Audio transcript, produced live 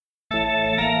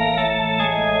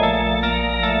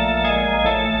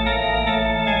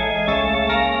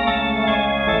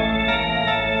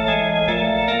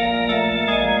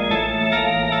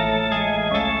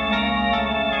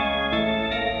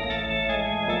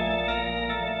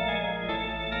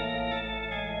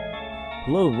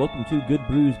Hello and welcome to Good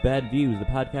Brews, Bad Views, the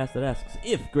podcast that asks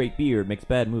if great beer makes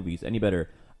bad movies any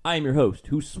better. I am your host,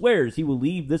 who swears he will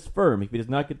leave this firm if he does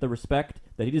not get the respect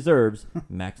that he deserves,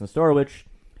 Max Nestorowicz.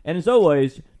 And as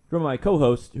always, from my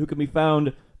co-host, who can be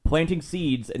found planting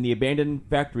seeds in the abandoned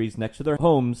factories next to their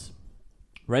homes,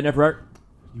 Ryan Everett.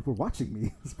 You were watching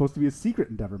me. It's supposed to be a secret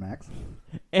endeavor, Max.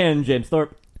 And James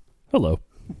Thorpe. Hello.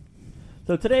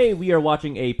 So today we are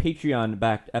watching a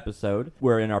Patreon-backed episode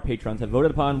wherein our patrons have voted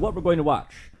upon what we're going to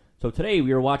watch. So today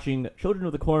we are watching Children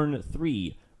of the Corn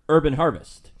 3, Urban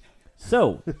Harvest.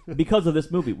 So, because of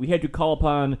this movie, we had to call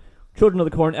upon Children of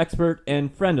the Corn expert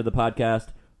and friend of the podcast,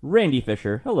 Randy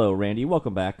Fisher. Hello, Randy.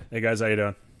 Welcome back. Hey guys, how you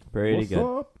doing? Pretty What's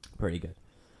good. up? Pretty good.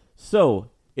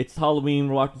 So, it's Halloween.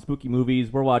 We're watching spooky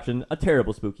movies. We're watching a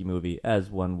terrible spooky movie,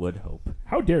 as one would hope.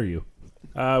 How dare you?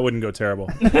 I wouldn't go terrible.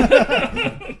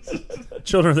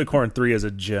 Children of the Corn 3 is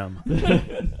a gem.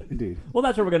 Indeed. Well,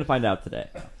 that's what we're going to find out today.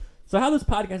 So how this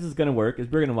podcast is going to work is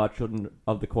we're going to watch Children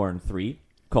of the Corn 3,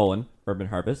 Urban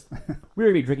Harvest. We're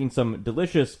going to be drinking some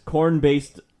delicious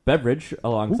corn-based beverage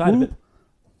alongside of it.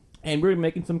 And we're going to be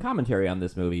making some commentary on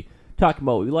this movie, talking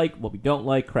about what we like, what we don't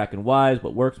like, cracking wise,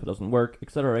 what works, what doesn't work,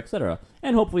 etc., etc.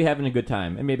 And hopefully having a good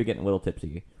time and maybe getting a little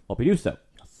tipsy while we do so.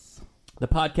 Yes. The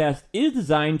podcast is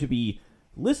designed to be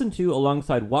listened to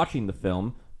alongside watching the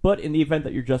film, but in the event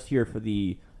that you're just here for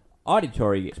the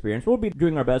auditory experience, we'll be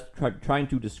doing our best trying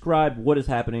to describe what is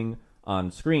happening on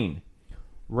screen.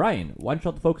 Ryan, why don't you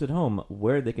tell the folks at home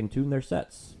where they can tune their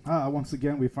sets? Once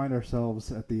again, we find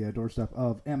ourselves at the doorstep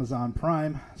of Amazon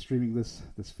Prime, streaming this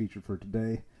feature for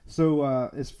today. So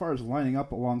as far as lining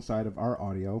up alongside of our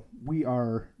audio, we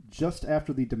are just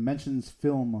after the Dimensions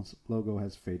Films logo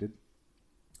has faded,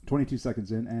 22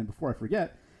 seconds in, and before I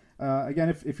forget, again,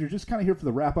 if you're just kind of here for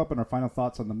the wrap-up and our final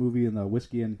thoughts on the movie and the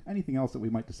whiskey and anything else that we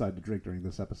might decide to drink during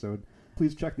this episode,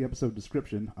 please check the episode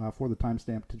description for the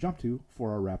timestamp to jump to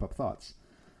for our wrap-up thoughts.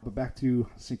 But back to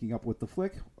syncing up with the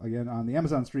flick. Again, on the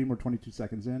Amazon stream, we're 22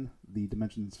 seconds in. The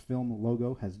Dimensions Film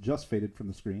logo has just faded from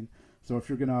the screen. So if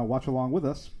you're going to watch along with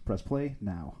us, press play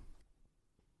now.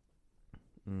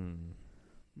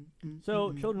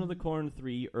 So, Children of the Corn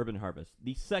 3, Urban Harvest,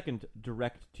 the second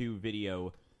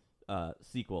direct-to-video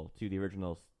sequel to the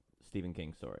original Stephen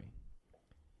King story.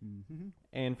 Mm-hmm.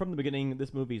 And from the beginning,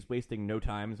 this movie is wasting no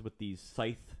times with these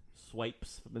scythe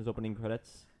swipes from his opening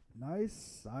credits.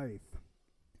 Nice scythe.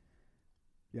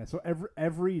 Yeah, so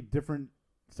every different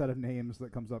set of names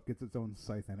that comes up gets its own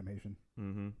scythe animation.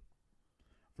 Mm-hmm.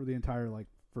 For the entire,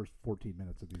 first 14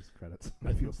 minutes of these credits,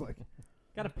 it feels like.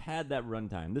 Gotta pad that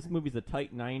runtime. This movie's a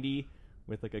tight 90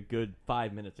 with, a good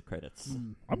 5 minutes of credits.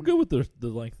 Mm-hmm. I'm good with the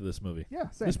length of this movie. Yeah,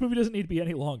 same. This movie doesn't need to be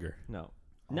any longer. No.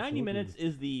 Also 90 minutes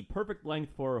is the perfect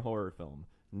length for a horror film.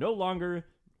 No longer,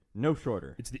 no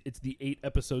shorter. It's the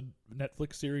 8-episode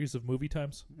Netflix series of movie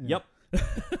times. Yeah.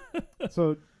 Yep.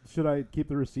 So, should I keep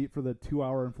the receipt for the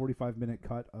 2-hour and 45-minute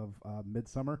cut of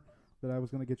Midsummer that I was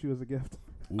going to get you as a gift?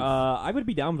 I would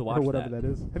be down to watch or whatever that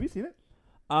is. Have you seen it?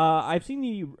 I've seen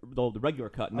the regular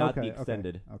cut, not the Okay,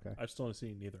 extended. Okay. I've still not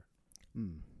seen neither.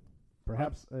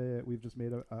 Perhaps we've just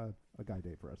made a guy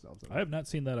date for ourselves. I have not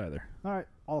seen that either. All right,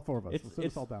 all 4 of us. It's- Let's sit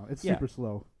this it's- all down. It's yeah. super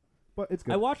slow, but it's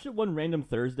good. I watched it one random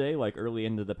Thursday, early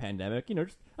into the pandemic.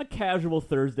 Just a casual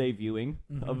Thursday viewing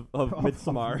of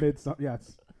Midsommar. Yeah,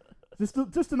 it's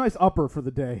just a nice upper for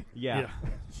the day. Yeah.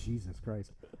 Jesus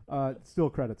Christ. Still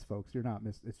credits, folks. You're not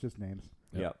missed. It's just names.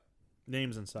 Yep.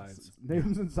 Names and sides.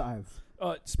 Names and sides.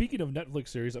 Speaking of Netflix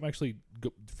series, I'm actually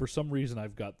for some reason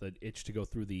I've got the itch to go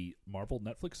through the Marvel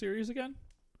Netflix series again.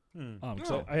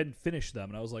 So I hadn't finished them,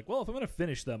 and I was like, well, if I'm going to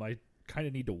finish them, I kind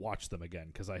of need to watch them again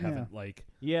because I haven't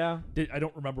Yeah. I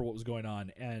don't remember what was going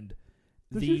on, and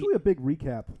There's usually a big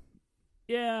recap.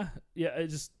 Yeah, I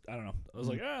don't know. I was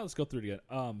like, let's go through it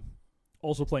again.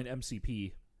 Also playing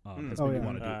MCP has made me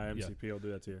want to do MCP will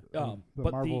do that too. The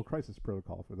but Marvel Crisis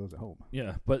Protocol for those at home.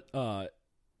 Yeah, but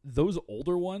those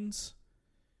older ones,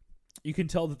 you can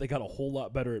tell that they got a whole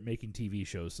lot better at making TV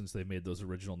shows since they made those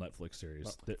original Netflix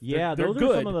series. Yeah, they're those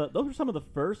good. are some of the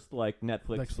first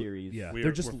Netflix series. Yeah,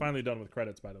 We're finally done with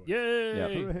credits, by the way. Yay!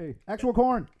 Yeah. Hey, actual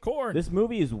corn. Corn. This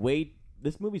movie's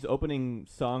opening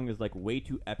song is way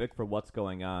too epic for what's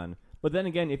going on. But then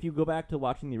again, if you go back to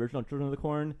watching the original Children of the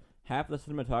Corn, half the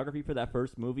cinematography for that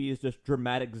first movie is just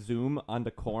dramatic zoom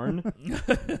onto corn.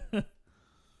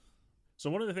 So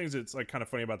one of the things that's kind of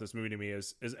funny about this movie to me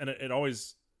is and it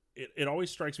always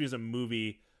strikes me as a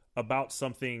movie about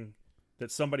something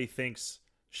that somebody thinks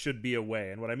should be a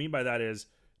way. And what I mean by that is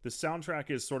the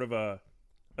soundtrack is sort of a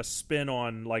spin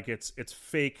on it's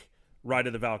fake Ride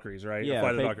of the Valkyries, right? Yeah,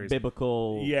 Flight of the fake Valkyries.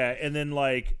 biblical. Yeah, and then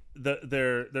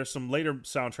there's some later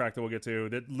soundtrack that we'll get to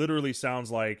that literally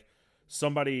sounds like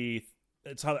somebody.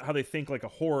 It's how they think like a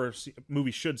horror movie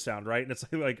should sound, right? And it's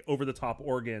like over the top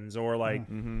organs or like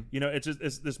it's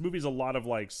just this movie's a lot of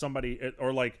like somebody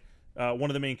or like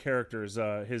one of the main characters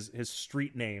his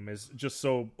street name is just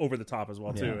so over the top as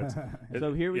well too.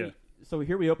 So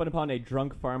here we open upon a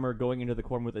drunk farmer going into the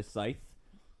corn with a scythe.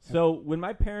 So when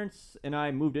my parents and I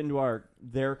moved into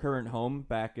their current home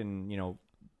back in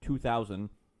 2000,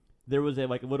 there was a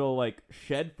little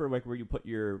shed for where you put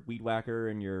your weed whacker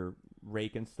and your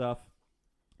rake and stuff.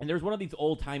 And there's one of these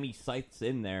old-timey scythes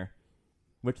in there,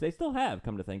 which they still have,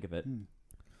 come to think of it.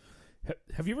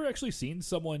 Have you ever actually seen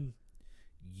someone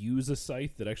use a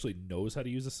scythe that actually knows how to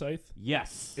use a scythe?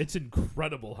 Yes. It's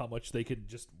incredible how much they can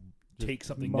just take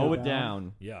something mow it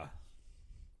down. Yeah.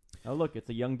 Oh, look,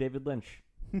 it's a young David Lynch.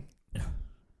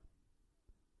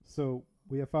 So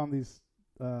we have found these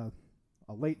a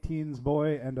late teens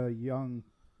boy and a young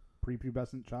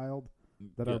prepubescent child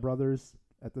that are brothers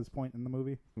at this point in the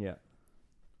movie. Yeah.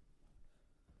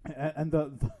 And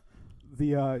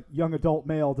the young adult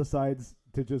male decides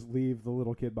to just leave the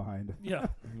little kid behind. Yeah.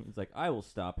 He's like, I will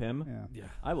stop him. Yeah.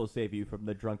 I will save you from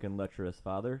the drunken, lecherous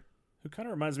father. Who kind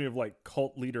of reminds me of like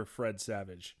cult leader Fred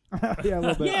Savage. Yeah, a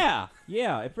little bit.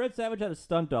 Yeah. If Fred Savage had a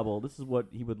stunt double, this is what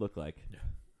he would look like. Yeah.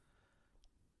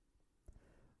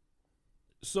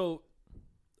 So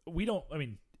we don't. I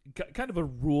mean, kind of a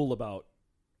rule about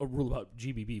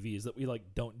GBBV is that we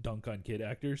don't dunk on kid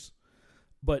actors.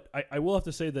 But I will have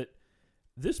to say that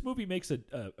this movie makes a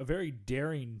very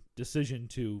daring decision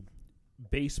to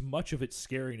base much of its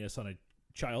scariness on a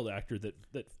child actor that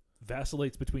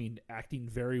vacillates between acting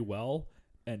very well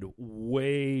and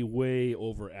way, way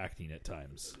overacting at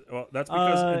times. Well, that's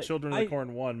because in Children of the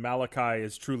Corn 1, Malachi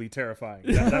is truly terrifying.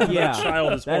 That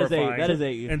child is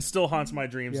horrifying. And still haunts my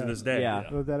dreams to this day. Yeah.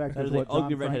 So that actor That is is an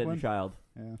ugly redheaded Franklin? child.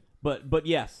 Yeah. But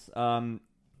yes,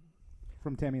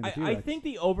 From Tammy and the I T-Rex. think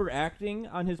the overacting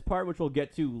on his part, which we'll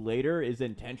get to later, is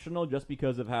intentional just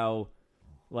because of how,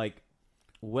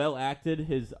 well acted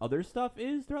his other stuff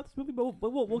is throughout this movie. But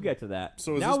we'll get to that.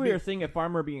 So now we are seeing a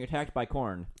farmer being attacked by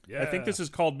corn. Yeah. I think this is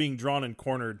called being drawn and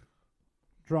cornered.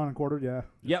 Drawn and quartered, yeah.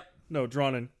 Yep. No,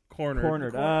 drawn and cornered.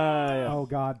 Cornered. Yeah. Oh,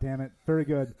 God damn it. Very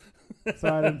good.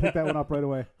 Sorry, I didn't pick that one up right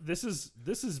away. This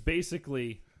is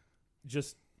basically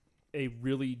just a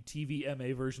really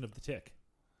TVMA version of The Tick.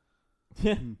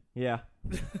 Yeah.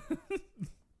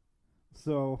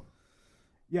 So,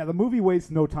 yeah, the movie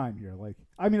wastes no time here.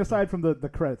 Aside from the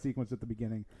credit sequence at the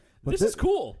beginning. But This is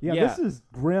cool. Yeah, Yeah. this is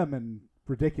grim and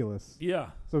ridiculous.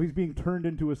 Yeah. So he's being turned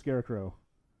into a scarecrow.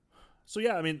 So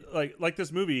yeah, I mean, like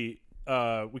this movie,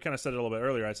 we kind of said it a little bit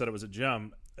earlier. I said it was a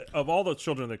gem. Of all the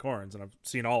Children of the Corns, and I've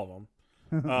seen all of them,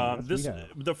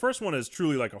 the first one is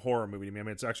truly like a horror movie to me. I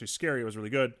mean, it's actually scary. It was really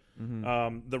good.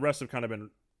 The rest have kind of been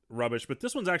rubbish, but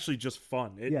this one's actually just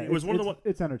fun. It was one of the ones.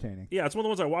 It's entertaining. Yeah, it's one of the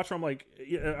ones I watched where I'm like,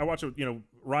 I watched it.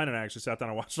 Ryan and I actually sat down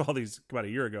and watched all these about a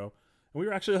year ago, and we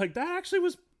were actually like, that actually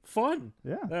was fun.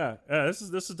 Yeah. This is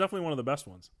definitely one of the best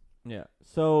ones. Yeah.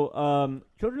 So,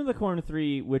 Children of the Corn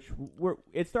 3, which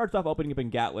it starts off opening up in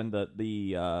Gatlin,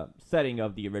 the setting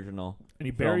of the original. And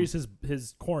he buries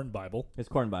his corn Bible. His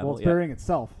corn Bible. Well, it's yeah. burying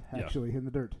itself, actually, in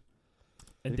the dirt.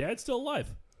 And Dad's still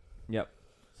alive. Yep.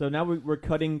 So now we're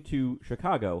cutting to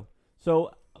Chicago.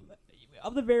 So,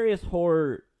 of the various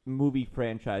horror movie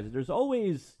franchises, there's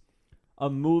always a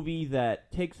movie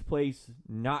that takes place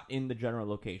not in the general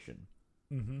location.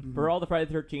 Mm-hmm. For all the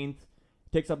Friday the 13th,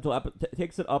 takes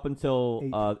it up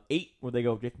until 8, where they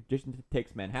go Jason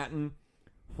Takes Manhattan.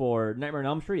 For Nightmare on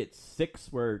Elm Street, it's 6,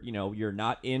 where you're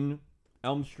not in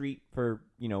Elm Street for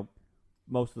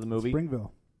most of the movie.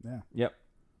 Springville. Yeah. Yep.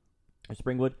 Or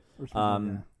Springwood. Or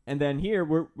Springville, yeah. And then here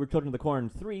we're Children of the Corn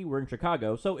 3. We're in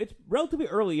Chicago, so it's relatively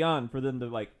early on for them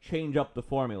to change up the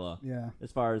formula. Yeah.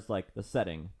 As far as the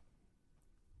setting.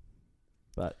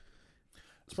 But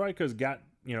it's probably because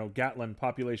Gatlin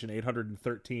population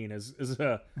 813 is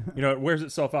it wears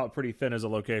itself out pretty thin as a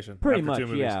location. Pretty after much, 2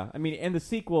 movies. yeah. I mean, and the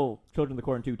sequel, Children of the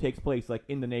Corn 2, takes place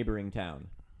in the neighboring town.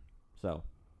 So.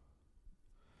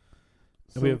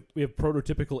 And we have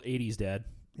prototypical 80s dad.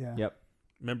 Yeah. Yep.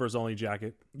 Members only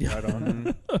jacket. Yeah. Right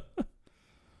on.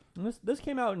 This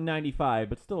came out in 95,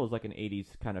 but still was an 80s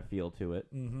kind of feel to it.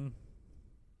 Mm-hmm.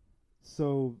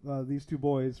 So these two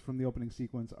boys from the opening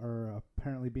sequence are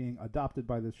apparently being adopted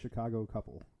by this Chicago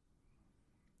couple.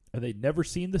 And they'd never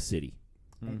seen the city.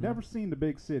 I've never seen the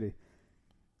big city.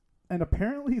 And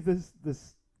apparently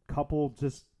this couple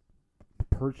just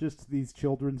purchased these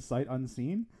children sight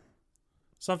unseen.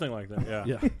 Something like that, yeah.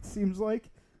 Yeah. It seems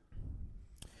like.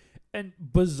 And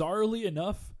bizarrely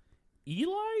enough,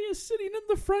 Eli is sitting in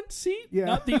the front seat, Yeah.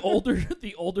 not the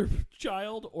older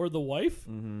child or the wife.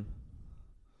 Mm-hmm.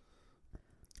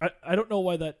 I don't know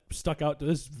why that stuck out.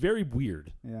 It's very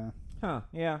weird. Yeah. Huh?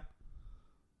 Yeah.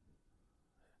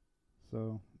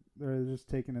 So they're just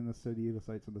taking in the city, the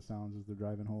sights and the sounds as they're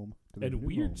driving home. To their And new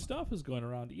weird home. stuff is going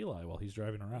around Eli while he's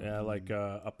driving around. Yeah, like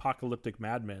apocalyptic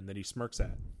madmen that he smirks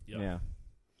at. Yeah.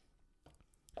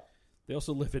 They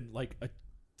also live in like a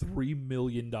 $3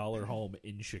 million home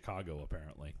in Chicago,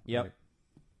 apparently. Yep. Right.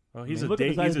 Well, I he's mean, a look at day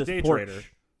the size he's a of this day porch. trader.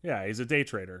 Yeah, he's a day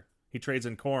trader. He trades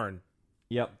in corn.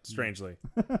 Yep. Strangely,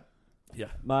 Yeah.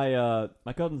 My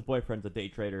cousin's boyfriend's a day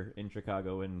trader in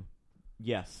Chicago, and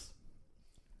yes,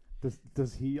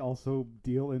 Does he also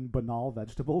deal in banal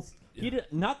vegetables? he did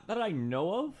not that I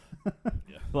know of,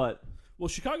 Yeah. but Well,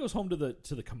 Chicago's home to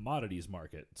the commodities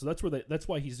market, so that's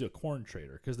why he's a corn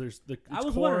trader, because I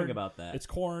was corn, wondering about that. It's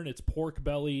corn, it's pork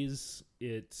bellies,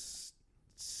 it's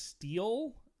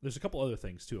steel. There's a couple other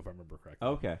things too, if I remember correctly.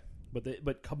 Okay.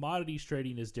 But commodities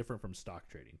trading is different from stock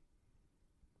trading.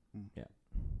 Yeah.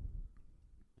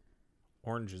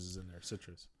 oranges is in there,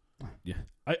 citrus. Yeah,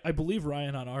 I believe,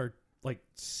 Ryan, on our like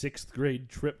 6th grade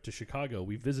trip to Chicago,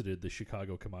 we visited the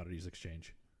Chicago Commodities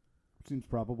Exchange. Seems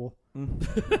probable.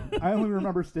 Mm. I only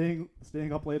remember staying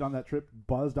up late on that trip,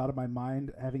 buzzed out of my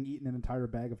mind, having eaten an entire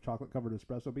bag of chocolate covered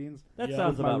espresso beans. That Yeah.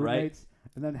 sounds with my about right. roommates,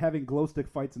 and then having glow stick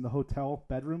fights in the hotel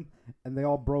bedroom, and they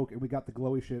all broke, and we got the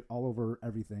glowy shit all over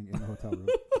everything in the hotel room.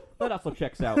 That also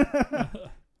checks out.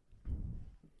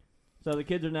 So the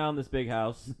kids are now in this big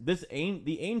house. The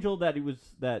angel that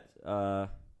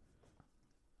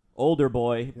older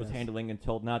boy was Yes. handling and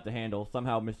told not to handle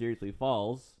somehow mysteriously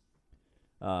falls.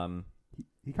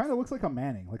 He kind of looks like a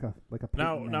Manning, like a Peyton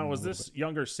Now, Manning was a little this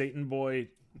younger Satan boy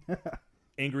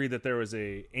angry that there was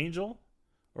a angel,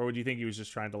 or would you think he was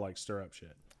just trying to like stir up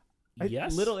shit?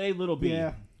 Yes, Little A, little bit. B.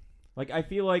 Yeah, Like I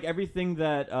feel like everything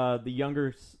that the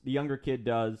younger kid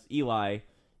does, Eli,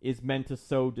 is meant to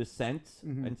sow dissent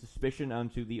Mhm. and suspicion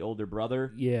onto the older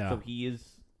brother. Yeah. So he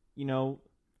is,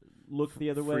 look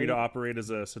the other way. Free to operate as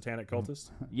a satanic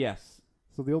cultist. Yes.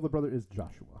 so the older brother is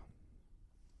Joshua.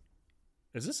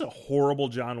 Is this a horrible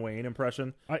John Wayne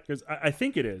impression? Because I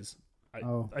think it is.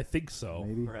 I think so.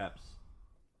 Maybe Perhaps.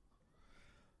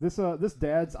 this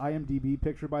dad's IMDb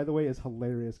picture, by the way, is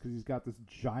hilarious because he's got this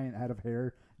giant head of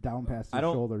hair down past his I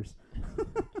don't- shoulders.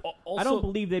 Also, I don't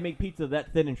believe they make pizza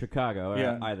that thin in Chicago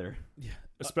Yeah. either.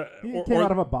 He came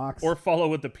out of a box. or follow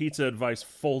with the pizza advice: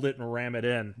 fold it and ram it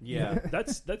in. Yeah.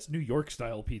 that's New York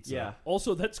style pizza. Yeah.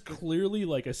 Also, that's clearly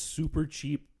like a super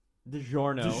cheap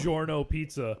DiGiorno. DiGiorno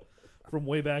pizza from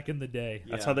way back in the day.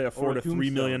 That's Yeah. how they afford Or a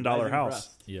 $3 million Tombstone, house.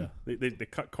 Rising Crust. Yeah. They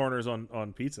cut corners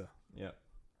on pizza. Yeah.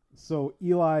 So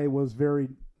Eli was very,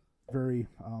 very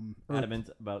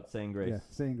Adamant about saying grace. yeah,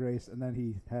 saying grace, and then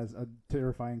he has a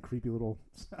terrifying, creepy little.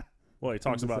 Well, he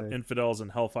talks to about say. infidels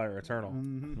and hellfire eternal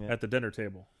Mhm. Yeah. at the dinner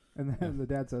table. And then the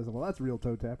dad says, "Well, that's real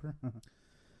toe tapper."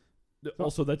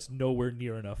 Also, that's nowhere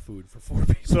near enough food for 4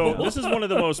 people. So this is one of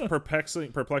the most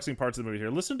perplexing parts of the movie here.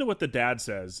 Listen to what the dad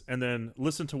says, and then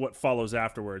listen to what follows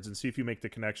afterwards, and see if you make the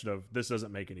connection of this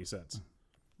doesn't make any sense.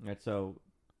 All right, so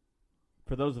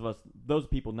for those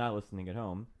people not listening at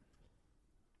home,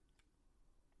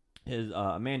 his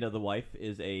Amanda, the wife,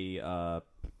 is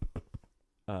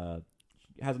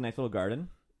has a nice little garden,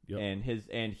 Yep. and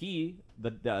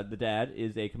the dad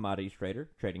is a commodities trader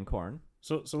trading corn.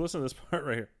 So listen to this part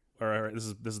right here. All right, this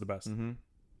is the best. Mm-hmm.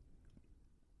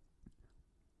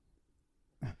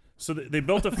 So they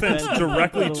built a fence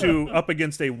directly to up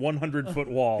against a 100-foot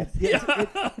wall.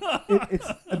 It's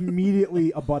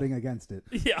immediately abutting against it.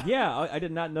 Yeah. Yeah, I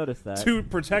did not notice that. To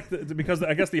protect because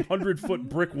I guess the 100-foot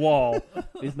brick wall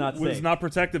Is not was safe. not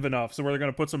protective enough, so they're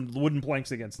going to put some wooden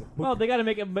planks against it. Well, they got to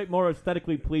make it more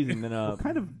aesthetically pleasing than a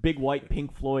kind of- big white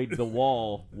Pink Floyd The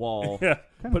Wall. Yeah,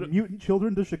 What kind of mutant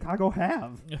children does Chicago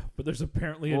have? Yeah, but there's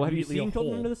apparently Well, have you immediately seen a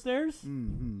Children hole. Under the Stairs?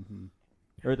 Mm-hmm.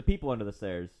 Or the people under the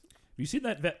stairs? Have you seen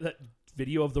that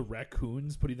video of the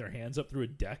raccoons putting their hands up through a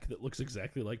deck that looks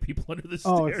exactly like people under the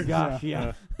Oh, stairs? Gosh,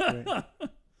 yeah. Right.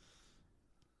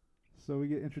 So we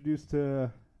get introduced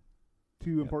to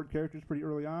two important characters pretty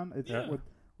early on. It's Yeah.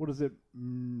 what is it?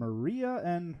 Maria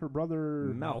and her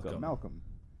brother Malcolm. Malcolm.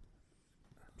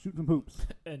 Shoot some hoops,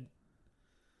 And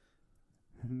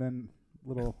and then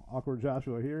little awkward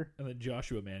Joshua here. then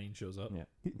Joshua Manning shows up. Yeah.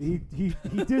 He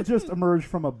did just emerge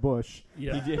from a bush.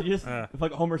 Yeah. He did just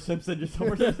like Homer Simpson's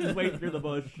way through the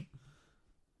bush.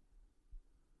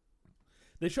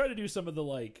 They try to do some of the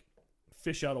like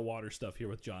fish out of water stuff here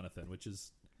with Jonathan, which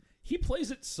is he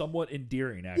plays it somewhat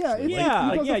endearing, actually. Yeah, it's-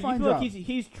 Yeah, he does a you fine feel like job.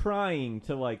 he's trying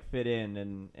to like fit in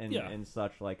and Yeah. and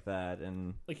such like that.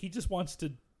 And Like he just wants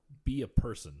to be a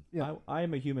person. Yeah. I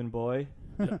am a human boy.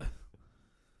 Ted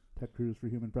Cruz for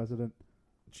human president.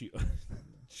 She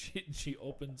she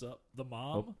opens up the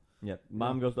mom. Yep.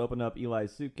 Mom goes to open up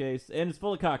Eli's suitcase, and it's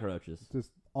full of cockroaches.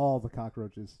 Just all the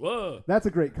cockroaches. Whoa. That's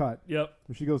a great cut. Yep.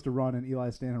 Where she goes to run and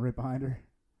Eli's standing right behind her.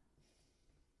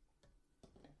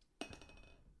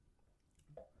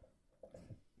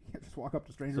 You can't just walk up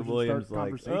to strangers So and William's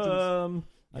start like, conversations.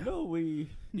 I know we.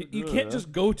 You can't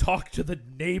just go talk to the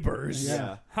neighbors.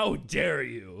 Yeah. How dare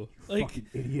you? Like Fucking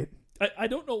idiot. I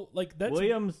don't know. Like that's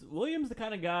William's the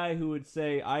kind of guy who would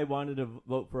say, I wanted to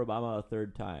vote for Obama a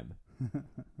third time.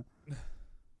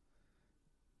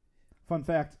 Fun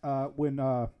fact, when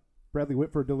Bradley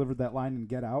Whitford delivered that line in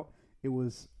Get Out, it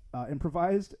was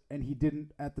improvised, and he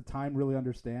didn't, at the time, really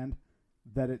understand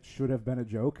that it should have been a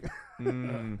joke.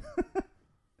 Mm.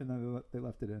 And then they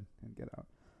left it in Get Out.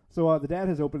 So the dad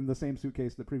has opened the same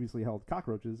suitcase that previously held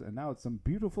cockroaches, and now it's some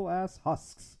beautiful-ass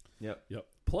husks Yep. Yep.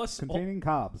 Plus containing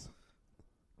cobs.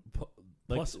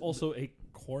 plus also a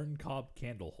corn cob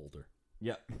candle holder.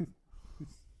 Yep.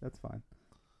 That's fine.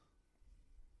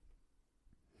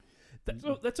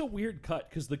 That's a weird cut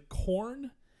because the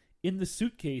corn in the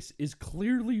suitcase is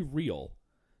clearly real,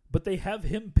 but they have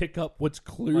him pick up what's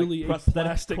clearly Like a prosthetic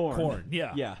plastic corn. corn.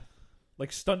 Yeah. Yeah.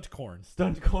 Like stunt corn.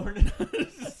 Stunt corn.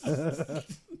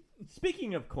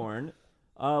 Speaking of corn,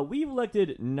 we've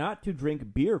elected not to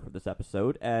drink beer for this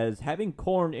episode, as having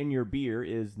corn in your beer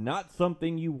is not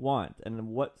something you want, and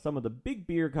what some of the big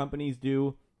beer companies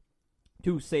do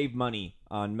to save money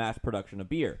on mass production of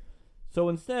beer. So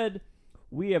instead,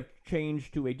 we have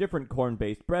changed to a different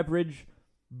corn-based beverage,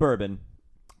 bourbon.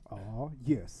 Oh,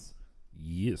 yes.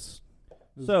 Yes.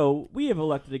 So we have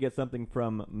elected to get something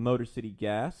from Motor City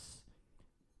Gas.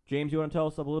 James, you want to tell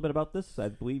us a little bit about this? I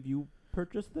believe you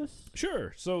purchased this.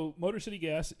 Sure. So Motor City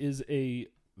Gas is a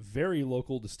very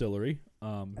local distillery.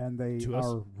 And they To us-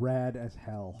 are rad as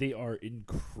hell. They are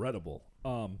incredible.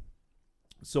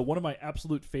 So one of my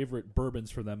absolute favorite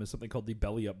bourbons from them is something called the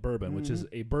Belly Up Bourbon, which is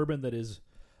a bourbon that is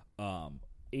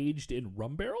aged in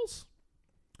rum barrels.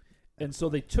 And so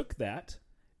they took that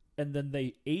and then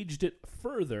they aged it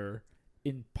further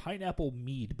in pineapple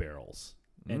mead barrels.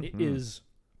 And it is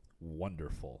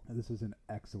wonderful. And this is an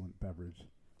excellent beverage.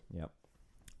 Yep.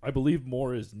 I believe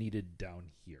more is needed down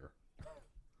here.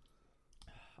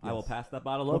 I will pass that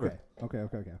bottle over. Okay.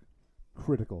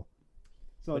 Critical.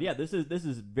 So But yeah, this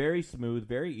is very smooth,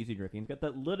 very easy drinking. It's got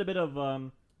that little bit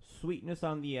of sweetness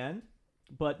on the end,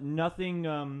 but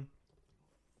nothing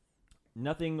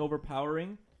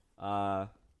overpowering.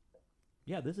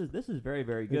 Yeah, this is very,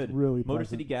 very good. It's really Motor pleasant.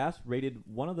 City Gas rated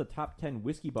one of the top 10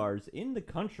 whiskey bars in the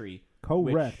country.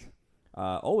 Correct. Which,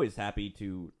 always happy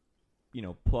to,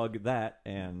 plug that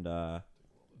and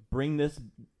bring this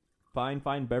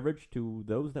fine beverage to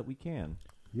those that we can.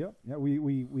 Yep. Yeah,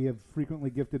 we have frequently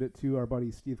gifted it to our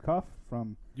buddy Steve Cuff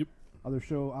from Yep. other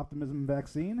show Optimism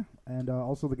Vaccine, and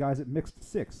also the guys at Mixed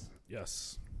Six.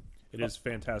 Yes. It is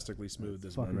fantastically smooth.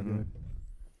 This Fucking bourbon.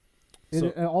 good.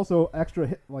 So- And also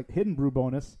extra hidden brew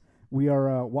bonus. We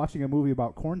are watching a movie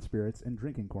about corn spirits and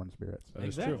drinking corn spirits. That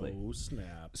is Exactly. true. Oh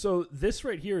snap! So this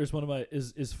right here is one of my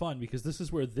is fun because this is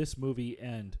where this movie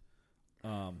and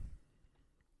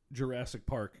Jurassic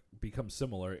Park become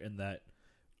similar in that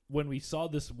when we saw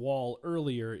this wall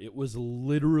earlier, it was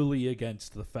literally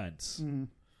against the fence. Mm-hmm.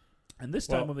 And this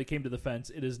time Well- when we came to the fence,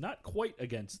 it is not quite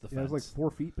against the Yeah, fence. there's like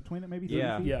 4 feet between it, maybe. 30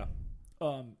 Yeah. feet? Yeah.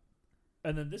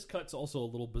 And then this cut's also a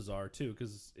little bizarre too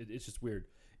because it's just weird.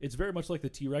 It's very much like the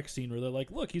T-Rex scene where they're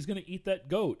like, "Look, he's going to eat that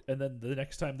goat," and then the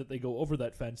next time that they go over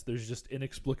that fence, there's just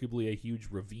inexplicably a huge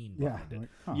ravine Yeah. behind it. Like,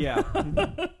 huh.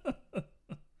 Yeah.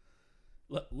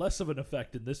 Less of an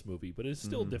effect in this movie, but it's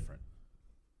still different.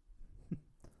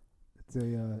 It's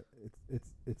a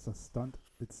it's a stunt.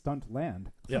 It's stunt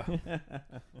land. Yeah.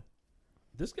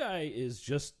 This guy is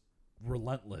just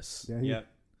relentless. Yeah. Yep.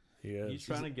 He is. He's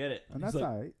trying to get it. And He's that's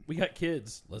like, all right. We got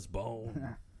kids. Let's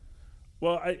bone.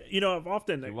 Well, I've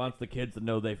often He wants the kids to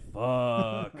know they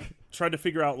fuck. tried to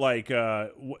figure out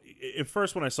at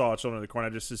first when I saw Children of the Corn, I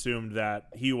just assumed that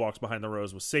He Who Walks Behind the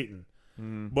Rose was Satan.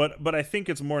 But I think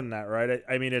it's more than that, right?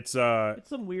 I mean, it's It's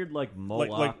some weird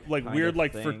Moloch like kind weird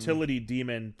of thing. fertility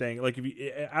demon thing. Like if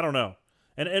you, I don't know,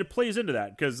 and it plays into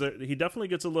that because he definitely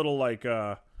gets a little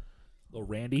Little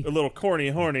Randy. a little corny,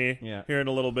 horny Yeah. here in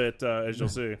a little bit as you'll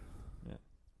see.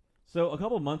 So a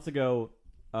couple months ago,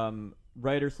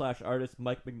 writer/artist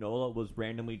Mike Mignola was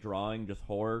randomly drawing just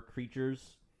horror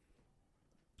creatures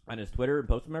on his Twitter and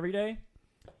posted them every day.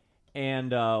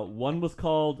 and one was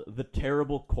called The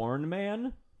Terrible Corn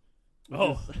Man.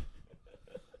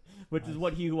 Which is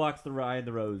what He Who Walks the Rye and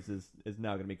the Rose is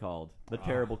now going to be called. The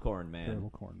Terrible Corn Man. Terrible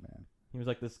Corn Man. He was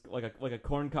like this, like a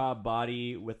corncob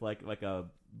body with like a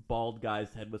bald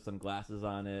guy's head with some glasses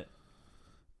on it.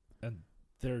 And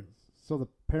they're So the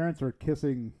parents are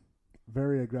kissing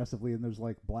very aggressively, and there's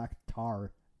like black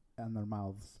tar on their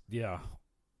mouths. yeah,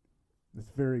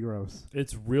 It's very gross.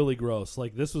 it's really gross.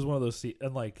 Like this was one of those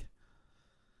and like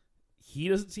he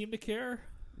doesn't seem to care.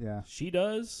 Yeah. She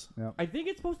does. I think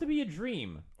it's supposed to be a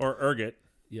dream. Or Ergot.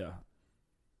 Yeah.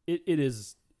 It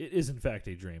is in fact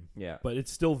a dream. Yeah. But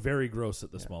it's still very gross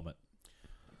at this Yeah. moment.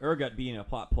 Urgot being a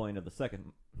plot point of the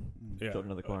second Yeah.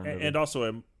 Children of the Corn And, movie. and also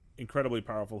an incredibly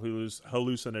powerful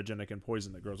hallucinogenic and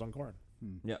poison that grows on corn.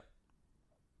 Yeah.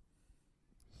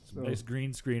 So, Nice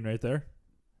green screen right there.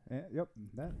 Yep.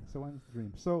 So ends the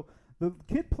dream. So the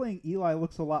kid playing Eli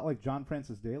looks a lot like John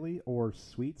Francis Daly or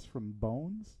Sweets from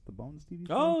Bones, the Bones TV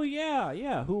show. Oh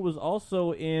yeah. Who was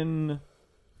also in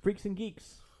Freaks and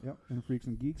Geeks. Yep, in Freaks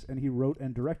and Geeks, and he wrote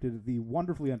and directed the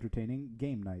wonderfully entertaining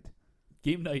Game Night.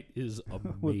 Game Night is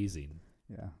amazing.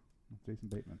 Yeah, with Jason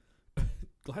Bateman.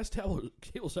 Glass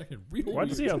cable second real Why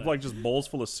does he weird have tonight. like just bowls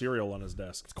full of cereal on his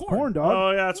desk? It's corn? Corn dog. Oh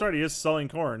yeah, that's right. He is selling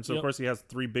corn, so Yep. of course he has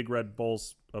 3 big red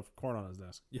bowls of corn on his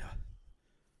desk. Yeah.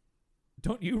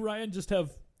 Don't you, Ryan, just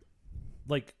have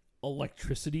like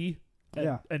electricity and,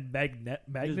 Yeah. and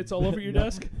magnets Just- all over your no.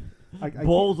 desk? I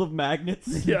Bowls of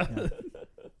magnets. Yeah.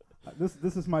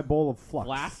 This is my bowl of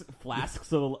flux.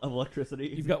 Flasks of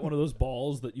electricity. You've got one of those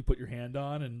balls that you put your hand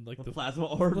on and like the the plasma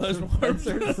orbs. Plasma and orbs.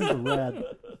 sensors. Those things are rad.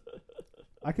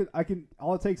 I can.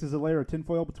 All it takes is a layer of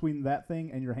tinfoil between that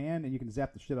thing and your hand, and you can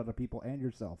zap the shit out of people and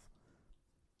yourself.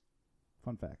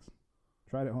 Fun facts.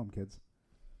 Try it at home, kids.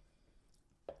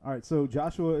 All right, so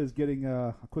Joshua is getting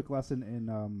a quick lesson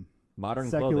in Modern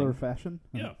secular clothing. fashion.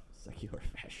 Yeah. Secular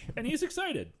fashion. And he's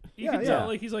excited. You Yeah, can yeah. tell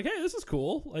like he's like, "Hey, this is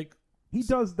cool." Like He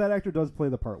does. That actor does play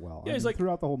the part well. Yeah, he's like-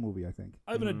 throughout the whole movie, I think.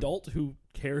 I'm an adult who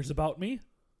cares about me.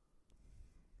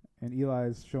 And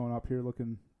Eli's showing up here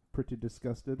looking pretty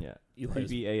disgusted. Yeah. Eli's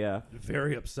Creepy AF.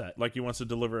 very upset. Like he wants to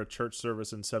deliver a church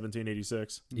service in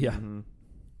 1786. Yeah. Mhm.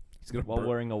 He's gonna While burn,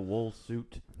 wearing a wool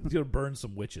suit. he's gonna burn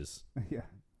some witches. Yeah.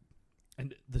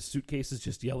 And the suitcase is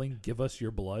just yelling, "Give us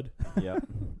your blood." Yep.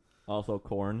 Also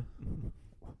corn.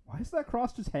 Why is that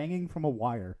cross just hanging from a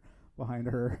wire behind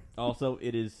her? Also,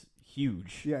 it is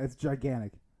huge. Yeah, it's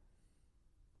gigantic.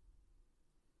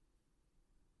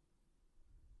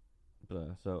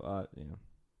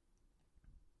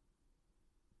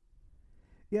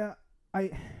 Yeah. Yeah,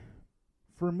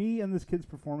 for me and this kid's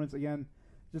performance, again,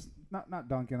 just not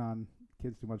dunking on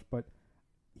kids too much, but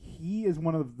he is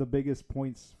one of the biggest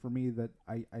points for me that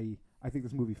I think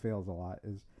this movie fails a lot,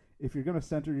 is if you're going to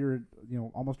center your,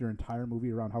 almost your entire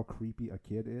movie around how creepy a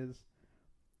kid is,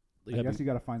 I guess you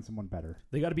got to find someone better.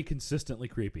 They got to be consistently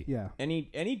creepy. Yeah.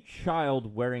 Any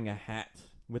child wearing a hat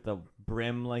with a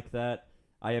brim like that,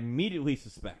 I immediately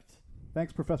suspect.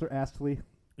 Thanks, Professor Astley.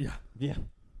 Yeah. Yeah.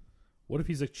 What if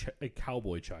he's a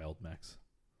cowboy child, Max?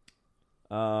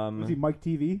 Was he Mike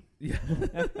TV? Yeah.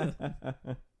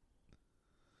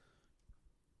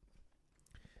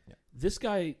 This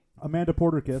guy, Amanda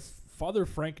Porterkiss. Father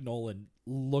Frank Nolan,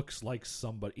 looks like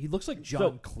somebody. He looks like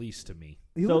John So- Cleese to me.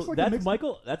 He so looks like a that's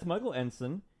mix- Michael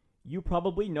Ensign. You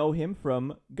probably know him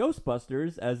from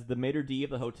Ghostbusters as the maitre d'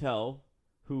 of the hotel,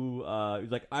 who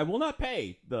is like, I will not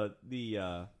pay the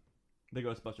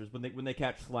Ghostbusters when they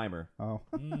catch Slimer. Oh.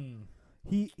 Mm,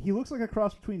 He looks like a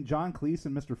cross between John Cleese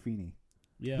and Mr. Feeney.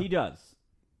 yeah. He does.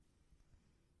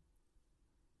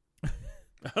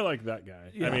 I like that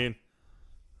guy. Yeah. I mean,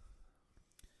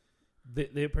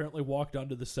 They apparently walked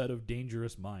onto the set of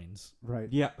Dangerous Minds. Right.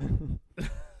 Yeah.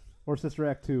 Or Sister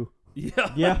Act 2.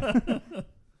 Yeah. Yeah.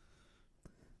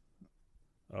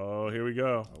 oh, here we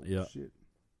go. Oh, Yeah. shit.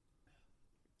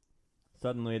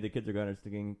 Suddenly the kids are going to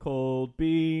singing cold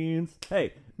beans,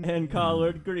 hey, and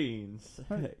collard greens.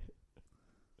 Hey.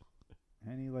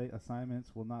 Any late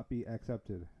assignments will not be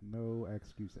accepted. No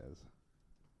excuses.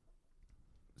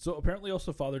 So apparently,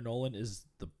 also Father Nolan is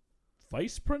the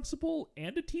vice principal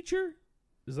and a teacher.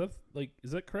 Is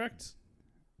that correct?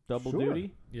 Double Sure.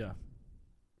 duty. Yeah.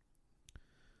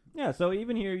 Yeah, so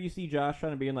even here you see Josh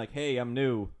trying to be like, hey, I'm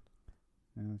new.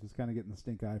 Just kind of getting the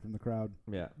stink eye from the crowd.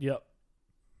 Yeah. Yep.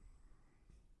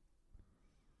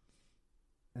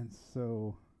 And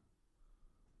so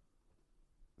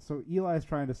Eli's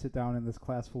trying to sit down in this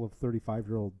class full of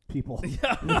 35-year-old people.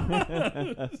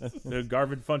 The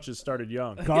Garvin Funches started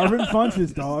young. Garvin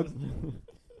Funches, dog.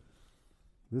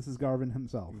 This is Garvin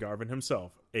himself. Garvin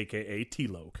himself, a.k.a.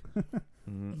 T-Loke.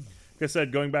 Mhm. I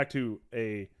said, going back to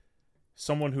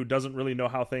someone who doesn't really know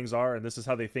how things are, and this is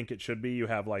how they think it should be. You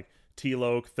have like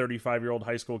T-Loke, 35-year-old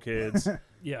high school kids,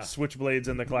 Yeah. switchblades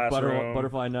in the classroom,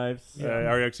 Butterfly knives.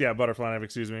 butterfly knife.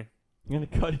 Excuse me. Gonna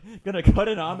cut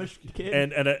an Amish kid.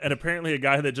 And apparently a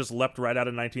guy that just leapt right out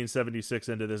of 1976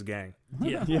 into this gang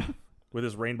Yeah. yeah, with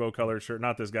his rainbow colored shirt.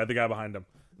 Not this guy, the guy behind him.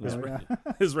 His, Oh, yeah.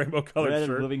 his rainbow colored red and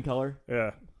shirt. living color.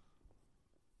 Yeah.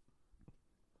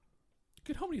 Look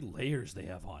at how many layers they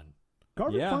have on.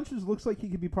 Garvin Yeah. Funches looks like he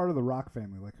could be part of the Rock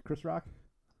family, like Chris Rock.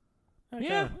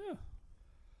 Yeah.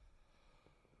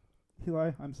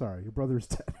 Eli, I'm sorry, your brother is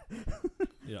dead.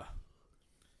 Yeah.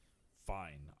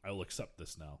 Fine. I'll accept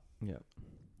this now. Yeah.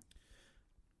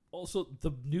 Also,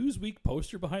 the Newsweek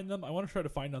poster behind them, I want to try to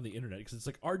find on the internet because it's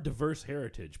like our diverse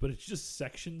heritage, but it's just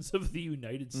sections of the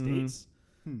United States.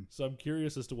 So I'm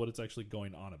curious as to what it's actually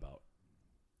going on about.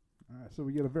 All right, so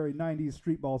we get a very 90s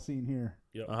street ball scene here.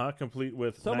 Yep. Complete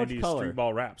with So much 90s color. street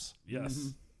ball raps.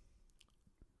 Yes.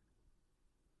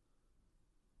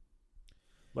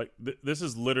 Like this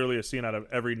is literally a scene out of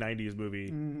every 90s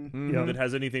movie Mhm. that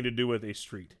has anything to do with a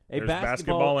street. A There's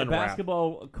basketball and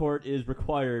basketball court is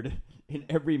required in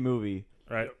every movie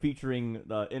rap. Right. featuring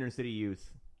the inner city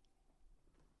youth.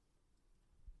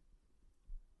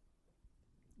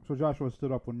 So Joshua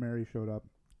stood up when Mary showed up,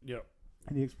 Yep.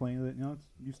 and he explained that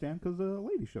you stand because a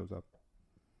lady shows up.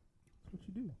 That's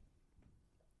what you do.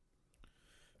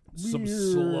 Some Weird.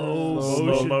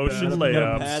 Slow motion Gotta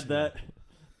layups.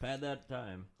 pad that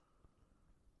time.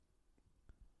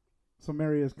 So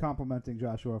Mary is complimenting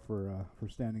Joshua for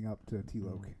standing up to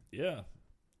T-Loke. Yeah.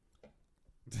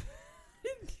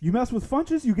 You mess with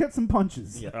Funches, you get some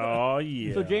punches. Yeah. Oh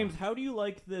yeah. So James, how do you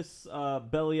like this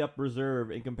belly up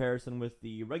reserve in comparison with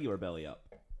the regular belly up?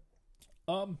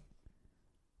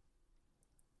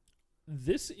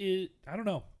 This is, I don't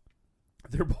know.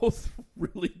 They're both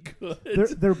really good.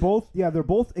 They're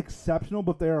both exceptional,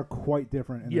 but they are quite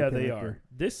different. In their they character. are.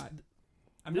 This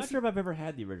I'm This- not sure if I've ever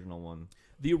had the original one.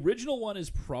 the original one is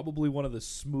probably one of the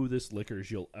smoothest liquors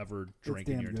you'll ever drink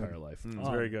in damn your good. entire life. It's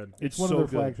very good. It's One so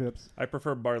of their good. flagships. I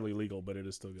prefer Barley Legal, but it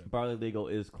is still good. Barley Legal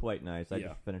is quite nice. I Yeah.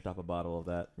 just finished off a bottle of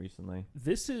that recently.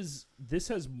 This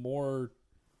has more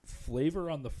flavor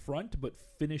on the front, but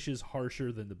finishes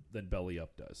harsher than Belly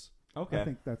Up does. Okay. I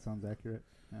think that sounds accurate.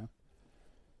 Yeah.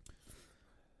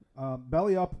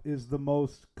 Belly Up is the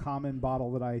most common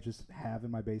bottle that I just have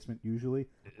in my basement usually.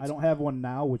 I don't have one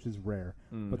now, which is rare.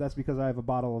 But that's because I have a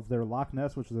bottle of their Loch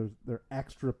Ness, which is their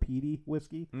extra peaty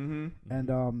whiskey, and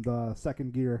the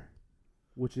Second Gear,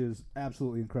 which is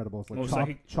absolutely incredible. It's like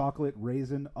Second- chocolate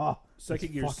raisin. Oh, Second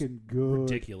it's Gear's fucking good.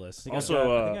 ridiculous.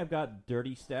 Also, I think I've got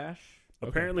Dirty Stash.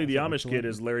 Apparently, the Amish kid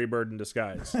is Larry Bird in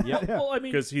disguise Yep. Well, I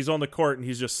mean, because he's on the court and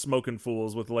he's just smoking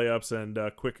fools with layups and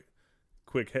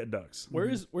quick head ducks.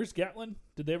 where's Gatlin?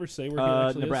 Did they ever say where he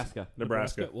actually Nebraska. is?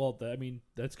 Nebraska. Well, I mean,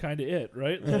 that's kind of it,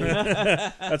 right?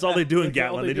 That's all they do in That's all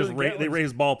Gatlin. they They do just in they Gatlin.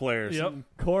 raise ball players. Yep.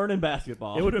 Corn and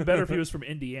basketball. It would have been better if he was from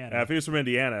Indiana. If he was from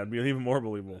Indiana, it'd be even more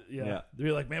believable. Yeah. They'd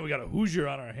be like, man, we got a Hoosier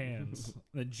on our hands.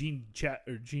 And then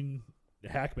Gene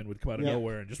Hackman would come out of Yeah.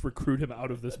 nowhere and just recruit him out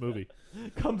of this movie.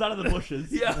 Comes out of the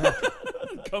bushes. Yeah.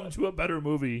 Come to a better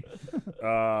movie.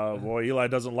 Boy, Eli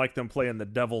doesn't like them playing the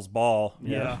devil's ball.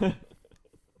 Yeah.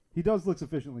 He does look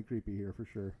sufficiently creepy here for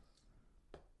sure.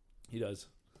 He does.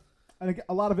 And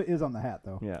a lot of it is on the hat,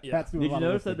 though. Yeah. Yeah. Hat's doing Did a you lot of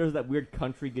notice that lifting. there's that weird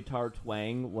country guitar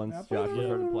twang once Yeah. Joshua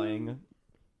started playing?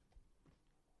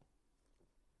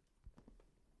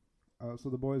 So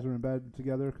the boys are in bed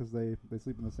together because they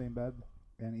sleep in the same bed,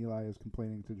 and Eli is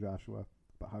complaining to Joshua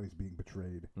about how he's being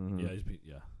betrayed. Mhm.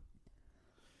 Yeah.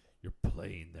 You're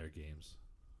playing their games.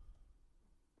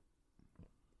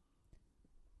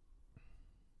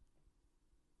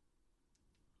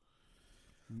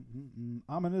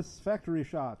 Ominous factory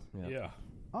shot. Yeah.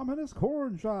 Ominous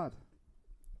corn shot.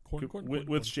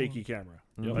 With shaky camera.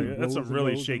 Mhm. Like, that's some Rows and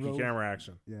really rows and shaky rows. camera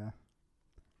action. Yeah.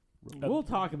 We'll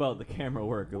talk about the camera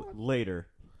work later.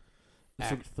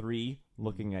 Act 3,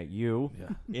 looking at you Yeah.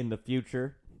 in the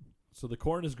future. So the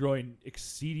corn is growing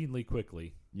exceedingly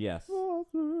quickly. Yes.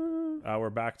 We're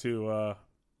back to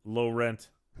low rent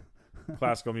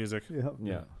classical music. Yeah.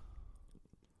 Yeah.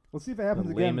 Let's see if it The happens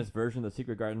again. lamest version of the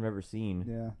Secret Garden I've ever seen.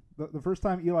 Yeah. The first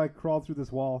time Eli crawled through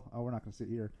this wall, we're not going to sit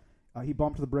here. He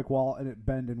bumped the brick wall and it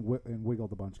bent and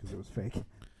wiggled a bunch because it was fake. It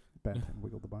bent and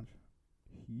wiggled a bunch.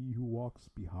 He who walks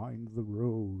behind the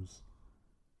rose.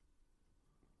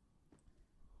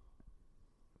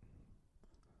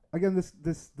 Again,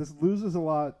 this loses a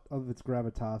lot of its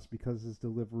gravitas because his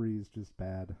delivery is just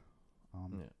bad.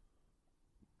 Yeah.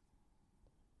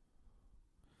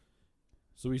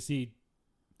 So we see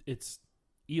it's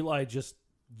Eli just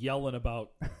yelling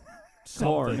about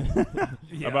Corn. something.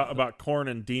 Yeah. about corn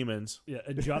and demons. Yeah,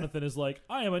 and Jonathan is like,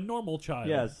 I am a normal child.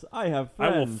 Yes, I have I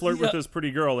friends. will flirt with Yeah. this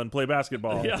pretty girl and play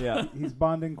basketball. Yeah. Yeah. He's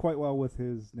bonding quite well with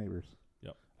his neighbors.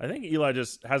 I think Eli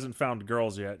just hasn't found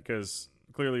girls yet because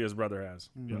clearly his brother has.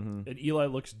 Yeah. Mhm. And Eli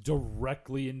looks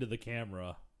directly into the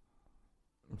camera.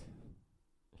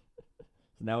 So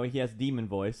now he has demon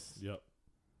voice. Yep.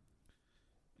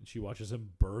 And she watches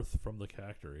him birth from the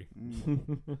factory.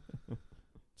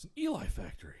 It's an Eli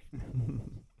factory.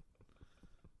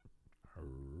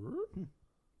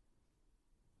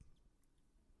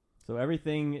 So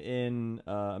everything in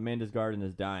Amanda's garden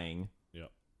is dying.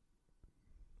 Yep.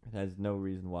 It has no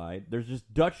reason why. There's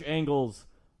just Dutch angles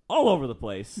all over the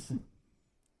place.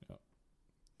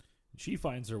 She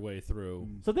finds her way through.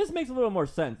 So this makes a little more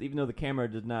sense, even though the camera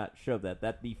did not show that.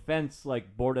 That the fence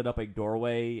like boarded up a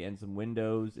doorway and some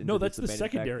windows. Into No, that's this the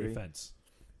abandoned secondary factory. fence.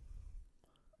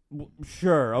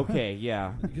 Sure. Okay.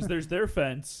 Yeah. Because there's their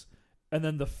fence, and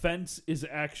then the fence is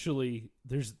actually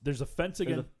there's a fence There's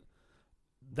again. a-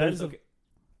 That There's- is a, okay.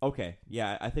 Okay.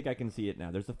 Yeah, I think I can see it now.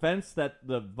 There's a fence that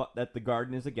the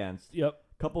garden is against. yep,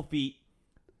 Couple feet.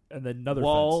 and then another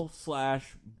Wall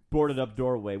fence. / boarded up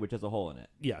doorway, which has a hole in it.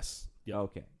 Yes. Yep.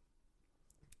 Okay.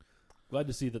 Glad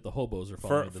to see that the hobos are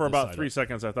following For about 3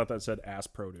 seconds, I thought that said ass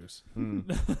produce. Hmm.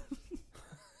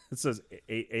 It says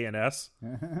A-N-S.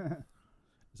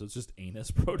 So it's just anus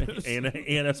produce.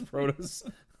 A-N-S produce.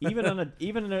 even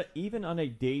on a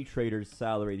day trader's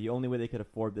salary, the only way they could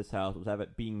afford this house was have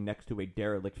it being next to a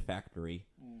derelict factory.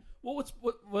 Well,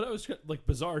 what I was like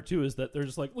bizarre too is that they're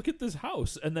just like, look at this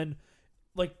house, and then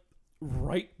like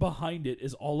right behind it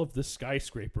is all of the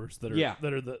skyscrapers that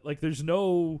are the like. There's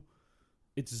no,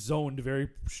 it's zoned very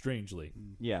strangely.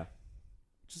 Yeah.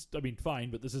 Just I mean, fine,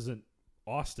 but this isn't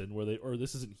Austin where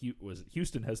this isn't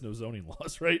Houston has no zoning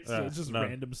laws, right? So Yeah, it's just no.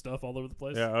 random stuff all over the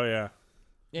place. Yeah, oh yeah.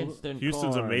 Instant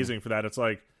Houston's corn. amazing for that. It's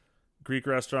like Greek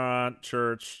restaurant,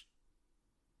 church,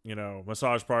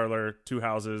 massage parlor, 2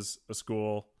 houses, a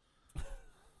school.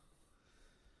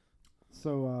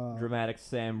 So, Dramatic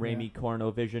Sam Raimi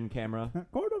Cornovision camera.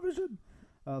 Cornovision.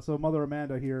 So Mother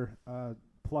Amanda here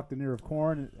plucked an ear of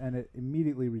corn, and it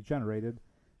immediately regenerated,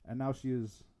 and now she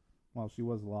was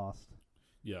lost.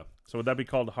 Yeah. So would that be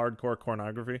called hardcore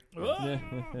pornography?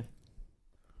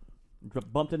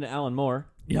 Bumped into Alan Moore.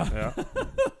 Yeah. Yeah.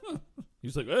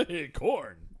 He's like, hey,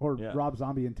 corn. Or Yeah. Rob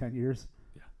Zombie in 10 years.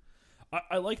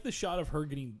 I like the shot of her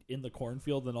getting in the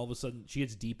cornfield, and all of a sudden she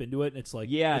gets deep into it, and it's like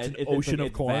Yeah, it's an it's ocean like of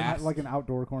it's corn. vast. Like an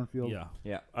outdoor cornfield. Yeah.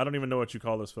 Yeah. I don't even know what you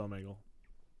call this film angle.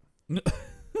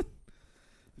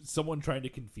 Someone trying to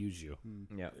confuse you.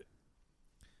 Yeah.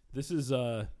 This is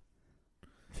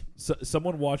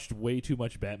someone watched way too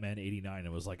much Batman '89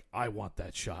 and was like, I want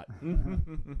that shot. I'll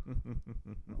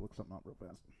look something up real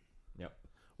fast. Yep.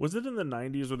 Was it in the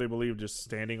 90s where they believed just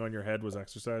standing on your head was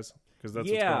exercise? Because that's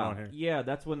what's yeah. going on here. Yeah,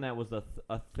 that's when that was a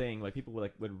thing. Like people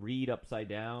would read upside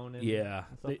down and Yeah,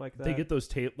 and stuff like that. They get those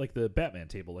like the Batman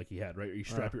table, like he had, right? Where you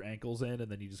strap your ankles in,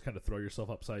 and then you just kind of throw yourself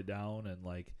upside down, and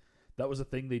like that was a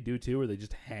thing they do too, where they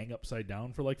just hang upside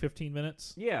down for like 15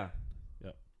 minutes. Yeah.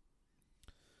 Yep.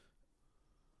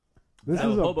 This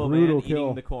So is a Hobo brutal Man kill.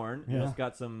 eating the corn. He Yeah. just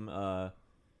got some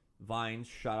vines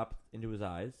shot up into his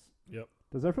eyes. Yep.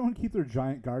 Does everyone keep their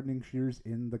giant gardening shears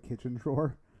in the kitchen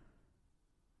drawer?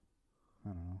 I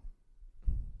don't know.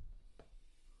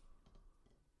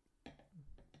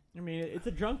 I mean, it's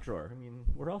a junk drawer. I mean,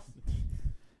 where else?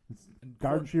 And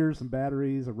Garden shears, some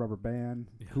batteries, a rubber band,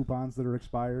 Yeah. coupons that are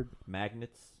expired.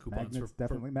 Magnets. coupons Magnets,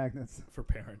 definitely magnets. for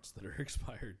parents that are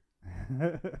expired.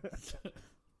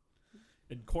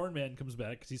 And Corn Man comes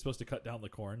back because he's supposed to cut down the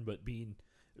corn, but being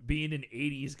an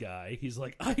 80s guy, he's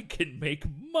like, I can make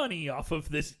money off of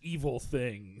this evil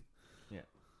thing.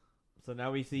 So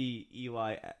now we see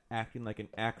Eli acting like an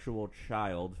actual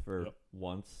child for Yep.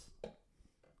 once.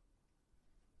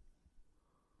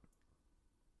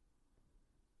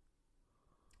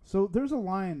 So there's a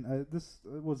line. This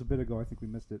was a bit ago. I think we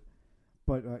missed it.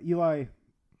 But Eli,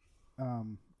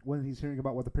 when he's hearing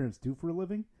about what the parents do for a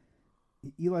living,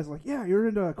 Eli's like, "Yeah, you're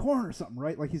into corn or something,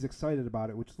 right?" Like he's excited about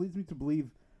it, which leads me to believe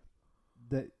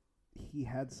that he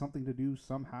had something to do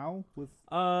somehow with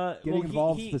getting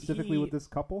involved specifically with this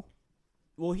couple.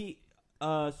 Well,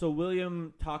 so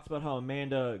William talks about how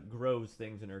Amanda grows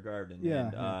things in her garden. Yeah,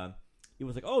 And yeah. he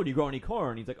was like, "Oh, do you grow any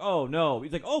corn?" He's like, "Oh, no."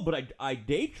 He's like, "Oh, but I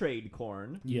day trade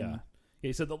corn." Yeah. Yeah,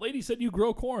 he said, the lady said you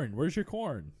grow corn. Where's your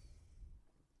corn?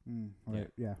 Right.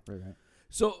 Yeah, right.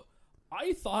 So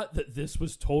I thought that this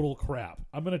was total crap.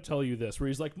 I'm going to tell you this, where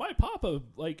he's like, my papa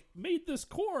like made this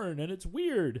corn and it's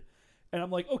weird. And I'm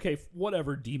like, okay,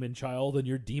 whatever, demon child and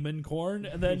your demon corn.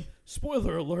 And then,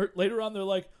 spoiler alert, later on they're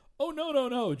like, oh,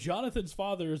 no. Jonathan's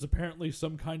father is apparently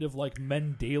some kind of like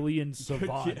Mendelian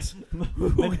savant.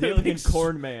 Mendelian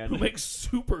corn man. Who makes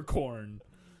super corn.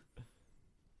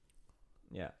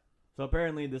 Yeah. So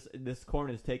apparently this corn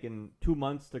has taken 2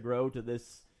 months to grow to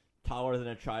this taller than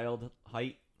a child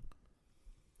height.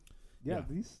 Yeah, Yeah.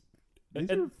 these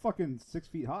And- are fucking 6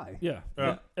 feet high. Yeah.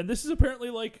 Yeah. And this is apparently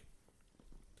like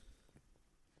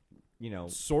You know,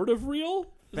 sort of real. is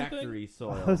the thing? factory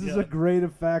soil. This is Yeah. a great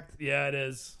effect. Yeah, it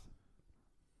is.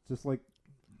 Just like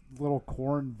little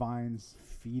corn vines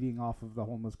feeding off of the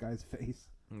homeless guy's face.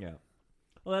 Yeah.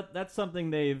 Well, that's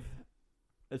something they've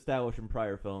established in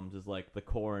prior films is like the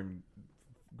corn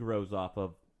grows off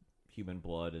of human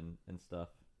blood and stuff.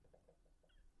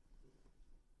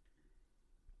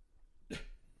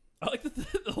 I like that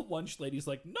the lunch lady's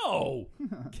like, no,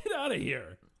 get out of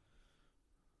here.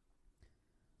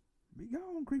 Be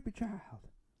gone, creepy child.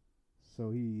 So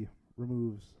he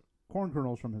removes corn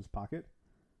kernels from his pocket,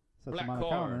 sets Black them on a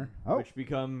corn, counter. Oh, which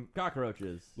become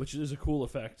cockroaches. Which is a cool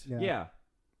effect. Yeah.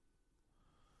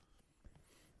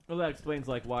 Well, that explains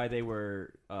like why they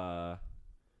were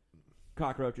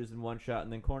cockroaches in one shot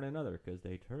and then corn in another, because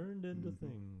they turned into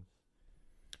things.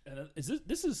 And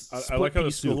this is I like how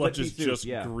the split school pea lunch Split is pea soup, just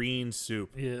yeah. green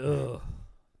soup. soup. Yeah. Ugh.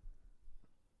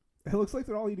 it looks like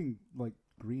they're all eating like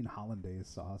green hollandaise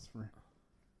sauce.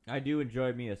 I do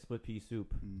enjoy me a split pea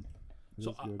soup. It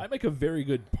So is good. I make a very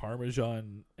good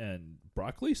Parmesan and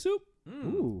broccoli soup.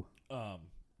 Ooh,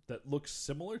 That looks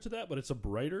similar to that, but it's a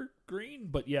brighter green.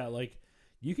 But yeah, like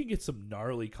you can get some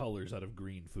gnarly colors out of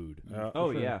green food.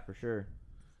 Oh sure. yeah, for sure.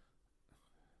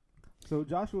 so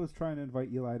Joshua's trying to invite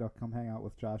Eli to come hang out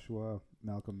with Joshua,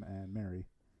 Malcolm, and Mary,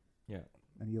 Yeah.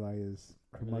 and Eli is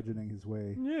curmudgeoning his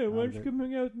way. Yeah, why don't you come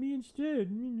hang out with me instead?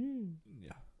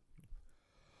 Yeah.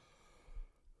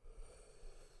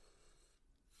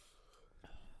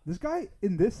 This guy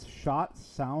in this shot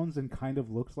sounds and kind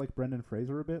of looks like Brendan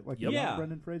Fraser a bit, like Yep. young Yeah.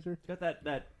 Brendan Fraser. It's got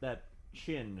that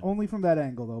chin. Only from that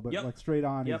angle though, but Yep. like straight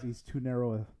on, Yep. he's too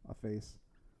narrow a face.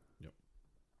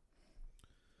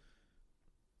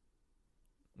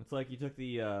 It's like you took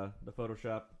the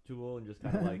Photoshop tool and just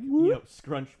kind of like Whoop.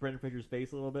 scrunched Brendan Fraser's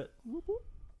face a little bit.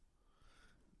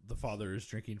 The father is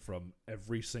drinking from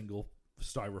every single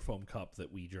styrofoam cup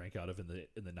that we drank out of in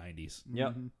the 90s.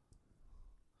 Yep. Mhm.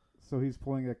 So he's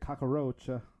pulling a cockroach,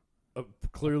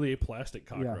 Clearly a plastic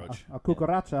cockroach. a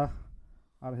cucaracha,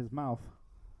 out of his mouth,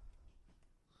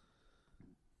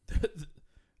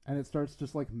 and it starts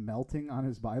just like melting on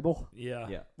his Bible. Yeah.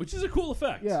 Yeah. Which is a cool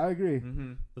effect. Yeah, I agree.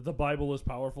 Mm-hmm. That the Bible is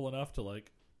powerful enough to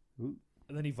like. Ooh.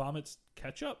 And then he vomits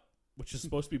ketchup, which is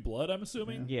supposed to be blood, I'm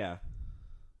assuming. Yeah.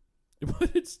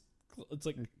 But it's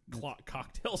like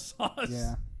cocktail sauce.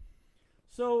 Yeah,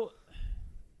 So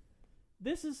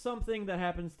this is something that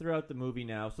happens throughout the movie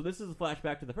now. So this is a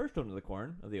flashback to the first Children of the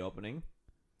Corn of the opening.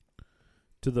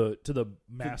 To the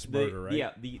mass The- murder, right?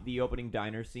 Yeah, the opening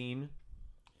diner scene.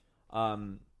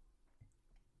 So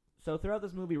throughout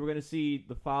this movie, we're going to see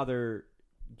the father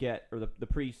the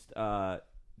priest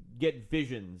get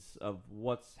visions of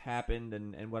what's happened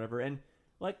and whatever, and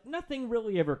like nothing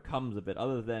really ever comes of it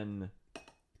other than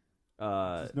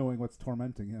just knowing what's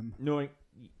tormenting him. knowing,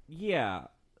 yeah,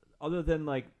 other than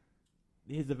like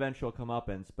his eventual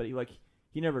comeuppance, but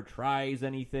he never tries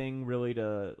anything really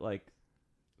to like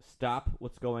stop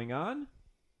what's going on.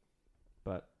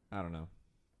 But I don't know.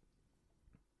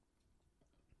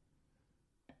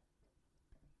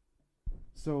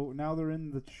 So now they're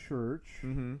in the church,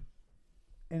 Mm-hmm.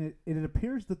 and it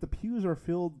appears that the pews are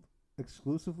filled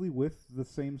exclusively with the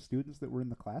same students that were in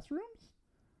the classrooms.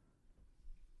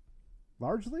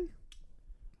 Largely,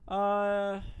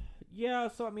 Yeah.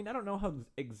 So I mean, I don't know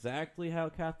exactly how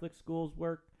Catholic schools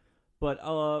work, but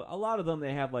a lot of them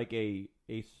they have like a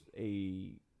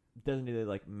designated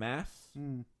like mass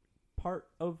part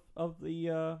of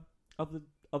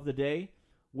the day,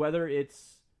 whether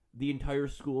it's the entire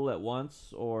school at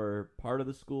once or part of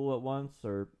the school at once,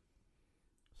 or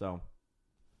so.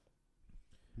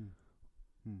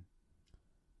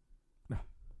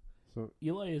 so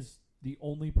Eli is the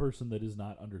only person that is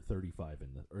not under 35 in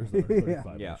the or is under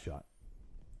 35 in Yeah. the shot.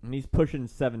 And he's pushing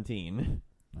 17.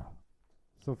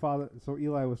 So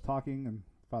Eli was talking, and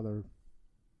Father,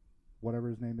 whatever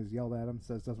his name is, yelled at him,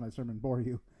 says, "Does my sermon bore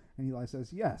you?" And Eli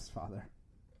says, "Yes, Father."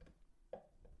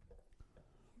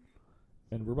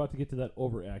 And we're about to get to that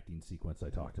overacting sequence I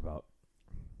talked about.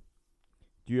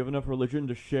 Do you have enough religion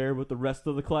to share with the rest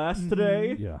of the class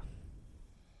today? Yeah.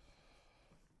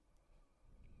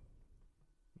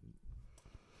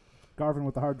 Garvin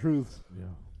with the hard truths. Yeah.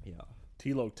 Yeah.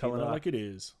 T-Lo telling it T-Lo. like it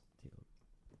is.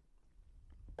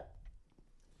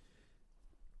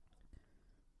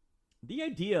 The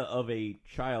idea of a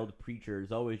child preacher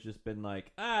has always just been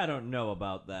like, I don't know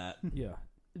about that. Yeah.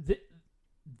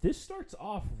 This starts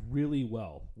off really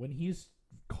well. When he's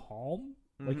calm,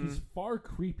 like he's far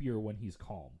creepier when he's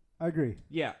calm. I agree.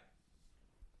 Yeah.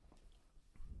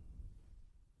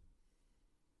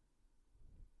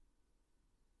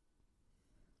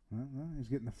 Well, he's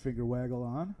getting the finger waggle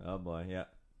on. Oh boy, yeah.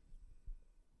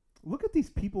 Look at these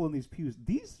people in these pews.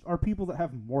 These are people that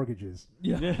have mortgages.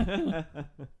 Yeah.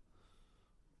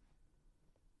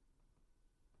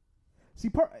 See,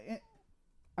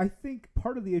 I think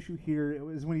part of the issue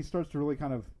here is when he starts to really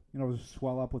kind of,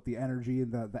 swell up with the energy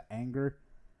and the anger.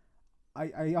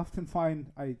 I often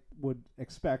find I would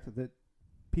expect that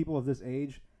people of this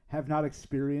age have not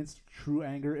experienced true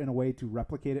anger in a way to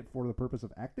replicate it for the purpose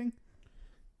of acting.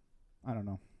 I don't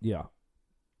know. Yeah.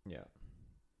 Yeah.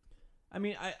 I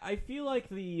mean, I feel like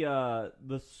the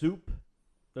soup,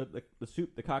 the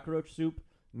soup, the cockroach soup,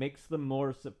 makes them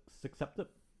more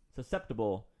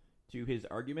susceptible to his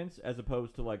arguments as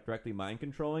opposed to like directly mind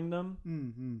controlling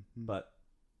them. But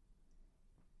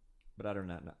I don't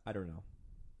know. I don't know.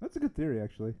 That's a good theory,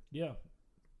 actually. Yeah.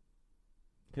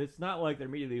 Because it's not like they're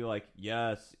immediately like,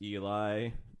 yes, Eli,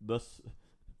 this.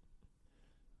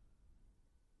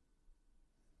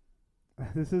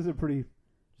 This is a pretty,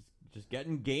 Just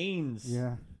getting gains.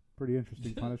 pretty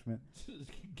interesting punishment. Just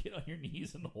get on your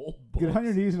knees and hold books. Get on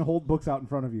your knees and hold books out in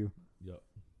front of you. Yep.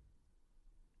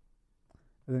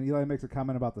 And then Eli makes a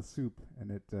comment about the soup, and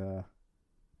it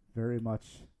very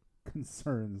much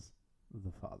concerns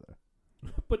the father.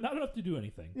 But not enough to do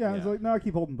anything. Yeah, he's Yeah. like, no, I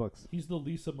keep holding books. He's the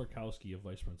Lisa Murkowski of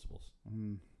vice principals.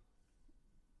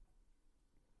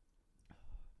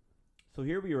 So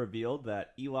here we revealed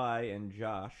that Eli and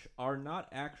Josh are not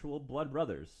actual blood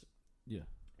brothers. Yeah.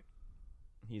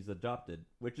 He's adopted,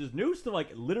 which is news to like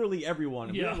literally everyone.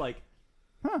 And Yeah. we're like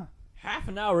Huh. half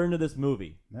an hour into this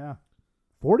movie. Yeah.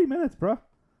 40 minutes, bruh.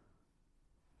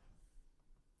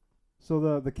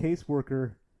 So the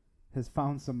caseworker has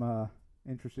found some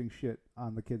interesting shit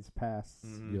on the kid's past.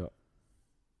 Yeah.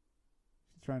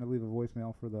 She's trying to leave a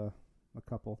voicemail for the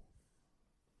couple.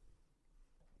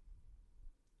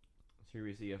 So here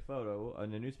we see a photo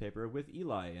in a newspaper with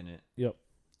Eli in it. Yep.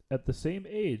 At the same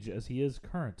age as he is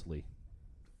currently.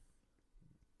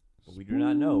 But we do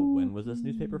not know when was this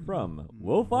newspaper from.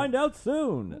 We'll find out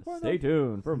soon. Stay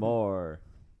tuned for more.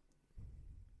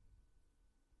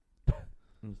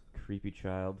 This creepy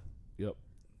child. Yep.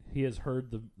 He has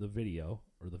heard the video,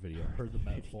 heard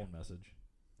the phone message.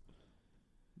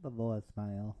 The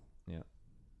voicemail. Yeah.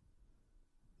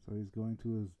 So he's going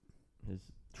to His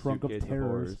Trunk of suitcase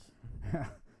terrors. horrors.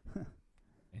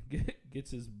 And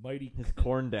gets his mighty... His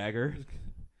corn dagger.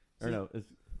 Or no,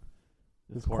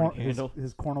 his corn handle.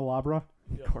 his cornelabra.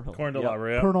 Yep.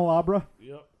 Corndelabra, yeah. Colonelabra.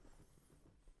 Yep.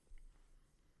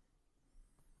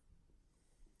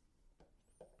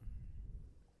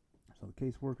 So the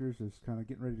caseworkers is kind of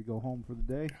getting ready to go home for the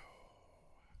day.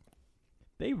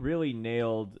 They really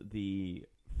nailed the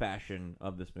fashion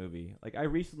of this movie. Like I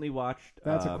recently watched.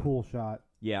 That's a cool shot.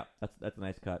 Yeah, that's a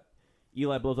nice cut.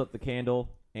 Eli blows up the candle,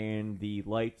 and the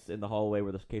lights in the hallway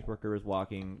where the caseworker is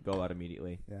walking go out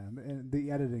immediately. Yeah, and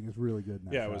the editing is really good in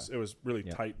that Yeah, shot. it was really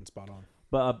Yeah. tight and spot on.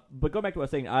 But going back to what I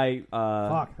was saying,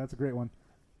 Fuck, that's a great one.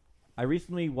 I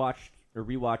recently watched or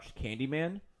rewatched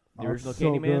Candyman, the Oh, original it's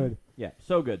so Candyman. good. Yeah,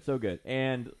 so good,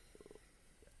 and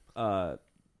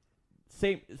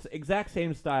exact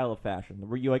same style of fashion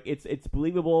where you like it's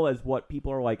believable as what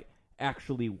people are like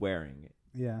actually wearing.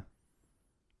 Yeah.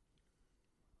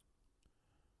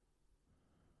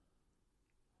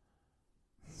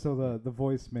 So the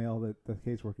voicemail that the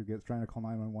caseworker gets trying to call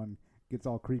 911 gets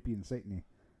all creepy and satany.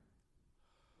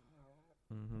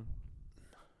 Mm-hmm.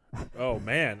 Oh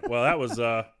man, well that was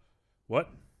what?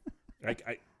 I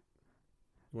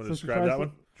you want to describe that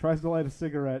one? Tries to light a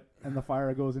cigarette, and the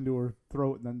fire goes into her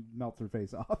throat and then melts her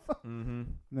face off. Mm-hmm.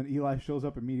 And then Eli shows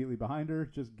up immediately behind her,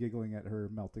 just giggling at her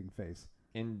melting face.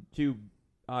 In two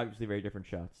obviously very different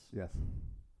shots. Yes.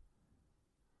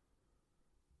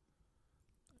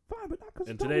 Fine, but not because.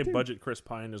 And today, Budget Chris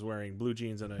Pine is wearing blue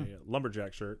jeans and a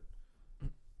lumberjack shirt,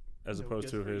 as No,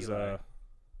 opposed good to for his. Eli.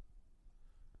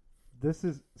 This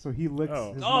is so he licks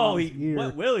Oh. his Oh, mom's he ear.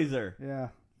 what willies her. Yeah,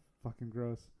 fucking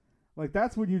gross. Like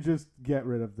that's when you just get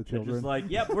rid of the They're children. just like,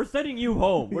 yep, we're sending you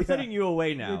home. We're Yeah. sending you away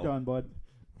You're now. done, bud.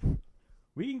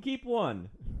 We can keep one.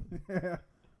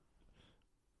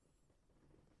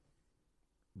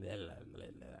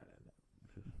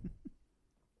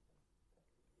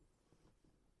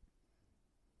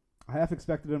 I half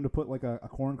expected him to put like a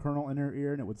corn kernel in her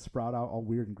ear and it would sprout out all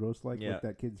weird and gross like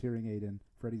that kid's hearing aid in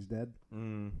Freddy's Dead.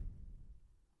 Mm.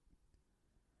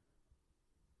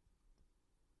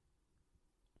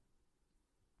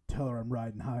 Tell her I'm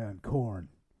riding high on corn.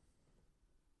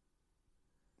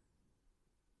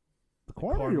 The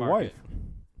corn or your market.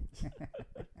 wife?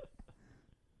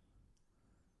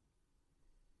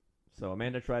 So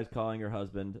Amanda tries calling her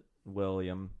husband,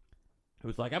 William,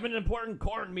 who's like, I'm in an important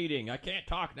corn meeting. I can't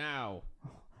talk now.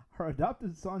 Her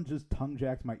adopted son just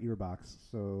tongue-jacked my earbox,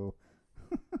 so...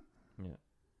 Yeah.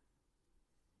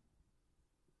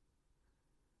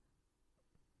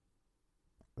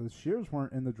 The shears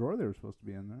weren't in the drawer they were supposed to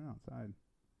be in. They're outside.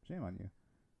 Shame on you.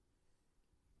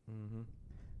 Mm-hmm.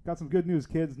 Got some good news,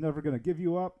 kids. Never going to give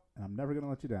you up, and I'm never going to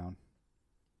let you down.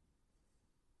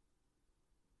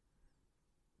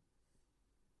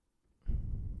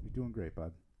 You're doing great,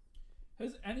 bud.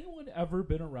 Has anyone ever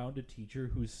been around a teacher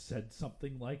who's said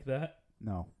something like that?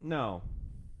 No. No.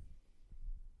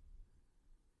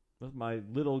 With my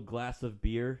little glass of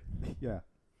beer. Yeah.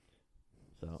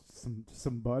 So,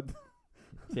 Some bud.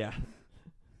 yeah.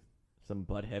 Some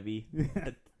Bud Heavy Yeah.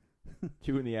 at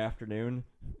 2 in the afternoon.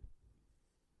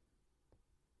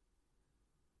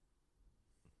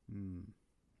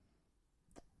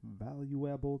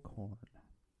 Valuable corn.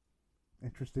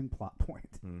 Interesting plot point.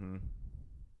 Mm-hmm.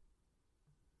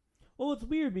 Well, it's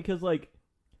weird because, like,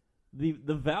 the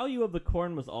value of the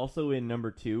corn was also in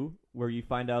number 2, where you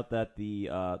find out that the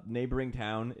neighboring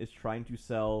town is trying to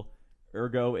sell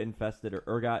ergot-infested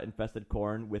infested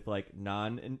corn with, like,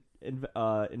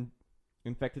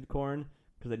 infected corn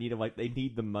because they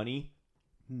need the money.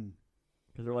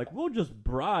 Because they're like, we'll just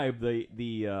bribe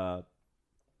the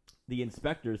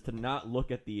inspectors to not look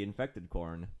at the infected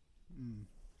corn.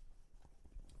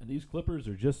 And these clippers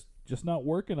are just not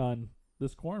working on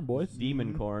this corn, boys.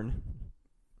 Demon corn.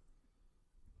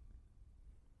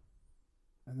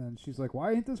 And then she's like,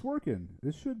 why ain't this working?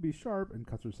 This should be sharp, and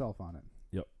cuts herself on it.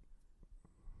 Yep.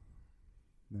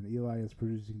 And then Eli is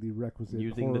producing the requisite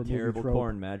Using horror the movie terrible trope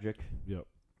corn magic. Yep.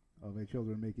 of a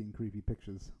children making creepy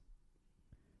pictures.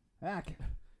 Hack.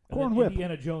 And Corn then whip.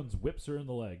 Indiana Jones whips her in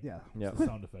the leg. Yeah. Yeah. That's the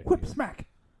sound effect. Whip again. smack.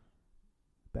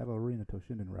 Battle Arena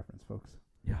Toshinden reference, folks.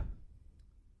 Yeah.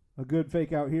 A good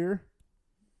fake out here.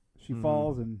 She Mhm.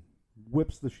 falls and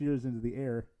whips the shears into the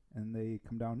air, and they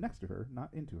come down next to her,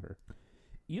 not into her.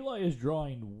 Eli is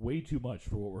drawing way too much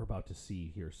for what we're about to see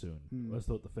here soon. Hmm. That's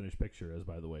what the finished picture is,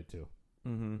 by the way, too.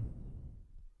 Mm-hmm.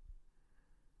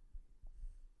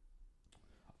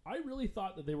 I really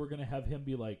thought that they were going to have him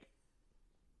be like,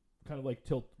 kind of like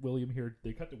tilt William here.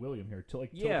 They cut to William here to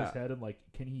like tilt Yeah. his head and like,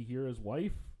 can he hear his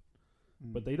wife?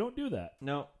 Hmm. But they don't do that.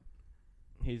 No.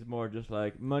 He's more just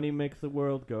like, money makes the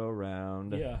world go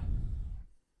round. Yeah.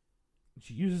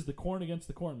 She uses the corn against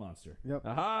the corn monster. Yep.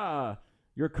 Aha!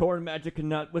 Your corn magic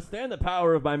cannot withstand the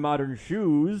power of my modern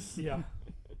shoes. Yeah.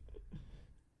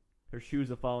 Her shoes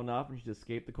have fallen off and she's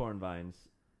escaped the corn vines.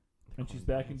 And she's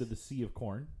back into the sea of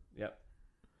corn, Yep.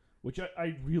 which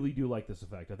I really do like this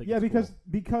effect. I think Yeah, it's because cool.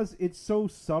 because it's so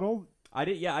subtle. I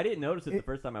didn't notice it the It-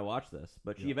 first time I watched this,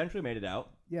 but she Yeah. eventually made it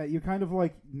out. Yeah, you kind of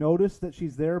like notice that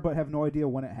she's there, but have no idea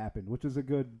when it happened, which is a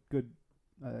good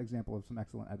example of some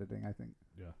excellent editing, I think.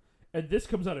 Yeah. And this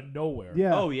comes out of nowhere.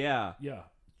 Yeah. Oh yeah. Yeah.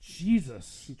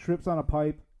 Jesus. She trips on a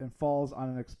pipe and falls on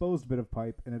an exposed bit of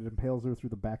pipe, and it impales her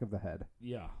through the back of the head.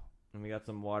 Yeah. And we got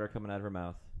some water coming out of her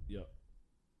mouth. Yep.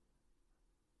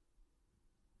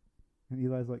 And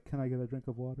Eli's like, "Can I get a drink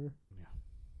of water?" Yeah.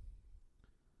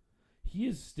 He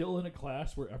is still in a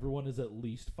class where everyone is at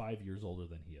least 5 years older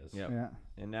than he is. Yep. Yeah.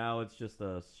 And now it's just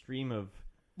a stream of...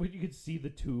 But you can see the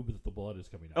tube that the blood is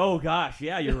coming out. Oh gosh,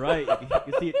 yeah, you're right. You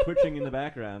can see it twitching in the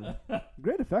background.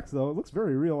 Great effects, though. It looks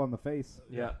very real on the face.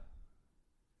 Yeah.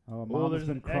 Oh, mom there's has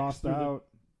been an X crossed through the- out.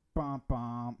 Bom,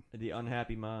 bom. The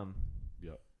unhappy mom.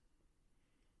 Yep.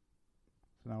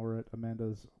 So now we're at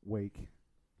Amanda's wake.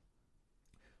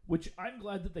 Which I'm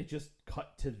glad that they just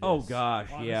cut to this. Oh, gosh,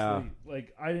 honestly. yeah.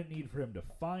 Like, I didn't need for him to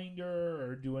find her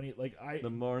or do any... Like, The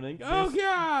morning. This- Oh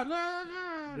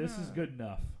god! this is good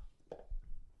enough.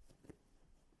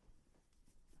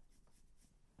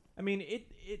 I mean,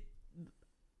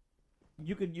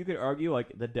 you could argue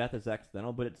like the death is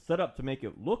accidental, but it's set up to make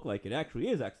it look like it actually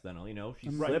is accidental. You know, she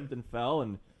Right. slipped and fell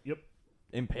and Yep.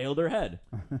 impaled her head.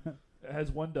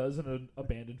 As one does in an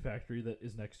abandoned factory that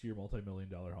is next to your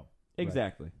multi-million-dollar home.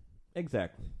 Exactly.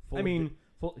 Exactly. Full I of mean,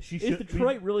 she is should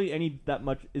Detroit really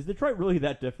Is Detroit really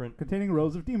that different? Containing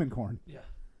rows of demon corn. yeah.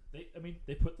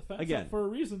 They put the fence Again. up for a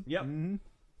reason. Yep. Mm-hmm.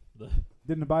 The,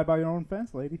 Didn't abide by your own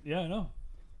fence, lady. yeah, I know.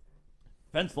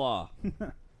 Fence law.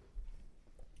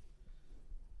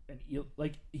 And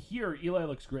like here, Eli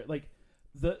looks great. Like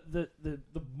the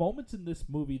moments in this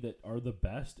movie that are the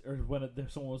best are when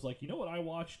someone was like, you know what, I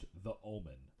watched The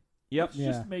Omen. Yep. Let's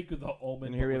just make The Omen.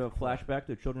 And here we have a but with corn. flashback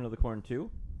to Children of the Corn 2,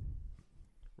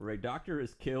 where a doctor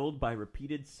is killed by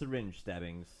repeated syringe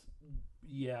stabbings.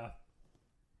 Yeah,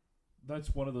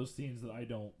 that's one of those scenes that I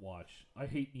don't watch. I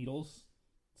hate needles,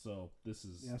 so this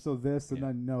is So this, and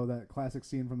then that classic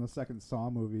scene from the second Saw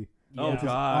movie. Oh Yeah.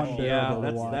 gosh, yeah, unbearable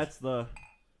to watch. that's the.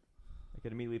 I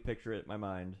can immediately picture it in my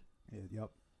mind. Yep.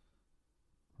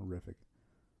 Horrific.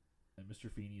 And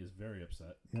Mr. Feeney is very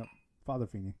upset. Yep. Father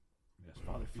Feeney. Yes,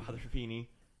 Father Feeney. Father Feeney,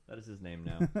 that is his name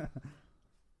now.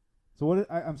 So what?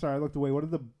 I'm sorry, I looked away. What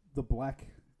did the black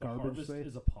The garbage harvest say?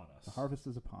 is upon us. The harvest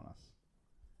is upon us.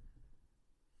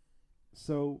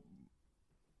 So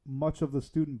much of the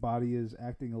student body is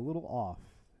acting a little off.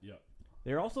 Yeah.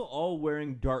 They're also all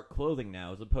wearing dark clothing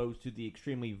now, as opposed to the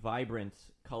extremely vibrant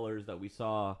colors that we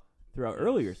saw throughout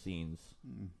earlier scenes.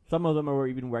 Some of them are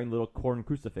even wearing little corn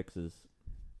crucifixes.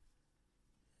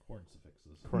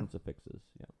 Corncifixes. Crucifixes,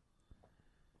 yeah.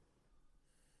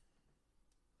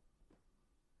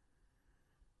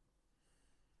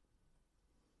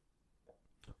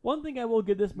 One thing I will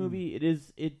give this movie,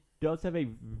 it does have a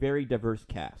very diverse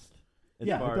cast. As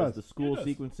Yeah, it far does. as the school It does.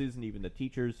 sequences and even the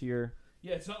teachers here.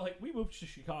 Yeah, it's not like we moved to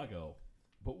Chicago,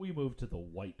 but we moved to the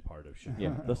white part of Chicago.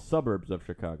 Yeah, the suburbs of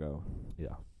Chicago.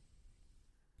 Yeah.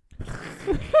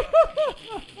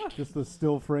 Just the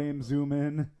still frame zoom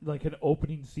in. Like an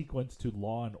opening sequence to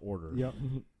Law and Order. Yep.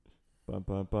 Bum,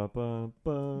 bum, bum, bum,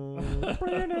 bum.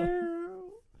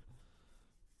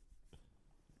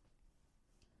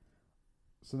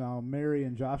 So now Mary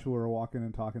and Joshua are walking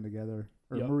and talking together.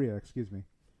 Or Yep. Maria, excuse me.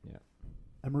 Yeah.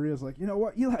 And Maria's like, you know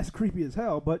what? Eli's creepy as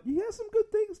hell, but he has some good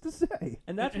things to say.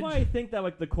 And that's And why I think that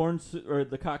like the or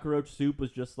the cockroach soup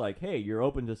was just like, hey, you're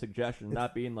open to suggestions,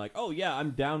 not being like, oh yeah,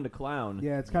 I'm down to clown.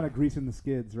 Yeah, it's kind of greasing the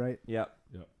skids, right? Yep.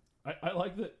 I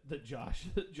like that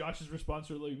Josh's response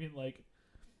to really being like,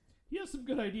 he has some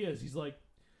good ideas. He's like,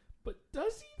 but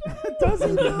does he know? Does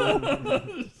he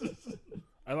know?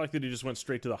 I like that he just went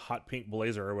straight to the hot pink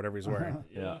blazer or whatever he's wearing.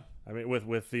 Yeah. I mean,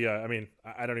 with the,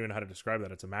 I don't even know how to describe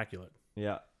that. It's immaculate.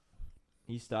 Yeah.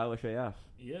 He's stylish AF.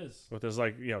 He is. With his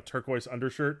turquoise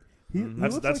undershirt. He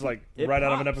That's looks like It right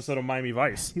out of an pops. episode of Miami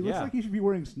Vice. He looks Yeah. like he should be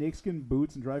wearing snakeskin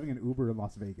boots and driving an Uber in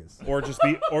Las Vegas. Or just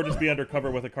be undercover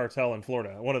with a cartel in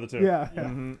Florida. One of the two. Yeah.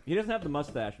 Mm-hmm. He doesn't have the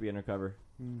mustache to be undercover.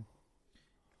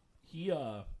 He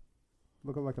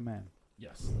Looking like a man.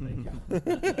 yes, thank you.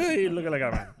 He looking like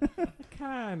a man.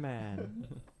 Come on.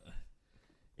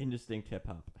 Indistinct hip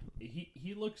hop.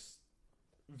 He looks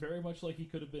very much like he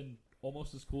could have been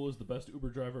almost as cool as the best Uber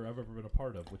driver I've ever been a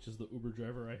part of, which is the Uber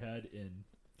driver I had in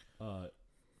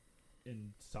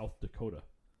South Dakota.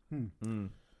 Mm.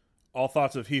 All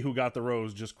thoughts of he who got the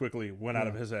rose just quickly went out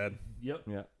of his head. Yep.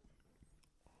 Yeah.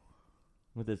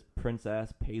 With his Prince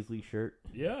ass paisley shirt.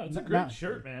 Yeah, it's a N- great not-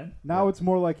 shirt, man. Now it's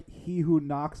more like he who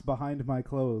knocks behind my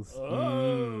clothes.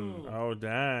 Oh. Oh,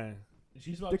 dang.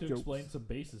 She's about Dick to jokes. explain some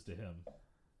bases to him.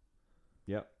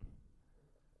 Yep.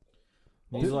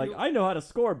 Also, He's like, you- I know how to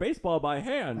score baseball by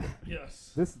hand.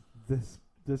 Yes.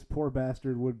 This poor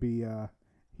bastard would be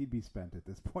he'd be spent at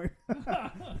this point.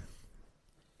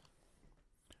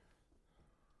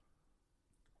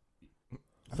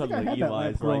 I think I Suddenly had that lamp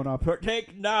Eli's growing like, up.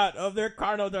 partake not of their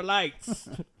carnal delights.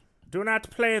 Do not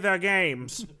play their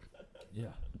games. Yeah.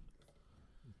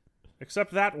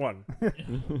 Except that one.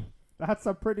 That's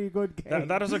a pretty good game.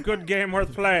 That is a good game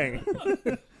worth playing.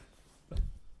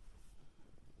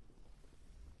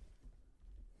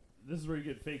 This is where you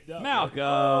get faked out.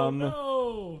 Malcolm. Like,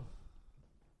 oh,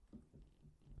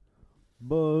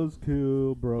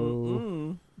 Buzzkill, bro.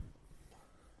 Mm-mm.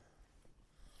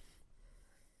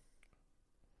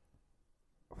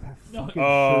 no. Fucking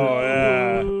Oh, shirt.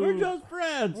 yeah. We're just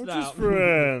friends We're now. just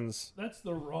friends. That's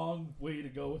the wrong way to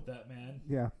go with that, man.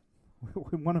 Yeah.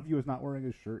 When one of you is not wearing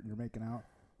a shirt and you're making out,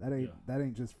 that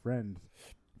ain't just friend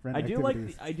I do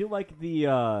like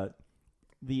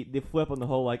the flip on the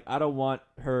whole, like, I don't want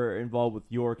her involved with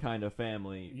your kind of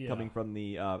family, Yeah. coming from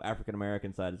the African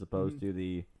American side as opposed to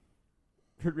the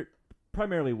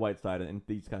primarily white side in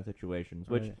these kind of situations.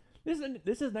 Which Right. this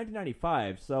is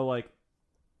 1995, so like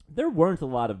there weren't a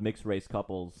lot of mixed race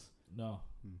couples No.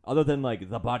 other than like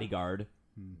The Bodyguard.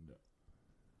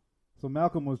 So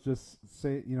Malcolm was just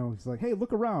he's like, hey,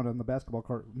 look around on the basketball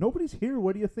court. Nobody's here.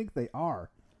 What do you think they are?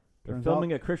 They're Turns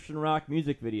filming a Christian rock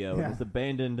music video in Yeah. this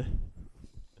abandoned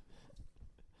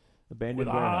With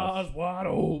warehouse. eyes wide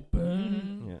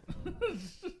open. Yeah.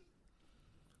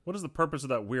 What is the purpose of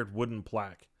that weird wooden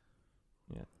plaque?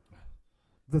 Yeah.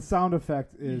 The sound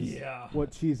effect is Yeah.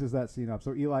 what cheeses that scene up.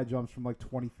 So Eli jumps from like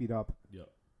 20 feet up, Yep.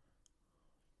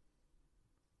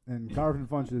 and Garvin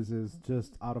Funches is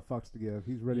just out of fucks to give.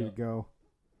 He's ready Yeah. to go.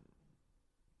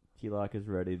 T-Lock is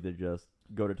ready to just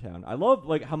go to town. I love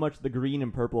like how much the green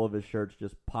and purple of his shirts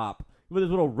just pop with his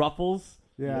little ruffles.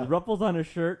 Yeah. His ruffles on his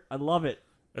shirt. I love it.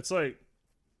 It's like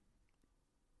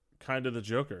kind of the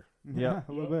Joker. Yeah,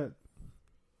 a little bit.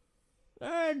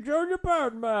 Hey, Junior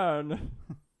Birdman.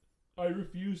 I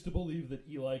refuse to believe that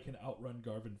Eli can outrun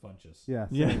Garvin Funches. Yeah.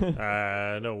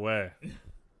 Yeah. No way.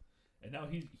 And now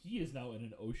he is now in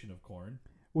an ocean of corn.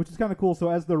 Which is kind of cool. So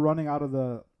as they're running out of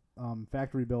the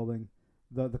factory building,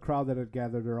 the crowd that had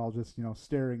gathered are all just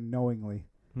staring knowingly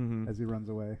Mhm. as he runs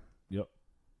away. Yep.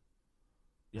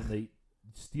 And they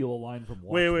steal a line from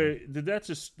Watchmen. Wait.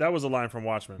 That was a line from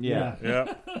Watchmen. Yeah.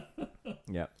 Yeah.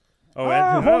 Yeah. Oh,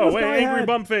 hold this wait, guy angry head.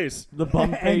 bum face. The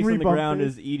bum face Angry on the bum ground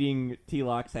face. is eating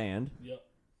T-Lock's hand. Yep.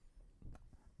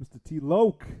 Mr. T.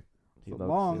 Loke. So T-Loke's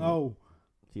long in- O.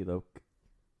 T-Loke.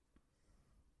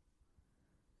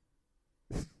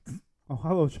 Oh,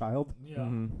 hello, child. Yeah.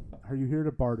 Mhm. Are you here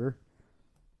to barter?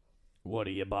 What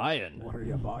are you buying? What are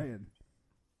you buying?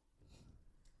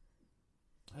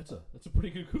 That's a pretty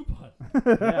good coupon.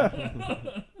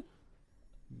 Yeah.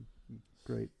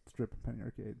 Great strip of Penny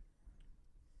Arcade.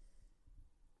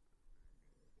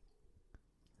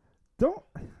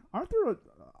 Aren't there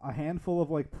a handful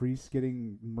of like priests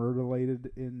getting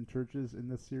murdered in churches in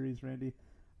this series, Randy?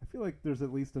 I feel like there's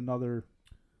at least another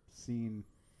scene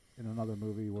in another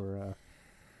movie where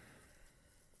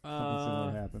something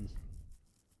similar happens.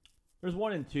 There's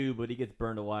 1 and 2, but he gets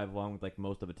burned alive along with like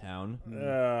most of a town.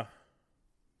 Yeah.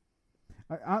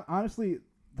 I honestly,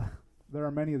 there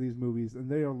are many of these movies, and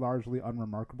they are largely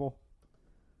unremarkable.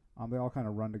 They all kind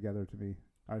of run together to me.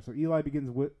 All right, so Eli begins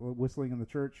whistling in the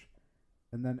church,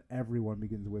 and then everyone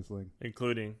begins whistling,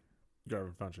 Including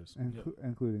Garvin Funches.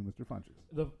 including Mr. Funches.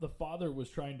 The father was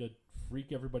trying to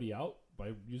freak everybody out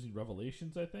by using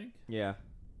revelations, I think. Yeah.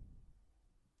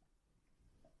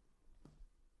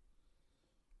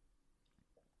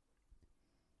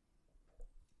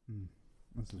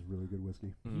 This is really good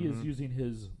whiskey. He is Mhm. using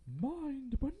his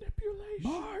mind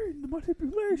manipulation. Mind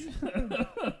manipulation.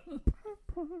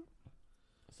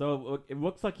 So it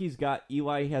looks like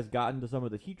Eli has gotten to some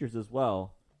of the teachers as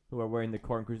well, who are wearing the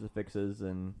corn crucifixes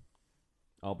and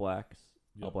all blacks.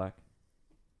 All Yep. black.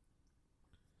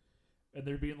 And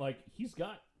they're being like, he's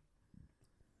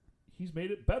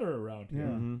made it better around here.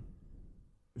 Yeah. Mhm.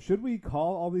 Should we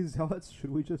call all these zealots?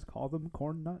 Should we just call them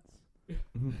corn nuts?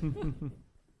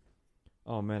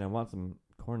 Oh man, I want some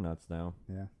corn nuts now.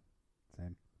 Yeah,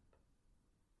 same.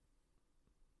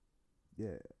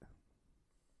 Yeah.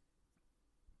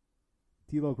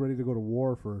 T-Loke ready to go to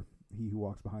war for He Who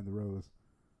Walks Behind the Rose.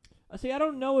 See, I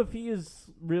don't know if he is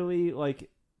really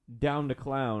like down to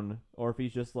clown or if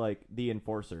he's just like the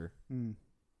enforcer. Hmm.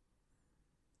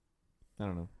 I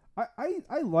don't know.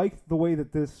 I like the way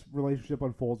that this relationship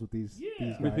unfolds with these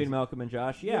Yeah. guys. Between Malcolm and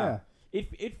Josh, yeah.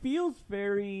 It feels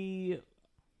very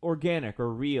organic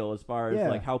or real as far as Yeah.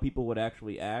 like how people would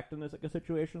actually act in this like a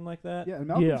situation like that. Yeah, and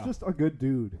Malcolm's Yeah. just a good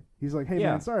dude. He's like, hey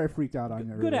Yeah. man, sorry I freaked out on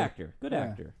you. Good earlier." actor. Good Yeah.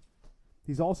 actor.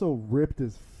 He's also ripped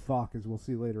as fuck, as we'll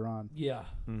see later on. Yeah.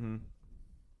 Mm-hmm.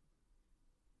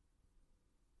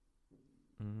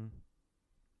 Mm-hmm.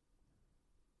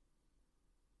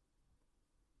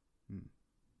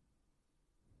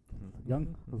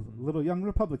 Little young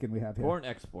Republican we have here. Corn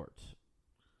export.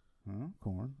 Huh?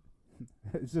 Corn.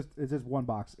 It's just one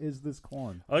box. Is this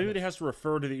corn? I like that he has to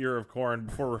refer to the ear of corn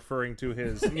before referring to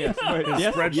his Yes, his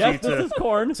spreadsheet yes, this is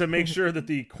corn. to make sure that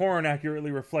the corn accurately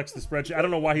reflects the spreadsheet. I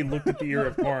don't know why he looked at the ear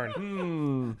of corn.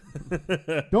 Hmm.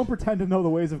 Don't pretend to know the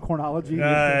ways of cornology.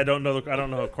 I don't know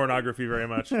cornography very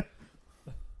much.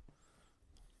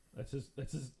 That's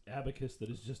his abacus that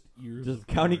is just ears. Just of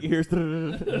counting corn. ears.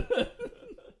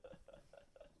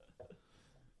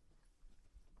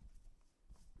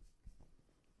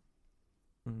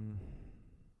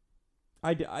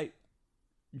 I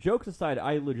jokes aside,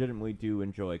 I legitimately do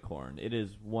enjoy corn. It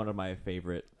is one of my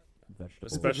favorite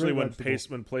vegetables. Especially when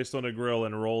vegetable. placed on a grill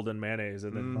and rolled in mayonnaise,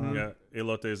 and then Mhm.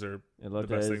 elotes are Elotes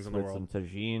best things in the with world. some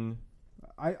tagine.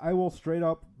 I will straight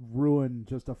up ruin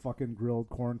just a fucking grilled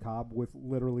corn cob with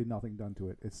literally nothing done to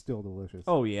it. It's still delicious.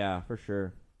 Oh yeah, for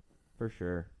sure, for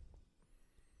sure.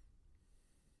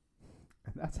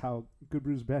 And that's how Good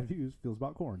Brews Bad Views feels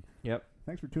about corn. Yep.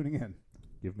 Thanks for tuning in.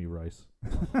 Give me rice.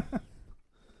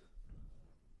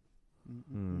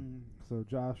 So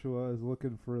Joshua is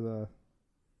looking for the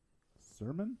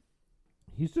sermon.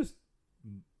 He's just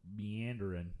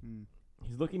meandering. Mm.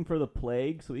 He's looking for the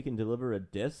plague so he can deliver a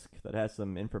disc that has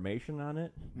some information on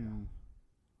it. Mm.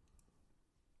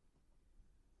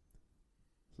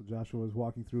 So Joshua is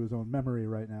walking through his own memory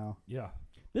right now. Yeah.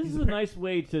 This He's is a nice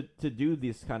way to do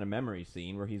this kind of memory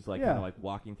scene where he's like Yeah. kind of like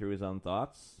walking through his own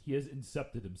thoughts. He has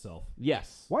incepted himself.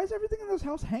 Yes. Why is everything in this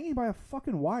house hanging by a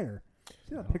fucking wire?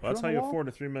 See that picture Well, that's on how the you wall? afford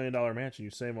a $3 million mansion.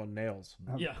 You save on nails.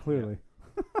 Yeah. Clearly.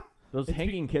 Those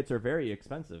hanging kits are very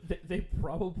expensive. They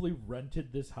probably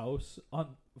rented this house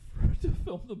to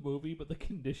film the movie, but the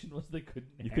condition was they couldn't.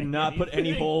 You hang cannot put any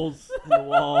anything. holes in the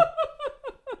wall.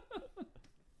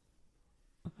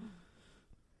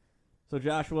 So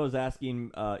Joshua is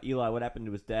asking Eli what happened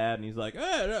to his dad, and he's like,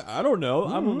 I don't know.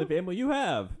 I'm on the family you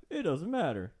have. It doesn't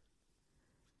matter.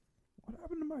 What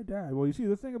happened to my dad? Well, you see,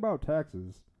 the thing about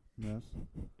taxes. Yes.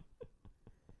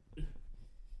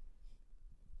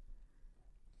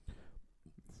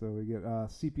 So we get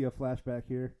sepia flashback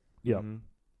here. Yeah. Mhm.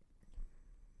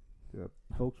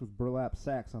 Folks with burlap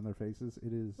sacks on their faces.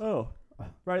 It is Oh,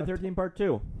 Friday the 13th Part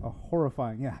 2. a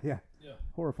horrifying, yeah, Yeah.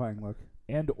 horrifying look.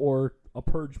 And or a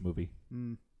Purge movie.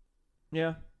 Mm.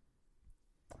 Yeah.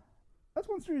 That's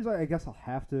one series I guess I'll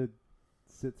have to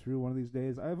sit through one of these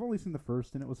days. I've only seen the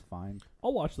first, and it was fine.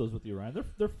 I'll watch those with you, Ryan.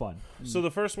 They're fun. So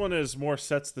the first one is more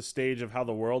sets the stage of how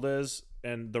the world is,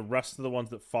 and the rest of the ones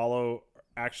that follow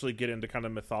actually get into kind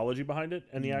of mythology behind it.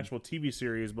 And the actual TV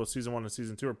series, both season 1 and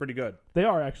season 2, are pretty good. They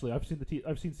are actually. I've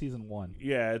seen season 1.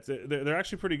 Yeah, they're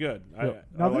actually pretty good. Yep.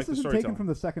 Now I this like the isn't taken storytelling. from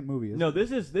the second movie. Is No, it?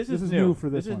 this is This is new. new for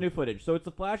this is one. new footage. So it's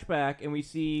a flashback, and we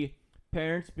see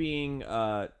parents being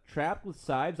trapped with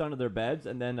scythes onto their beds,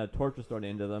 and then a torch is thrown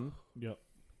into them. Yep.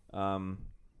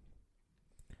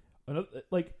 Another,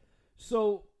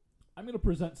 So I'm going to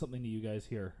present something to you guys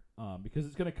here, because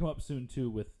it's going to come up soon too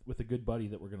with a good buddy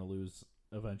that we're going to lose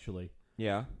eventually.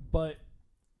 yeah. But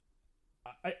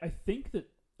I think that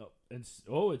it's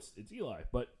Eli.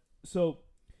 But so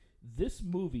this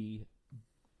movie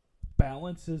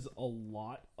balances a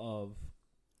lot of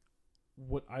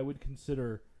what I would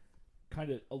consider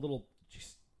kind of a little.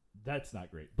 That's not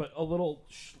great, but a little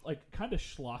kind of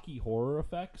schlocky horror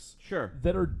effects Sure.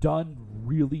 that are done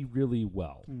really, really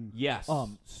well. Yes.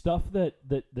 Stuff that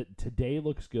today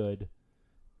looks good,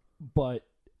 but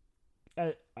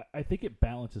I think it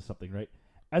balances something, right?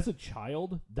 As a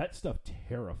child, that stuff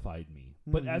terrified me.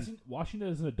 But watching it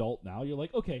as an adult now, you're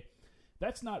like, okay,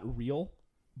 that's not real,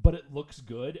 but it looks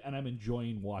good, and I'm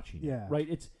enjoying watching Yeah. it.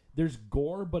 Right? There's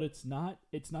gore, but it's not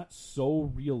so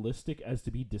realistic as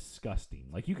to be disgusting.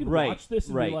 Like you can Right, watch this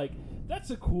and right. be like, that's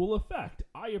a cool effect.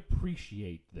 I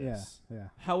appreciate this. Yeah.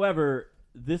 However,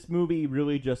 this movie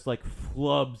really just like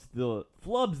flubs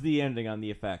the ending on the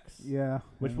effects. Yeah.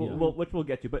 Which yeah. we'll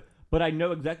get to, but I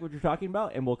know exactly what you're talking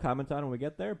about, and we'll comment on it when we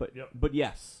get there. But Yep. but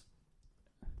yes,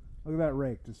 Look at that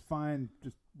rake, just fine,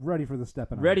 just ready for the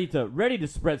stepping on. ready to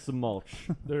spread some mulch.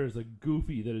 There's a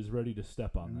goofy that is ready to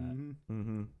step on that.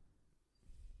 Mm-hmm.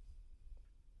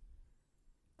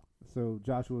 So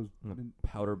Joshua's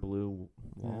Powder blue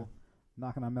wall.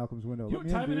 knocking on Malcolm's window. You know Let what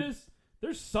me in, time it dude. is?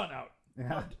 There's sun out.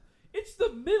 Yeah. It's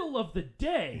the middle of the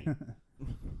day.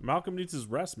 Malcolm needs his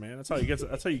rest, man. That's how he gets.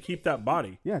 That's how you keep that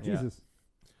body. Yeah, Jesus.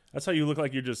 That's how you look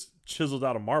like you're just chiseled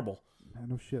out of marble.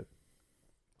 No shit.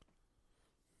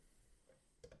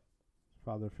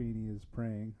 Father Feeney is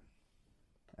praying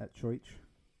at church.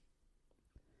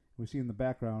 We see in the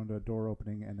background a door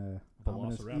opening and a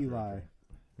ominous Velociraptor Eli. entry.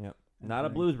 Yep. Not a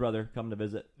blues brother come to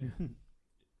visit.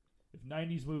 If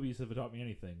 90s movies have taught me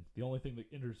anything, the only thing that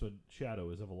enters a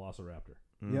shadow is a velociraptor.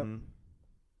 Yep. Mhm.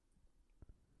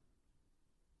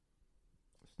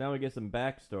 So now we get some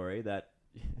backstory that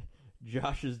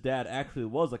Josh's dad actually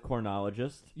was a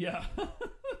cornologist. Yeah.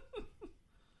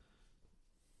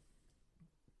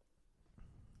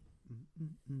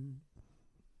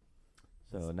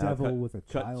 So now Devil with a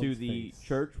cut child's to the face.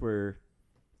 church where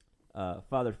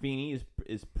Father Feeney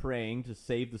is praying to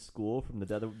save the school from the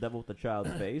devil with the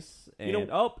child's face. And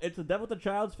it's the devil with the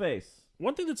child's face.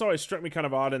 One thing that's always struck me kind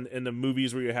of odd in the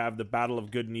movies where you have the battle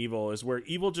of good and evil is where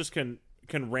evil just can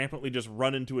rampantly just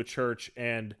run into a church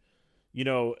and, you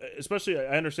know, especially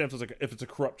I understand if it's a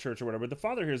corrupt church or whatever. The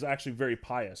father here is actually very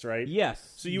pious, right?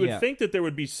 Yes. So you would think that there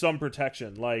would be some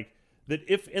protection, like that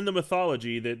if in the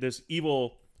mythology that this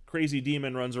evil crazy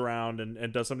demon runs around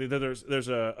and does something, that there's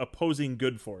a opposing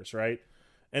good force, right?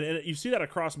 And you see that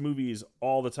across movies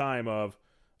all the time of,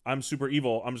 I'm super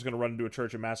evil, I'm just going to run into a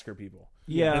church and massacre people.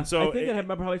 Yeah, and so I think it had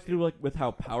probably to do with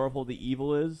how powerful the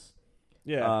evil is.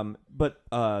 Yeah. But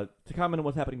to comment on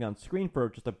what's happening on screen for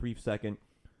just a brief second,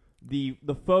 the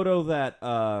photo that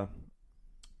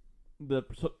the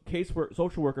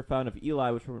social worker found of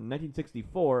Eli was from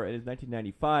 1964 and is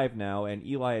 1995 now, and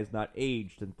Eli is not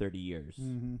aged in 30 years.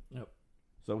 Mm-hmm. Yep.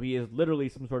 So he is literally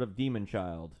some sort of demon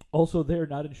child. Also, they're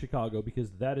not in Chicago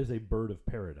because that is a bird of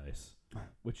paradise,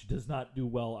 which does not do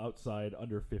well outside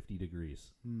under 50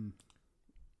 degrees. Mm.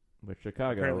 But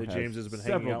Chicago Apparently, has James has been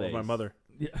several hanging out with my days. mother.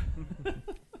 Yeah.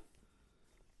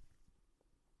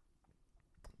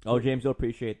 Oh, James, you'll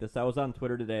appreciate this. I was on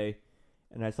Twitter today,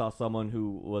 and I saw someone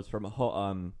who was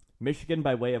from Michigan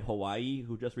by way of Hawaii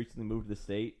who just recently moved to the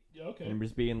state. Yeah, okay. And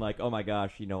just being like, oh my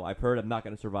gosh, I've heard I'm not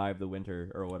going to survive the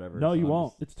winter or whatever. No, So you I'm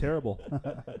won't. just- It's terrible.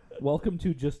 Welcome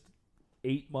to just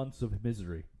 8 months of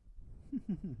misery.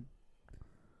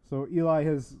 So Eli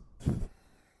has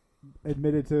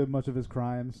admitted to much of his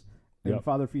crimes, and Yep.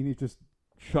 Father Feeney just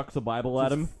Chucks a Bible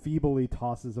at him. feebly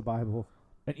tosses a Bible.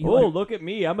 And Oh, look at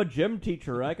me. I'm a gym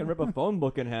teacher. I can rip a phone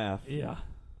book in half. Yeah.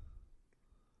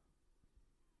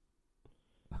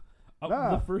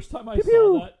 Ah. The first time I Pew saw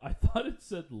pew. that, I thought it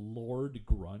said Lord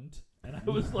Grunt, and I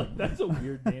was like, "That's a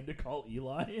weird name to call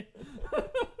Eli."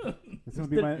 It's gonna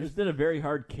be my. Just did a very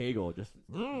hard Kegel. Just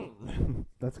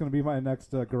That's gonna be my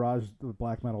next garage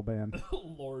black metal band,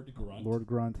 Lord Grunt. Lord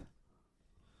Grunt.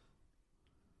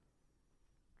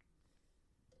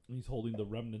 And he's holding the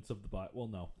remnants of the Bible. Well,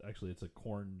 no, actually, it's a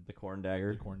corn. the corn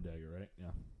dagger. The corn dagger, right?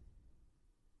 Yeah.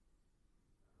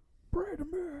 Pray to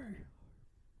me.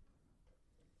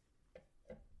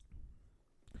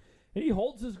 And he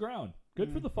holds his ground.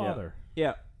 Good for the father.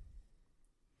 Yeah.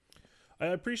 I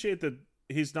appreciate that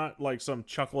he's not like some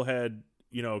chucklehead,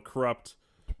 corrupt,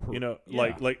 Yeah.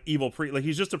 like evil priest. Like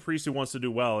he's just a priest who wants to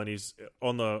do well, and he's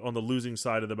on the losing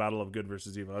side of the battle of good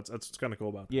versus evil. That's what's kind of cool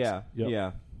about this. Yeah. Yep.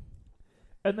 Yeah.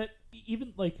 And that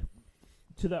even like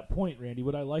to that point, Randy,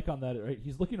 what I like on that, right?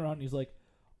 He's looking around and he's like,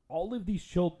 all of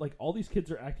these all these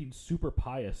kids are acting super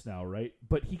pious now, right?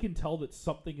 But he can tell that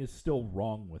something is still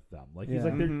wrong with them. Like he's Yeah.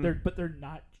 like Mhm. they're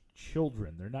not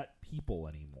children. They're not people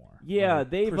anymore. Yeah,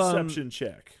 they've Perception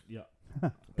check. Yeah.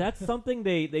 that's something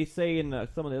they say in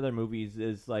some of the other movies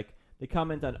is like they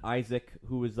comment on Isaac,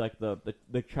 who is like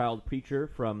the child preacher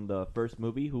from the first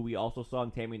movie, who we also saw in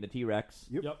Taming the T-Rex.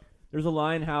 Yep. There's a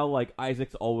line how like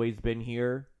Isaac's always been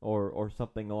here, or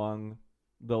something along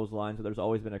those lines. So there's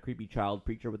always been a creepy child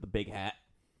preacher with the big hat.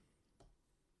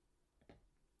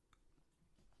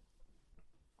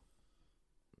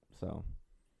 So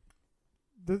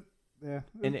Yeah.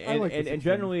 and I like this and exchange.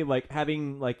 generally like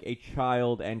having like a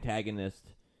child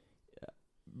antagonist,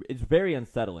 it's very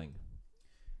unsettling.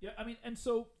 Yeah, I mean, and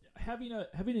so having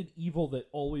an evil that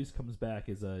always comes back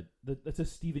is that's a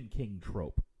Stephen King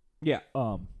trope. Yeah.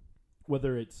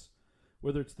 Whether it's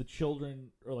the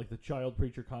children or like the child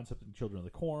preacher concept in Children of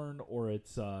the Corn, or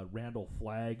it's Randall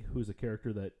Flagg, who's a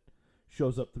character that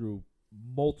shows up through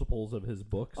multiples of his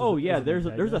books. Oh as yeah, an there's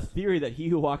a antagonist. theory that he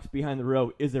who walks behind the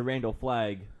row is a Randall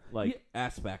Flagg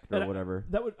aspect or And whatever.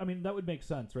 That would make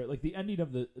sense, right? Like the ending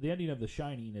of the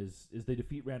Shining is they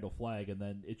defeat Randall Flagg, and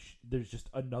then there's just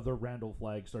another Randall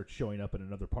Flagg starts showing up in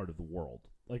another part of the world,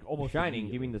 like almost Shining,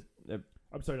 you immediately. mean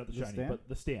I'm sorry, not the The Shining, Stand? but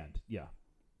the Stand. Yeah.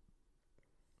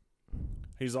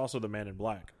 He's also the Man in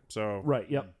Black. So Right.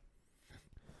 Yep.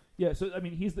 Yeah. So I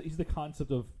mean, he's the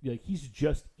concept of like he's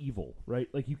just evil, right?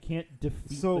 Like you can't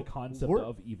defeat So, the concept we're-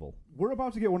 of evil. We're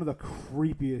about to get one of the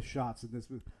creepiest shots in this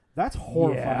movie. That's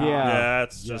horrifying. Yeah. yeah,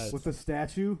 it's Yeah, just With the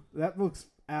statue, that looks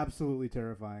absolutely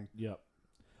terrifying. Yep.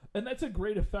 And that's a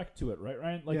great effect to it, right,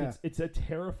 Ryan? Like Yeah. it's a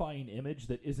terrifying image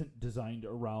that isn't designed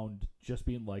around just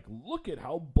being like, look at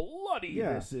how bloody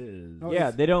Yeah. this is. No, yeah,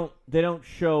 it's- they don't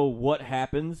show what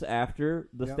happens after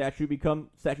the Yep.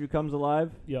 statue comes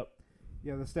alive. Yep.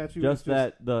 Yeah, the statue Just is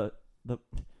just that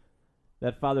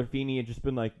that Father Feeney had just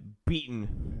been like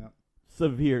beaten Yeah.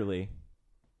 severely.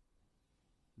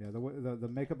 Yeah, the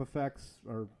makeup effects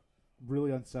are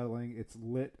really unsettling. It's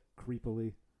lit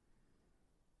creepily.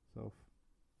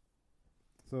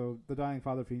 So the dying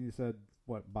Father Feeney said,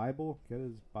 "What Bible? Get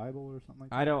his Bible or something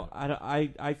like that."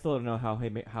 I still don't know how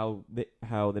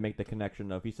they make the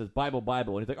connection of he says Bible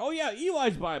and he's like, oh yeah,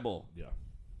 Eli's Bible. Yeah.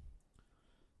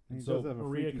 And he So does have a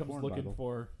Maria freaky comes porn looking Bible.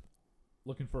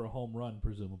 for a home run,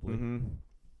 presumably. Mm-hmm.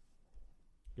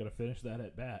 Got to finish that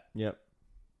at bat. Yep.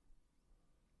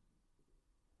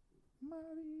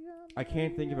 Maria, I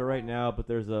can't think of it right now, but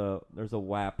there's a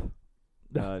WAP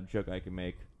joke I can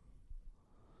make.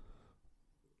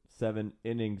 7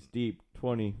 innings deep,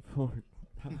 24.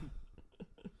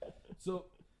 So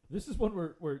this is one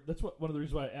where that's one of the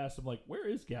reasons why I asked him, like, where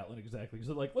is Gatlin exactly? Because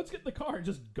they're like, let's get in the car and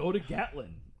just go to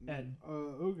Gatlin. And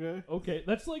Okay. okay,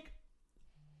 that's like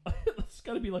that's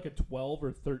got to be like a 12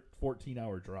 or 14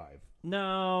 hour drive.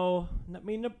 No, I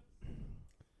mean,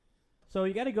 So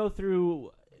you got to go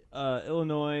through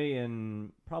Illinois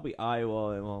and probably Iowa.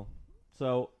 And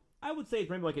so I would say it's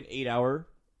maybe like an 8 hour,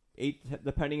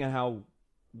 depending on how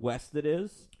west it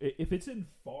is. If it's in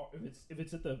if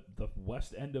it's at the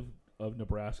west end of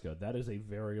Nebraska, that is a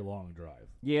very long drive.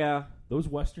 Yeah. Those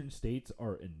western states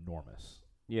are enormous.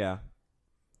 Yeah.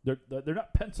 They're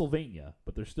not Pennsylvania,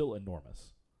 but they're still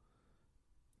enormous.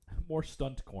 More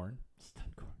stunt corn.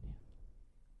 Stunt corn. Yeah.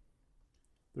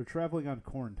 They're traveling on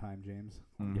corn time, James.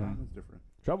 Mhm. Time is different.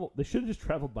 They should have just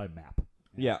traveled by map.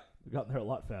 Yeah. They've gotten there a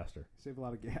lot faster. Save a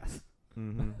lot of gas.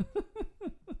 Mm-hmm.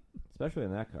 Especially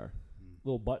in that car.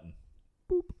 Little button.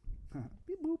 Beep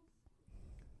boop.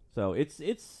 So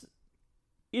it's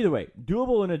either way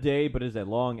doable in a day, but it's a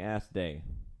long ass day.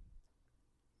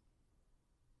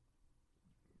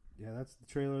 Yeah, that's the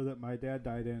trailer that my dad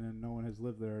died in, and no one has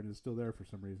lived there and is still there for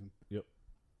some reason. Yep.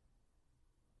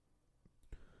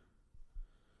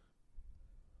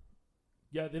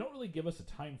 Yeah, they don't really give us a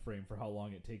time frame for how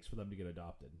long it takes for them to get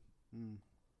adopted. Mm.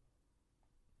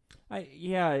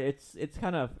 It's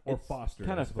kind of Or fostered,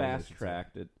 kind I of suppose I fast should say.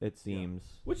 tracked. It seems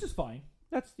Which is fine.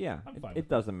 that's I'm fine with it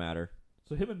doesn't matter.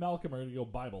 So him and Malcolm are going to go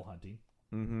Bible hunting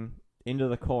Mm-hmm. Into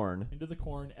the corn into the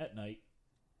corn at night.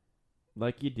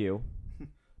 like you do.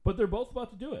 But they're both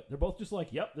about to do it. They're both just like,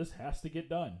 yep, this has to get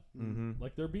done. Mm-hmm.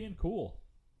 Like they're being cool.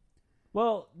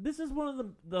 Well, this is one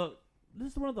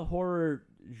of the horror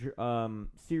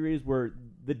series where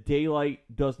the daylight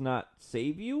does not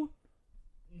save you.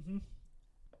 Mm-hmm.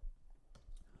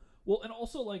 Well, and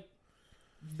also, like,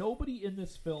 nobody in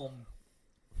this film,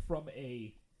 from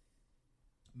a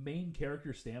main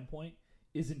character standpoint,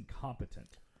 is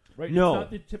incompetent. Right? No. It's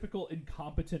not the typical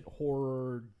incompetent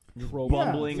horror trope.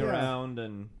 Bumbling Yeah. around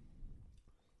and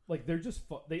Like, they're just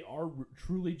they are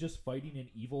truly just fighting an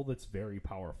evil that's very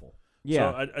powerful.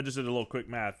 yeah. So I just did a little quick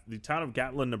math. The town of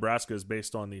Gatlin, Nebraska is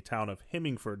based on the town of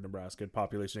Hemingford, Nebraska,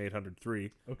 population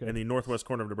 803, Okay. in the northwest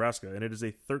corner of Nebraska, and it is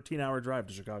a 13-hour drive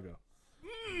to Chicago.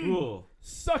 Ooh.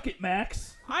 Suck it,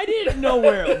 Max. I didn't know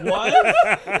where it was.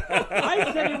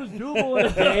 I said it was doable in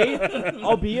a day,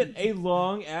 albeit a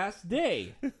long ass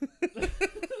day.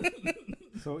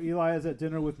 So Eli is at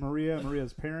dinner with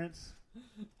Maria's parents,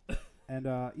 and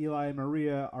Eli and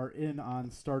Maria are in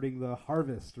on starting the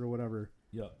harvest or whatever.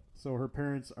 Yep. So her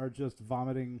parents are just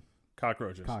vomiting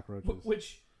Cockroaches. cockroaches.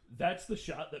 Which, that's the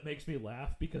shot that makes me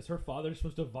laugh, because her father's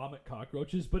supposed to vomit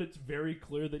cockroaches, but it's very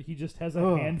clear that he just has a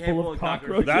Oh. handful of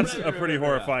cockroaches. That's Right, a right, pretty right, right.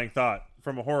 horrifying thought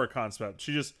from a horror concept.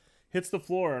 She just hits the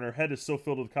floor, and her head is so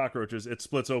filled with cockroaches, it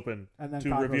splits open And then to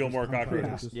reveal cockroaches more come out.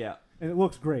 cockroaches. Yeah. And it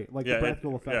looks great. Like Yeah, the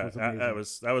practical effect was amazing.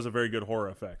 that was a very good horror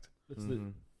effect. It's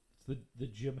Mhm. the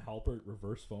Jim Halpert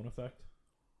reverse phone effect.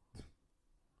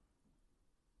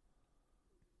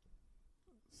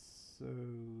 So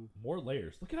More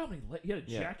layers. Look at how many. He had a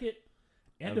Yeah. jacket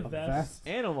and A a vest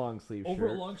And a long sleeve over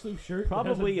shirt. a long sleeve shirt.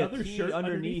 Probably that a has another tee shirt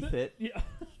underneath it. Yeah.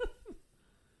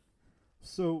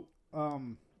 So, I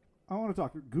want to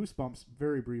talk Goosebumps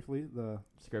very briefly.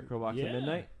 Scarecrow Walks Yeah. at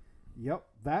Midnight. Yep,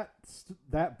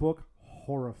 that book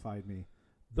horrified me.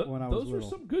 When I was those were little.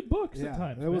 some good books Yeah, at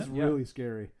times. that was man. Yeah. really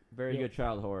scary. Very Yep. good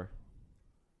child horror.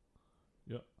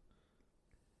 Yep.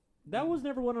 That was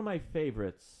never one of my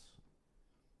favorites.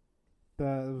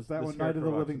 Was that The one Night of the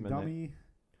Scarecrow Walks Living at Midnight. Dummy?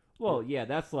 Well, yeah,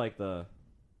 that's like the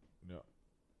Yeah.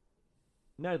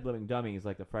 Night of the Living Dummy is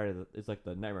like the it's like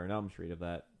the Nightmare on Elm Street of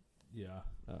that Yeah.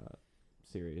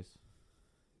 series.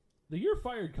 The "you're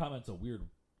fired" comment's a weird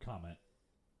comment.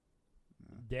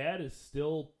 Dad is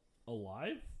still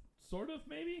alive, sort of,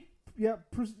 maybe. Yeah,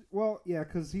 well, yeah,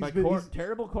 because By been corn,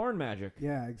 terrible corn magic.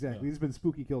 yeah, exactly. Yeah. He's been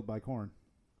spooky killed by corn.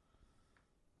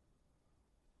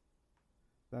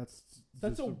 That's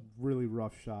That's just a a- really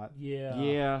rough shot. Yeah.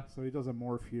 Yeah. So he does a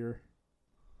morph here.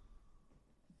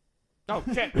 Oh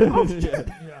shit! Oh shit!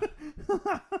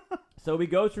 Yeah. So he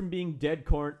goes from being dead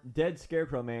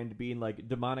Scarecrow Man to being like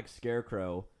demonic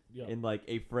Scarecrow Yeah. in like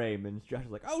a frame, and Josh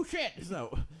is like, "Oh shit!"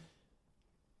 So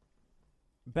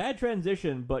bad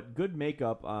transition, but good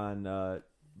makeup on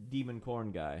Demon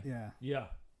Corn guy. Yeah. Yeah.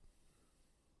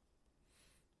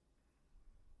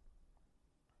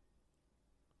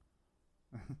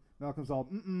 Malcolm's all,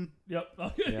 Yep.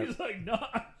 Yep. He's like, nah.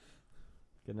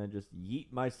 Gonna just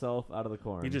yeet myself out of the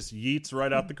corn. He just yeets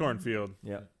right out the cornfield,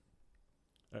 Yep.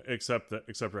 except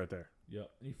right there.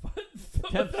 Yep. He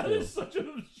Attempts that to. is such a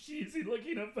cheesy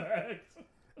looking effect.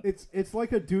 It's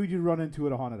like a dude you run into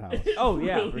at a haunted house. It Oh,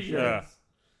 yeah, for really sure. Yeah. is.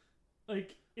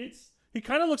 Like, it's He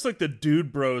kind of looks like the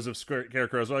dude bros of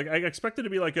scarecrows. Like I expected to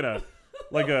be like in a,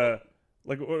 like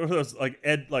what are those like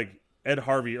Ed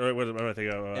Harvey, or what am I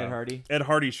thinking of? Ed Hardy. Ed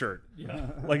Hardy shirt. Yeah.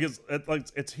 Like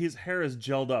it's his hair is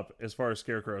gelled up as far as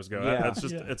scarecrows go. Yeah. That's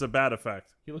just Yeah. it's a bad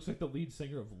effect. He looks like the lead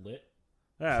singer of Lit.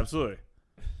 Yeah, absolutely.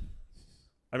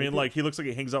 I mean, like he looks like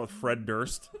he hangs out with Fred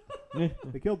Durst.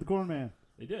 They killed the corn man.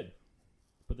 They did,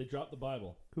 but they dropped the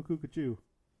Bible. Cuckoo, cuckoo.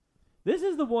 This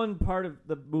is the one part of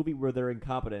the movie where they're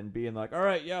incompetent and being like, all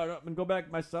right, yeah, I'm going to go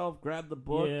back myself, grab the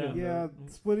book. Yeah. and Yeah,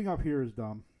 splitting up here is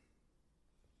dumb.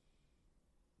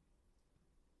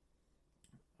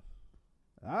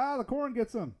 The corn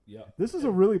gets him. Yeah. This is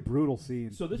a really brutal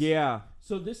scene. So this. Yeah.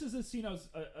 So this is a scene I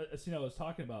was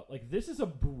talking about. Like this is a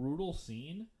brutal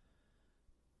scene.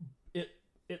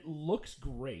 It looks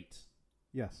great,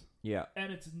 Yes. Yeah.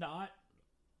 and it's not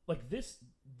like this.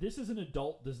 This as an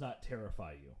adult does not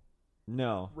terrify you,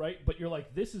 No. right? But you're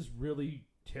like, this is really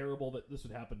terrible that this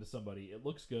would happen to somebody. It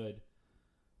looks good.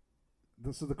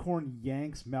 So the corn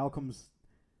yanks Malcolm's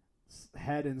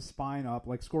head and spine up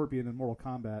like Scorpion in Mortal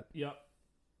Kombat. Yep.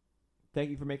 Thank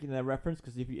you for making that reference,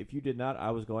 because if you did not,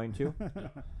 I was going to.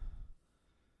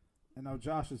 And now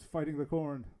Josh is fighting the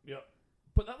corn. Yep.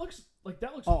 But that looks Oh,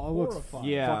 it looks horrifying.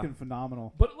 Yeah. fucking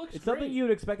phenomenal. But it looks It's great. something you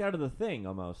would expect out of The Thing,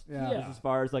 almost. Yeah. Yeah. Just as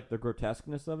far as, like, the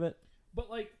grotesqueness of it. But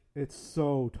like It's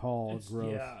so tall, it's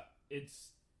gross. yeah,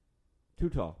 it's Too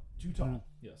tall. too tall.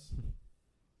 Yes.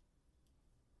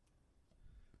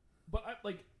 But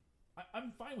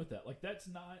I'm fine with that. Like that's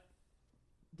not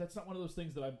one of those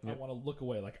things that I Yep. want to look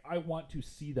away. Like I want to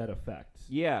see that effect.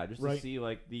 Yeah, just Right. to see,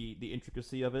 like, the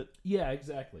intricacy of it. Yeah,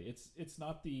 exactly. It's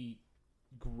not the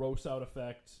gross out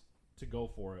effect to go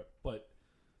for it, but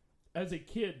as a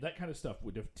kid, that kind of stuff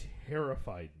would have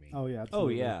terrified me. Oh yeah. Oh,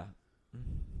 Absolutely. yeah.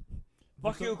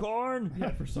 Fuck some- you, corn!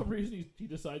 Yeah, for some reason he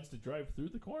decides to drive through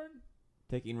the corn.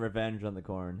 Taking revenge on the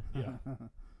corn. Yeah.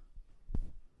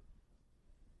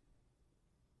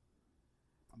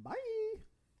 Bye.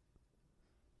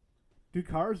 Do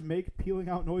cars make peeling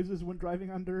out noises when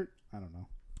driving on dirt? I don't know.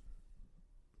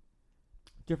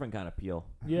 Different kind of peel.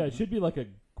 Yeah, it should be like a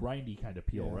grindy kind of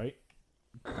peel, Yeah. right?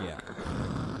 Yeah.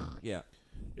 Yeah.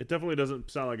 It definitely doesn't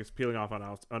sound like it's peeling off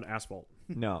on asphalt.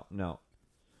 No, no.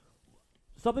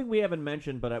 Something we haven't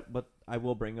mentioned, but I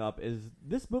will bring up, is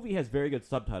this movie has very good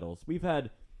subtitles. We've had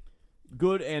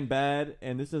good and bad,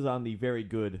 and this is on the very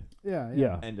good Yeah.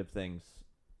 Yeah. end of things.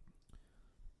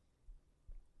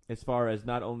 As far as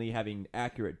not only having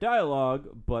accurate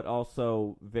dialogue, but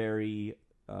also very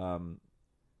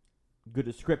good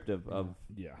descriptive of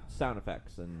Yeah. sound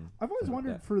effects and. I've always things like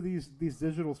wondered that. for these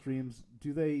digital streams,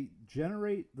 do they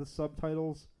generate the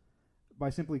subtitles by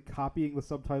simply copying the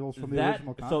subtitles from the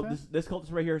original So content? this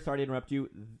cultist right here, sorry to interrupt you.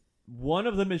 One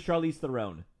of them is Charlize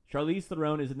Theron. Charlize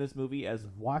Theron is in this movie as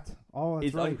What? Oh, that's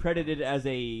is right. uncredited as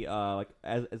a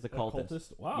as a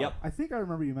cultist. Wow. Yep. I think I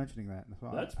remember you mentioning that.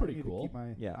 So That's I pretty need cool. To keep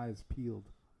my Yeah. eyes peeled.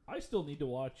 I still need to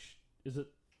watch. Is it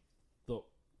the Old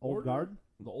Order? Guard?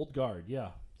 The Old Guard,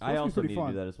 yeah. I be also pretty need fun.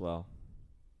 to do that as well.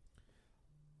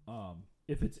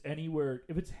 If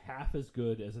it's half as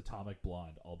good as Atomic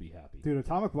Blonde, I'll be happy. Dude,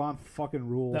 Atomic Blonde fucking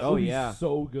rules. That Oh, movie's yeah.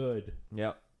 so good.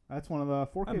 Yep. That's one of the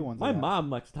 4K ones. My I got. mom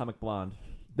likes Atomic Blonde.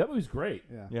 That movie's great.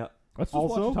 Yeah. Yeah. Let's just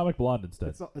Also- watch Atomic Blonde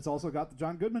instead. It's also got the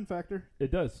John Goodman factor.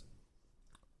 It does.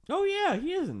 Oh yeah,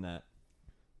 he is in that.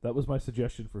 That was my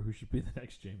suggestion for who should be the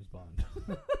next James Bond.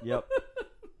 Yep.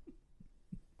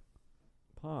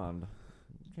 Pond.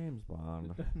 James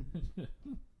Bond.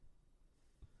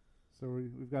 So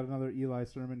we've got another Eli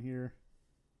sermon here.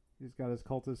 He's got his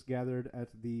cultists gathered at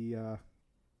the.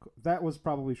 That was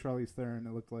probably Charlize Theron.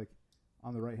 It looked like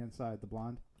on the right hand side, the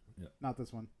blonde. Yeah. Not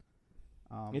this one.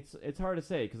 It's hard to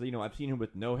say because I've seen him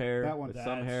with no hair, That one. with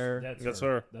some hair. That's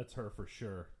her. That's her for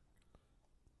sure.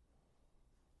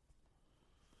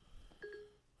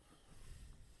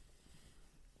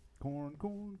 corn,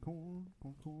 corn, corn,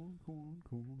 corn, corn, corn,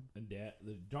 corn. And dad,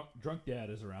 the drunk dad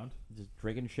is around. Just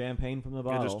drinking champagne from the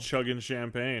Yeah, bottle. just chugging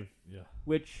champagne. Yeah.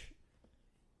 Which,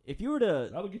 if you were to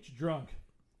That'll get you drunk.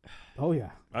 Oh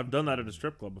yeah. I've done that at a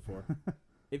strip club before.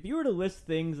 list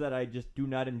things that I just do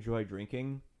not enjoy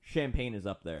drinking, champagne is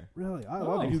up there. Really, I Oh,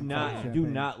 love. I me do some not fucking do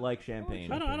champagne. not like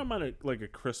champagne. I don't mind a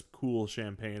crisp, cool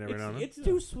champagne every now and then. It's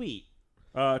too sweet.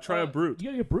 Try a brute. You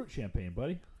gotta get brute champagne,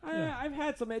 buddy. Yeah. I've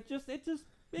had some. It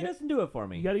Yeah. doesn't do it for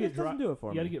me. You gotta It get just dry. doesn't do it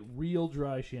for You me. gotta get real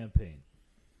dry champagne.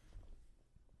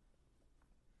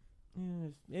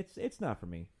 Yeah, it's not for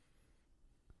me.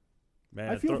 Man,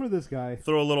 I feel throw, for this guy.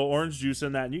 throw a little orange juice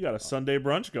in that, and you got a Sunday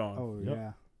brunch going. Oh Yep.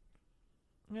 yeah.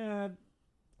 Yeah.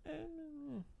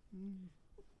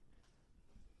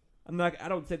 I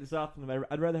don't say this often, but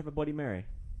I'd rather have a Bloody Mary.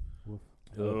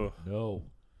 Ugh. No.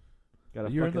 Gotta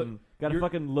You're in fucking, the- gotta you're-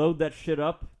 fucking load that shit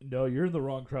up. No, you're in the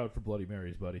wrong crowd for Bloody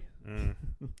Marys, buddy.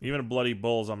 Even Bloody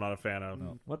Bulls, I'm not a fan of.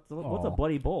 What's a Aw.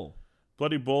 bloody bull?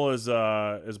 Bloody Bull is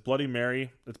Bloody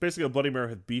Mary. It's basically a Bloody Mary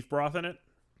with beef broth in it.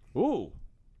 Ooh.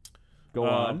 Go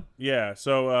on. Yeah,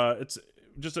 so it's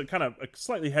just a kind of a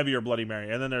slightly heavier Bloody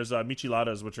Mary, and then there's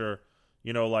micheladas, which are,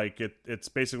 like it's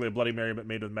basically a Bloody Mary but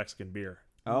made with Mexican beer.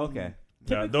 Oh, okay.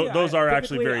 Yeah, Typically, those are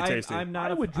actually typically, very tasty. I'm not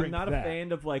I would I'm drink not a that.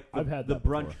 fan of like I've had the that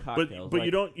brunch before. cocktails. but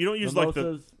you don't use like the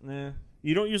mimosas, nah.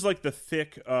 you don't use like the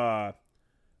thick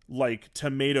like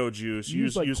tomato juice. You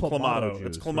use, like, use Clamato Clamato. juice,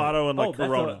 It's Clamato and like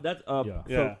Corona. That's Yeah.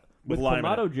 Yeah, So with with lime in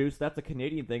Clamato juice, that's a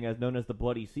Canadian thing as known as the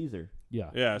Bloody Caesar. Yeah.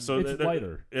 Yeah, so It's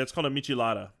lighter. It's called a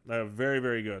michelada. Very,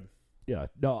 very good. Yeah.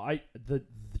 No,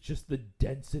 just the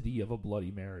density of a Bloody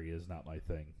Mary is not my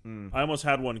thing. I almost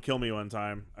had one kill me one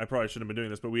time. I probably shouldn't have been doing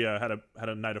this, but we had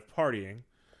a night of partying,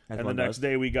 As and the one next does.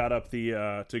 day we got up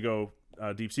to go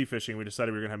deep sea fishing. We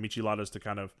decided we were gonna have micheladas to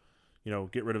kind of,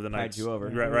 get rid of the Tide nights. you over.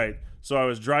 Right. So I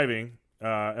was driving,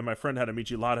 and my friend had a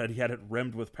michelada, and he had it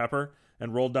rimmed with pepper,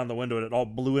 and rolled down the window, and it all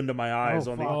blew into my eyes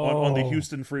Oh, on the fuck. on the Oh.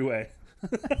 Houston freeway.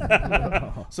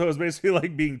 So it was basically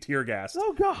like being tear gassed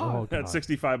Oh God! Oh, at God.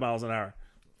 65 miles an hour.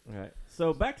 All right.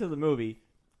 So back to the movie.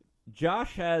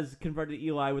 Josh has confronted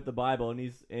Eli with the Bible,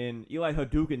 and Eli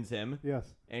Hadoukens him,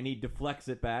 Yes. and he deflects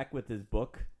it back with his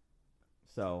book.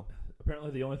 So,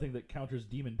 Apparently, the only thing that counters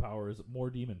demon power is more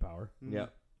demon power. yeah.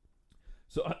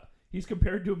 So he's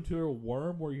compared to a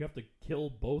worm, where you have to kill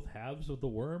both halves of the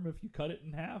worm if you cut it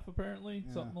in half. Apparently,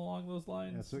 Yeah. something along those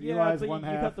lines. Yeah, so Yeah, Eli's so one you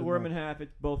half. cut the and worm in half.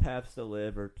 Both halves still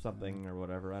live, or something, or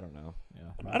whatever. I don't know.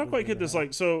 Yeah. I don't quite get this.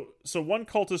 Like, so one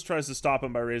cultist tries to stop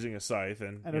him by raising a scythe,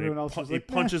 and everyone else is he like,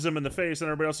 punches him in the face, and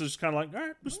everybody else is just kind of like, all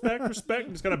right, respect,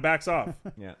 and just kind of backs off.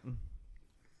 Yeah.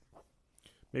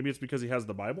 Maybe it's because he has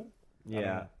the Bible.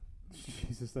 Yeah.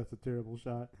 Jesus, that's a terrible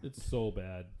shot. It's so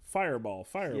bad. Fireball.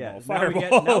 Yeah.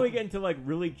 Fireball. Now we get into like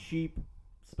really cheap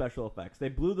special effects. They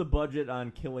blew the budget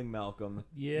on killing Malcolm.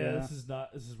 Yeah, Yeah. this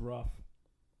is rough.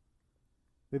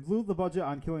 They blew the budget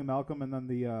on killing Malcolm, and then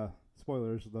the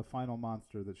spoilers, the final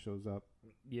monster that shows up.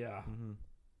 Yeah. Mm-hmm.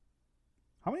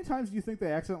 How many times do you think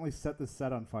they accidentally set this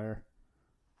set on fire?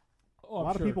 Oh, A I'm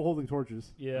lot sure. of people holding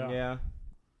torches. Yeah. Yeah.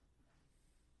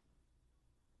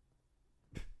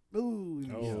 Ooh,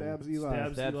 he Oh. stabs Eli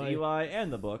Stabs That's Eli. Eli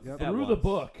and the book. Yep. at Through the once.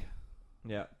 book,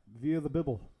 Yeah. via the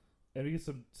Bible. and we get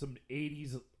some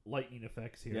 80s lightning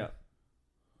effects here. Yeah.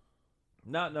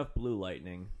 Not enough blue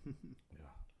lightning.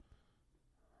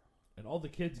 And all the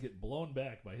kids get blown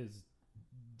back by his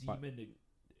demon.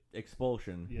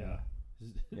 Expulsion. Yeah.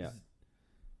 Yeah.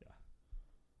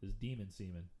 His demon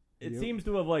semen. It Yep. seems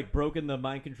to have like broken the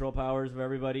mind control powers of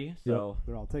everybody. So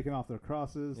They're all taking off their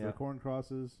crosses, Yeah. their corn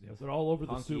crosses. Yeah, they're all over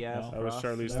the Honky soup ass now. That was cross.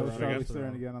 Charlize That was Theron Charlie again.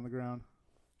 Theron again on the ground.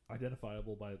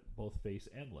 Identifiable by both face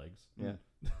and legs. yeah.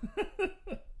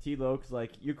 T-Loke's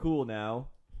like, you're cool now.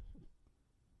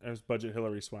 There's budget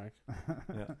Hillary Swank.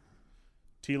 Yeah.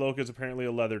 T-Loke is apparently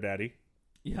a leather daddy.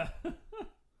 Yeah.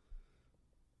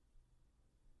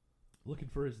 Looking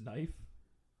for his knife.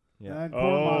 Yeah. And corn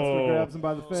monster Oh. grabs him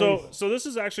by the face. So this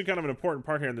is actually kind of an important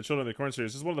part here in the Children of the Corn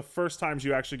series. This is one of the first times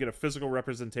you actually get a physical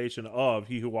representation of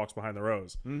He Who Walks Behind the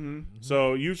Rose. Mm-hmm.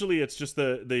 So usually it's just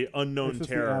the unknown It's just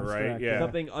the terror, abstract, right? yeah.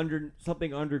 Yeah.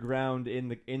 Something underground in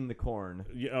the corn.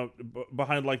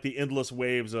 Behind like the endless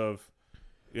waves of,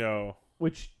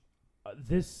 Which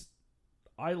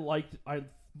I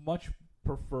much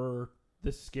prefer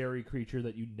this scary creature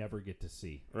that you never get to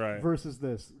see. right. versus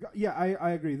this. Yeah,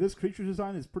 I agree. This creature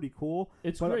design is pretty cool.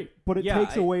 It's but, great. But it Yeah,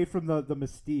 takes away from the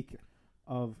mystique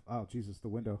of, oh, Jesus, the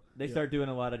window. They start doing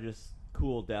a lot of just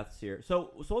cool deaths here.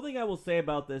 So one thing I will say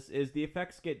about this is the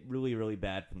effects get really, really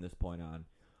bad from this point on.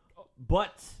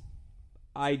 But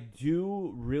I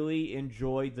do really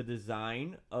enjoy the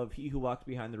design of He Who Walks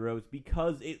Behind the Rose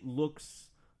because it looks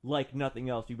like nothing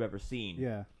else you've ever seen.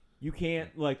 Yeah. You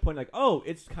can't like point like, oh,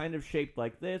 it's kind of shaped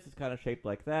like this, it's kind of shaped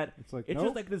like that. It's like, It's nope.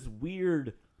 just like this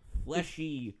weird,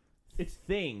 fleshy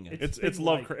thing. It's thing it's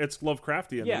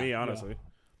Lovecraftian Yeah. to me, honestly.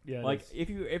 Yeah, Like if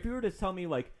you were to tell me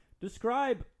like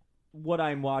describe what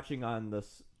I'm watching on the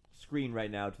screen right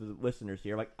now to the listeners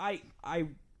here, like I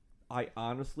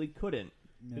honestly couldn't.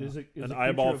 it is a An creature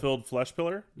eyeball-filled flesh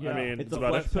pillar. Yeah. I mean, It's that's a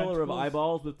about flesh it. pillar of Tentacles.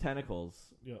 eyeballs with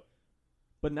tentacles, Yeah.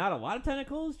 but not a lot of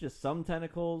tentacles, just some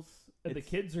tentacles. And the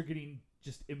It's- kids are getting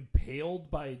just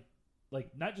impaled by,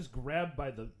 like, not just grabbed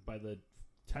by the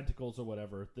tentacles or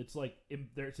whatever. It's like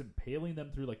it's impaling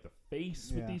them through like the face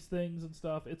with Yeah. these things and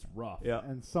stuff. It's rough. Yeah.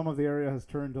 And some of the area has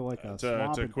turned to like a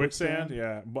swamp to and quicksand,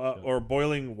 yeah, or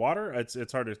boiling water. It's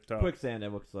hard to tell. Quicksand,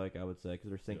 it looks like I would say because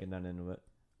they're sinking down into it.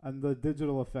 And the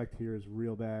digital effect here is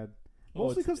real bad.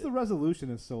 Mostly because the resolution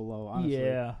is so low, honestly.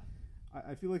 Yeah.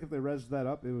 I feel like if they rezzed that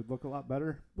up, it would look a lot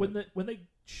better. When they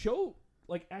show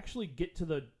like actually get to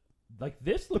the like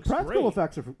this The looks practical great.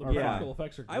 effects are The Yeah. practical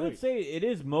effects are great. I would say it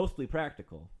is mostly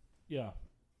practical, yeah.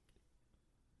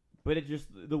 but it just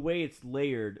the way it's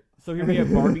layered. So here we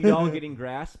have Barbie doll getting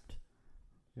grasped.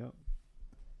 Yep.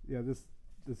 Yeah,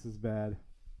 this is bad.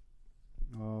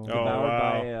 Oh, Devoured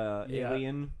wow. by Yeah.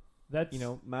 alien, That's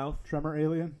mouth. Tremor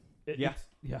alien. Yeah.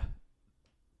 yeah.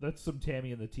 That's some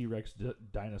Tammy and the T-Rex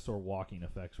dinosaur walking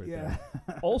effects right Yeah.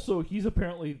 there. Also, he's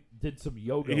apparently did some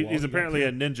yoga. while He's he apparently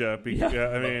a got ninja. Yeah.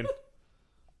 I mean,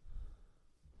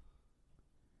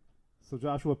 So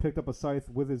Joshua picked up a scythe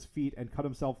with his feet and cut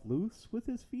himself loose with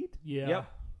his feet, yeah.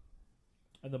 Yep.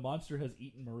 And the monster has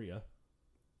eaten Maria.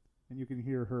 and you can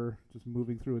hear her just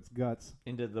moving through its guts.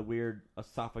 Into the weird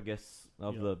esophagus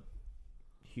of Yeah. the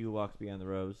Hugh Walks Beyond the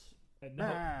Rose. And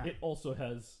now it also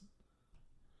has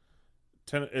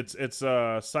it's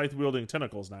scythe wielding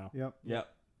tentacles now Yep.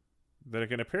 Yep. that it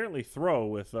can apparently throw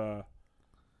with.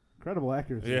 Incredible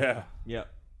accuracy. Yeah.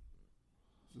 Yep.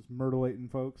 Just myrtleating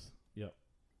folks. Yep.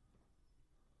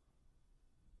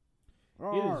 It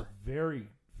Roar. is very,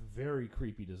 very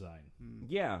creepy design.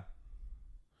 Yeah.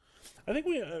 I think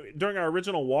we during our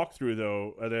original walkthrough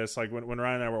though of this, like when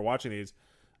Ryan and I were watching these,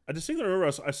 I distinctly remember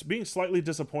us being slightly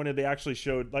disappointed. They actually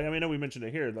showed, like, I mean, I know we mentioned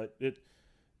it here, like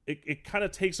it kind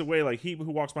of takes away, like, he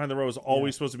who walks behind the row is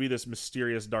always supposed to be this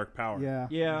mysterious dark power. Yeah.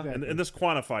 Yeah. exactly. And this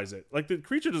quantifies it. Like, the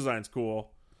creature design's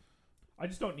cool. I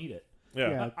just don't need it. Yeah.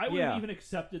 Yeah. I would Yeah. have even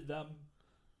accepted them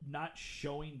not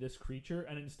showing this creature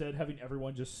and instead having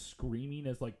everyone just screaming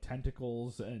as like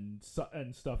tentacles and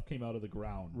stuff came out of the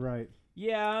ground. Right.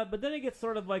 Yeah, but then it gets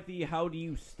sort of like the how do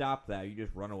you stop that? You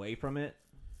just run away from it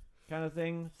kind of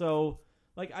thing. So,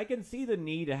 like, I can see the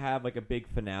need to have like a big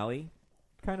finale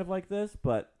kind of like this,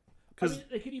 but I mean,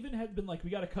 they could even have been like, we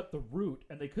got to cut the root,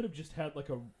 and they could have just had like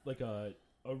a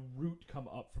root come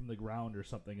up from the ground or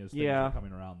something as things Yeah, were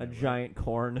coming around. a there, right? giant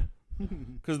corn.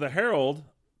 Because the Herald,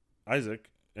 Isaac,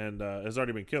 and has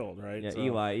already been killed, right? Yeah, So-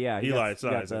 Eli. Yeah, Eli, it's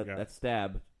not got Isaac, that, yeah. that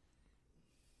stab.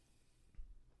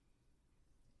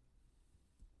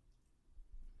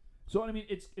 So I mean,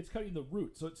 it's cutting the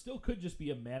root, so it still could just be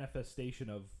a manifestation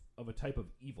of a type of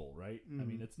evil, right? I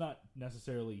mean, it's not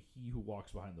necessarily he who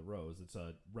walks behind the rose; it's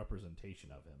a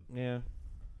representation of him. Yeah.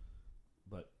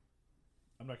 But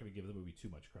I'm not going to give the movie too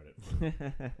much credit.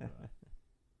 For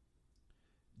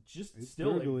just It's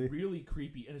still like, gurgly. really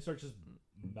creepy, and it starts just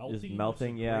melting. Just which is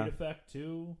melting, a yeah. Great effect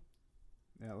too.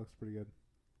 Yeah, it looks pretty good.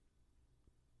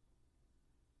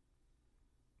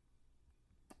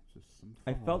 Just some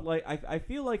I fun. felt like I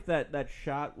feel like that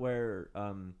shot where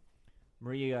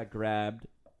Maria got grabbed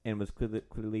and was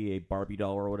clearly a Barbie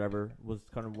doll or whatever was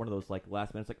kind of one of those like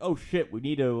last minutes like, oh shit, we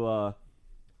need to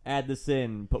add this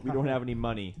in, but we don't have any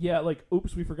money. Yeah, like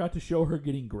oops, we forgot to show her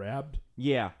getting grabbed.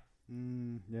 Yeah.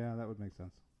 Yeah, that would make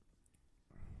sense.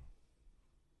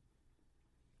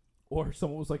 Or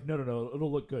someone was like, no,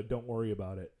 it'll look good. Don't worry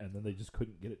about it. And then they just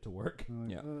couldn't get it to work.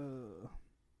 Like, Yeah.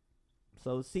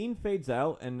 So the scene fades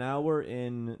out, and now we're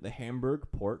in the Hamburg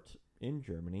port in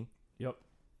Germany. Yep.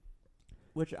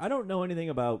 Which I don't know anything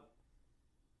about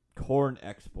corn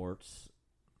exports,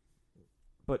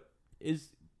 but is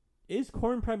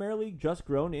corn primarily just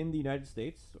grown in the United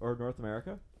States or North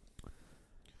America?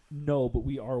 No, but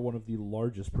we are one of the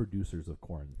largest producers of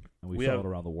corn, and we sell it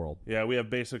around the world. Yeah, we have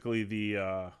basically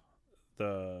the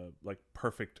like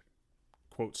perfect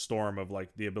quote storm of like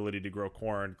the ability to grow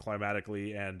corn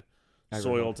climatically and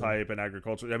soil type and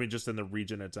agriculture. I mean, just in the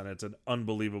region it's in, it's an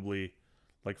unbelievably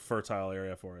like fertile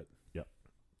area for it. Yep.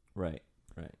 Right.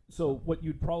 So what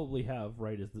you'd probably have,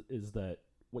 right, is that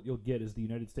what you'll get is the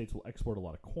United States will export a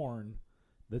lot of corn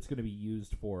that's going to be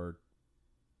used for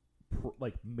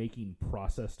like making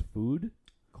processed food,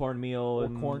 Cornmeal or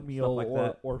and cornmeal, stuff like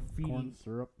that. or feeding corn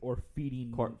syrup. or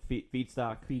feeding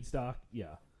Feedstock. feedstock. Yeah,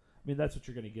 I mean that's what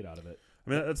you're going to get out of it. I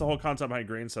mean, that's the whole concept behind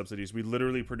grain subsidies. We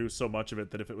literally produce so much of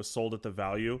it that if it was sold at the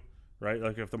value, right,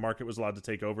 like if the market was allowed to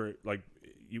take over, like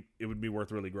it would be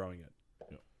worth really growing it.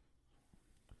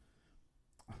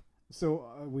 So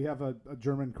we have a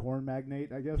German corn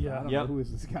magnate, I guess. Yeah. I don't Yep. know who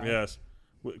is this guy. Yes,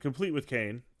 complete with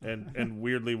cane and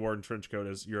weirdly worn trench coat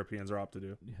as Europeans are apt to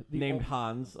do. Named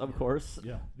Hans, of course.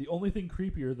 Yeah, the only thing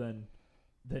creepier than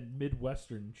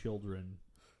Midwestern children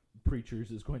preachers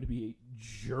is going to be Oh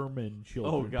German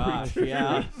children. gosh, preachers.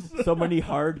 yeah. So many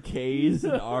hard K's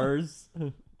and R's.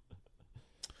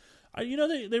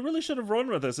 They really should have run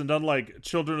with this and done like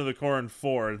Children of the Corn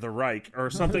 4, the Reich or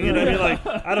something. You know what I mean? Like,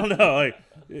 I don't know, like,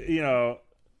 you know,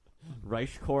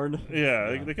 Reichkorn.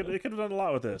 yeah, they could have done a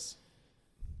lot with this.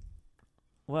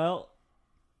 Well,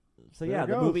 So There yeah, it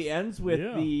the goes. movie ends with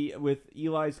Yeah. with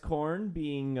Eli's corn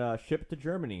being shipped to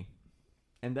Germany,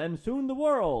 and then soon the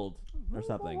world or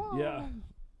something. Yeah.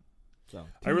 So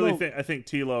T-Lo- I think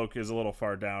T-Loc is a little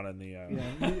far down in the.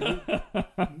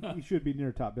 Yeah, he should be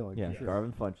near top billing. yeah, for sure.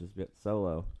 Garvin Funches bit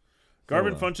solo.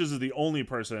 Garvin Solo. Funches is the only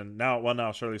person now. Well,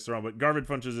 now Charlize Theron, but Garvin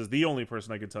Funches is the only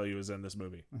person I can tell you is in this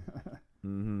movie.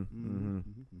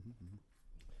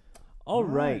 All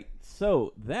right. Right.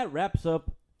 So that wraps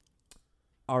up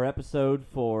our episode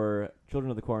for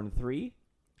Children of the Corn 3,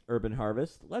 Urban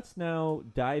Harvest. Let's now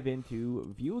dive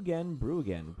into View Again, Brew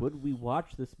Again. Would we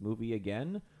watch this movie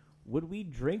again? Would we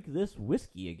drink this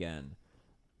whiskey again?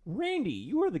 Randy,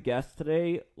 you are the guest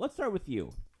today. Let's start with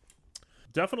you.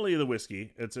 Definitely the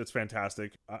whiskey. It's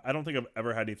fantastic. I don't think I've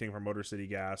ever had anything from Motor City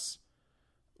Gas,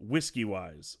 whiskey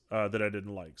wise, that I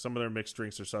didn't like. Some of their mixed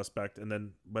drinks are suspect,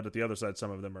 but at the other side,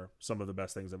 some of them are some of the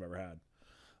best things I've ever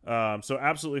had. So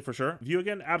absolutely for sure. View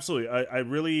Again, absolutely. I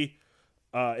really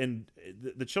in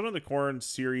the Children of the Corn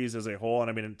series as a whole, and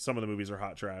I mean some of the movies are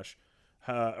hot trash,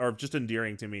 are just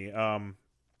endearing to me.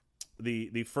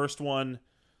 The first one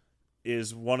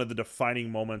is one of the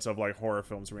defining moments of like horror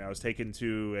films for me. I was taken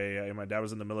to my dad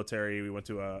was in the military. We went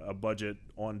to a budget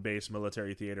on base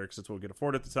military theater because that's what we could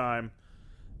afford at the time.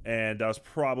 And I was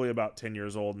probably about 10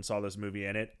 years old and saw this movie,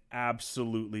 and it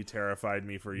absolutely terrified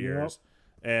me for years.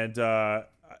 And I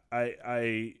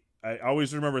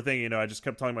always remember thinking, I just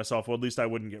kept telling myself, well, at least I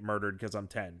wouldn't get murdered because I'm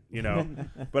 10,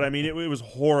 But I mean, it was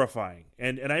horrifying.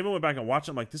 And I even went back and watched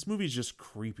it. I'm like, this movie's just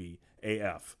creepy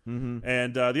AF.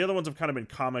 And the other ones have kind of been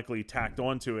comically tacked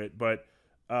onto it, but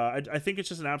I think it's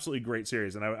just an absolutely great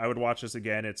series, and I would watch this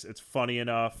again. It's funny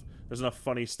enough. There's enough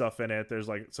funny stuff in it. There's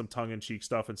like some tongue-in-cheek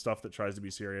stuff and stuff that tries to be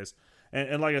serious.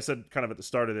 And like I said, kind of at the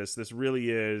start of this really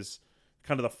is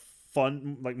kind of the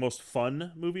fun, like most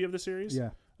fun movie of the series. Yeah.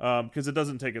 Because it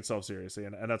doesn't take itself seriously,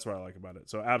 and that's what I like about it.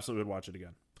 So absolutely would watch it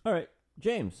again. All right,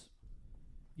 James.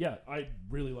 Yeah, I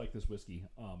really like this whiskey.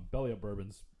 Belly Up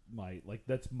Bourbon's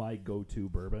that's my go-to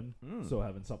bourbon. So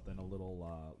having something a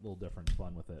little different,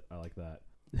 fun with it, I like that.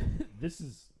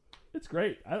 It's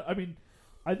great. I mean,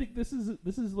 I think this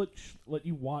is what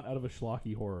you want out of a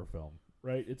schlocky horror film,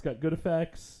 right? It's got good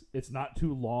effects. It's not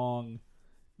too long.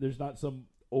 There's not some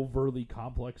overly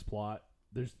complex plot.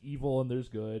 There's evil and there's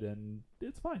good, and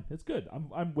it's fine. It's good.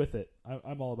 I'm with it.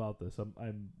 I'm all about this.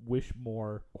 I wish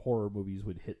more horror movies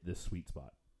would hit this sweet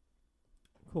spot.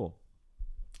 Cool.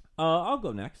 I'll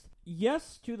go next.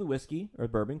 Yes to the whiskey, or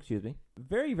bourbon, excuse me.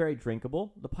 Very, very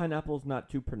drinkable. The pineapple's not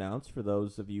too pronounced for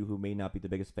those of you who may not be the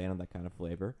biggest fan of that kind of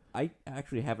flavor. I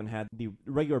actually haven't had the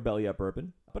regular Belly Up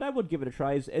bourbon, but I would give it a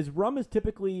try. As rum is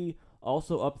typically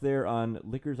also up there on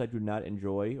liquors I do not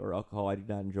enjoy, or alcohol I do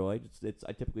not enjoy.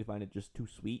 I typically find it just too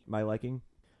sweet, my liking.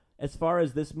 As far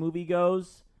as this movie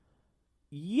goes,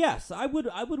 yes, I would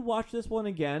watch this one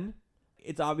again.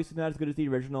 It's obviously not as good as the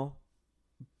original.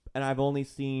 And I've only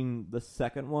seen the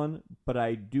second one, but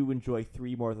I do enjoy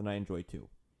 3 more than I enjoy 2.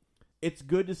 It's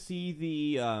good to see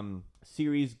the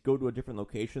series go to a different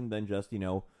location than just,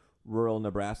 rural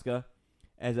Nebraska,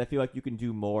 as I feel like you can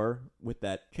do more with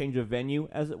that change of venue,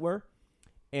 as it were.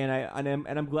 And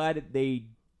I'm glad that they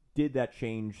did that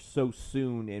change so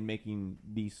soon in making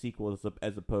these sequels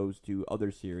as opposed to other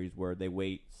series where they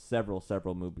wait several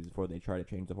movies before they try to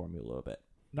change the formula a little bit.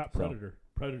 Not Predator.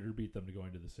 Predator beat them to go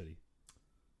into the city.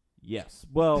 Yes.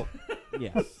 Well,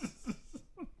 yes.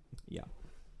 Yeah.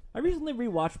 I recently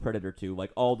rewatched Predator 2,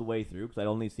 all the way through, because I'd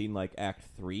only seen, Act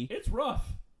 3. It's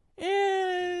rough.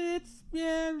 It's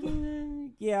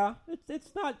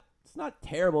not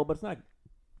terrible, but it's not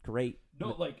great.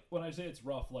 No, when I say it's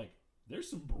rough, there's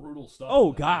some brutal stuff. Oh,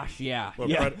 in that gosh, movie. yeah. Well,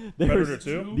 Yeah. Predator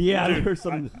 2? Yeah, Dude, there's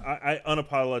some... I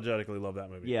unapologetically love that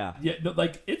movie. Yeah. Yeah, no,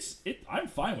 I'm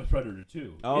fine with Predator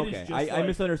 2. Oh, It is okay. just I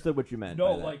misunderstood what you meant.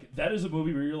 No, by that. that is a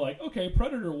movie where you're like, okay,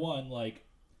 Predator 1,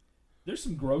 there's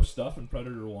some gross stuff in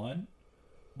Predator 1,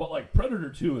 but Predator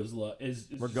 2 is We're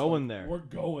just going there. We're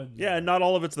going there. Yeah, and not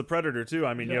all of it's the Predator too.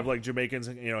 I mean, you Yeah. have Jamaicans,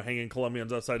 hanging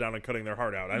Colombians upside down and cutting their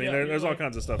heart out. I mean, Yeah, there's all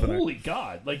kinds of stuff in there. Holy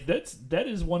God! That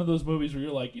is one of those movies where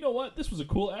you're like, you know what? This was a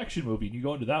cool action movie, and you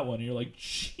go into that one, and you're like,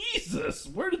 Jesus,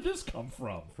 where did this come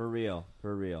from? For real.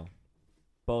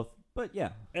 Both, but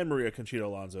yeah. And Maria Conchita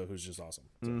Alonso, who's just awesome.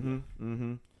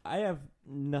 So. I have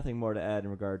nothing more to add in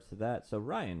regards to that. So,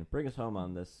 Ryan, bring us home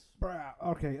on this.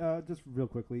 Okay, just real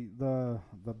quickly, the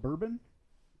bourbon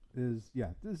is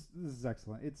this is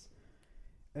excellent.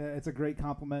 It's a great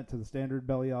compliment to the standard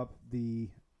Belly Up. The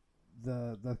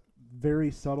very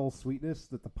subtle sweetness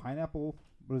that the pineapple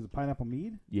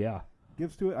mead Yeah.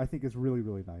 gives to it, I think is really,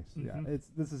 really nice. Yeah,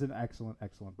 this is an excellent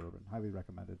bourbon. Highly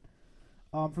recommended.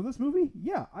 For this movie,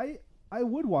 I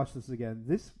would watch this again.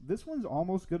 This one's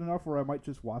almost good enough where I might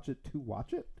just watch it to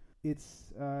watch it.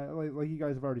 It's like you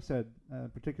guys have already said,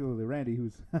 particularly Randy,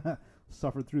 who's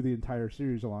suffered through the entire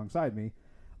series alongside me.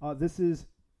 This is,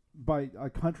 by a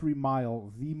country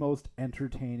mile, the most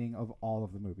entertaining of all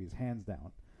of the movies, hands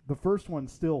down. The first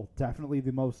one's still definitely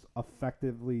the most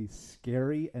effectively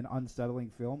scary and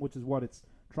unsettling film, which is what it's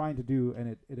trying to do,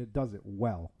 and it does it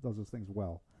well. It does those things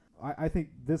well. I think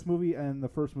this movie and the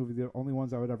first movie are the only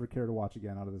ones I would ever care to watch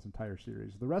again out of this entire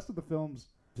series. The rest of the films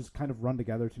just kind of run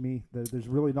together to me. There's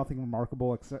really nothing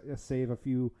remarkable save a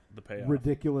few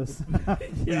ridiculous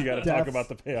You got to talk about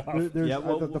the payoff.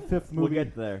 The fifth movie.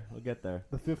 We'll get there.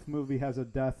 The fifth movie has a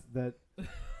death that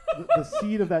the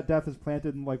seed of that death is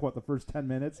planted in the first 10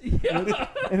 minutes,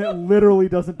 and it literally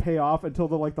doesn't pay off until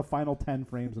the final 10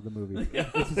 frames of the movie.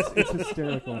 It's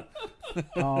hysterical.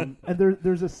 And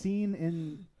there's a scene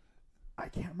in, I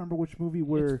can't remember which movie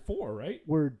where it's 4, right?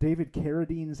 Where David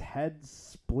Carradine's head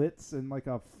splits and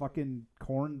a fucking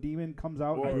corn demon comes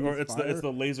out. Or it's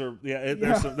the laser. Yeah,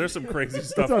 there's some crazy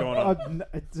stuff going on.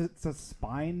 It's a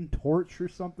spine torch or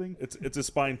something. It's a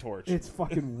spine torch. It's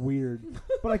fucking weird.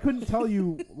 But I couldn't tell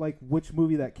you which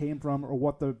movie that came from or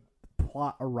what the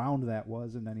plot around that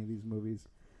was in any of these movies.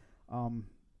 1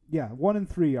 and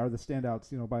 3 are the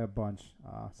standouts, by a bunch.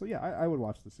 So I would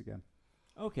watch this again.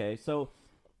 Okay, so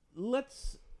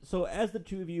as the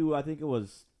two of you, I think it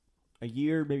was a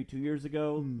year, maybe 2 years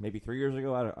ago, maybe 3 years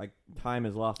ago. Time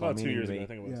has lost all meaning 2 years to me. ago, I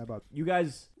think it was. You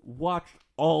guys watched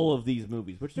all of these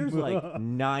movies, which there's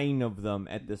 9 of them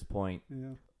at this point.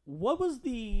 Yeah. What was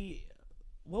the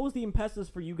impetus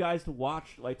for you guys to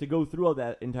watch, to go through all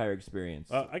that entire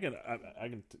experience? I can,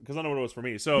 because I know what it was for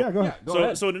me. So yeah, go ahead. Go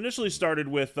ahead. So it initially started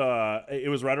with it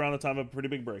was right around the time of a pretty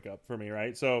big breakup for me,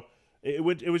 right? So it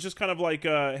was just kind of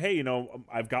hey,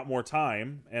 I've got more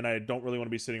time and I don't really want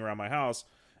to be sitting around my house.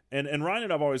 And Ryan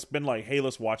and I've always been hey,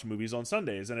 let's watch movies on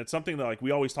Sundays, and it's something that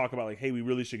we always talk about, hey, we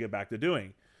really should get back to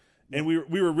doing. And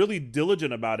we were really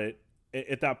diligent about it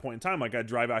at that point in time. I'd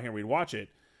drive out here and we'd watch it.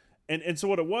 And so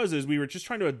what it was is we were just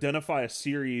trying to identify a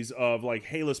series of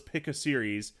hey, let's pick a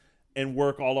series and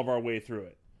work all of our way through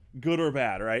it, good or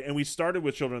bad, right? And we started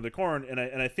with Children of the Corn, and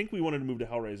I think we wanted to move to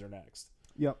Hellraiser next.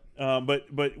 Yep.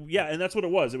 But yeah, and that's what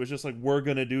it was. It was just we're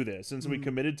gonna do this, and so we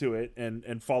committed to it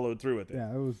and followed through with it.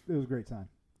 Yeah, it was a great time.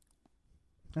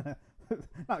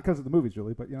 Not because of the movies,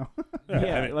 really, but Yeah,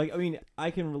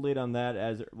 I can relate on that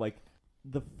as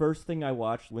the first thing I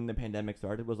watched when the pandemic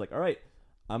started was all right,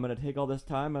 I'm going to take all this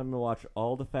time, I'm going to watch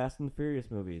all the Fast and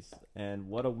Furious movies. And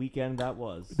what a weekend that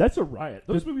was. That's a riot.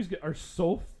 Those movies are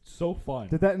so fun.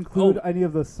 Did that include any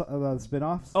of the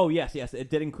spin-offs? Oh, yes. It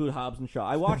did include Hobbs and Shaw.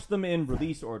 I watched them in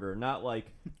release order, not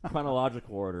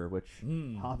chronological order, which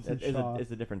Hobbs and Shaw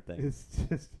is a different thing. It's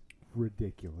just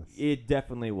ridiculous. It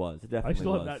definitely was. I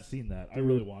still have not seen that. I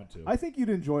really want to. I think you'd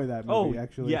enjoy that movie,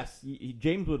 actually. Yes.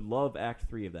 James would love Act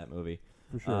 3 of that movie.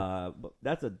 For sure. But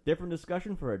that's a different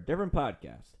discussion for a different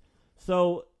podcast.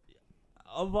 So,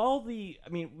 of all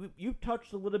you've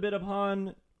touched a little bit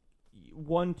upon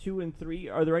 1, 2, and 3.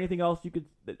 Are there anything else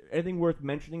anything worth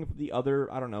mentioning for the other,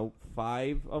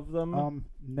 5 of them?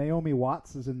 Naomi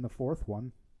Watts is in the 4th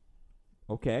one.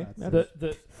 Okay.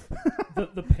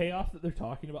 The payoff that they're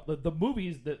talking about, the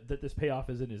movies that this payoff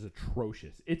is in is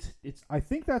atrocious. It's. I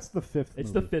think that's the 5th.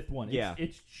 It's movie. the 5th one. Yeah.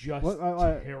 It's just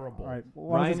terrible. All right,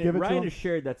 Ryan has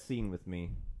shared that scene with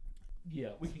me. Yeah,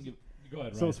 we can give. Go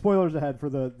ahead. So Ryan. spoilers ahead for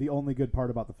the only good part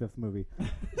about the 5th movie.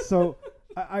 So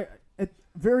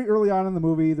very early on in the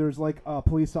movie, there's a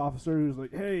police officer who's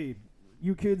hey,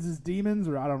 you kids is demons,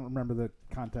 or I don't remember the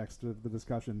context of the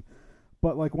discussion.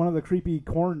 But one of the creepy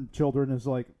corn children is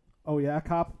oh yeah,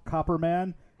 copper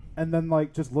man, and then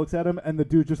just looks at him, and the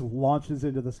dude just launches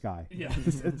into the sky. Yeah,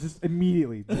 just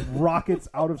immediately rockets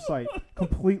out of sight,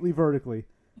 completely vertically,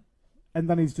 and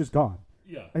then he's just gone.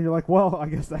 Yeah, and you're well, I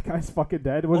guess that guy's fucking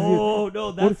dead.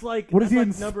 No, that's what is he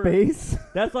in space?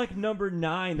 That's number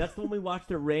 9. That's the one we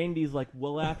watched at Randy's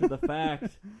well after the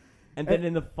fact, and then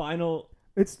in the final.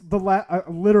 It's the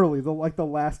literally the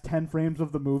last 10 frames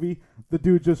of the movie. The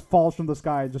dude just falls from the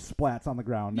sky and just splats on the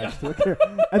ground next to it,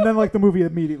 and then the movie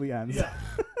immediately ends. Yeah.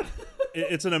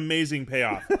 It's an amazing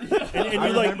payoff. And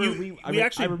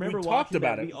I remember we talked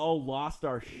about it. We all lost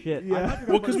our shit. Yeah.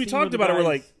 Well, because we talked about it,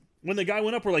 we're when the guy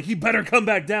went up, we're he better come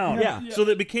back down. Yeah. So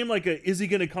that became is he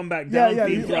going to come back down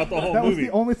theme throughout the whole movie. That was movie.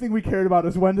 the only thing we cared about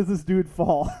is when does this dude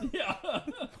fall? Yeah.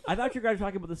 I thought you guys were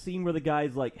talking about the scene where the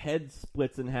guy's head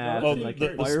splits in half. Oh, and,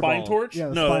 the spine torch? Yeah,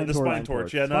 the spine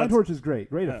torch. Yeah, spine torch is great.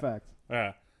 Great effect.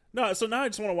 Yeah. No, so now I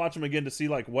just want to watch them again to see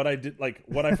what I did,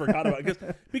 what I forgot about,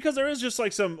 because there is just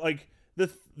some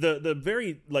the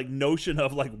very like notion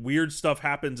of like weird stuff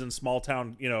happens in small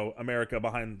town, America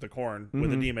behind the corn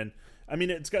with a demon. I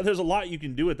mean, there's a lot you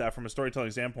can do with that from a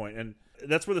storytelling standpoint, and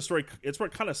that's where it's where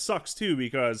it kind of sucks too,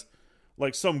 because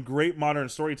like some great modern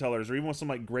storytellers, or even with some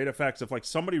like great effects, if like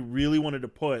somebody really wanted to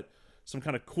put some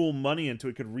kind of cool money into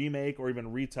it, could remake or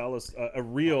even retell a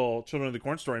real Children of the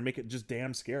Corn story and make it just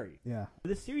damn scary. Yeah.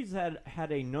 The series had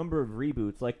a number of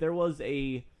reboots. Like there was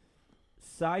a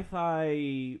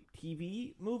sci-fi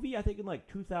TV movie, I think in like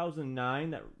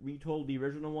 2009, that retold the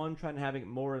original one, trying to have it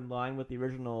more in line with the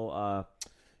original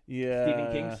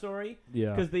Stephen King story.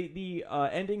 Yeah. Because the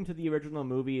ending to the original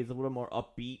movie is a little more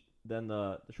upbeat than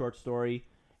the short story.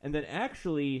 And then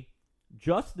actually,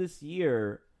 just this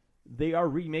year, they are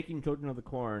remaking Children of the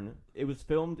Corn. It was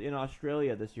filmed in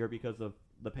Australia this year because of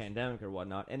the pandemic or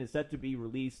whatnot, and is set to be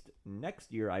released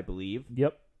next year, I believe.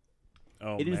 Yep.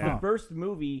 Oh, It is man. the first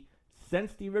movie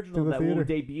since the original To the that will theater.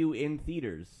 debut in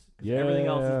theaters. 'Cause Yeah. everything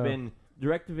else has been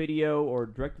direct-to-video or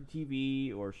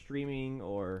direct-to-TV or streaming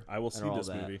or I will and see all this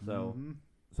that. movie. So, Mhm.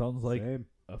 Sounds like Same.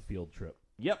 a field trip.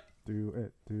 yep. Do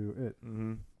it.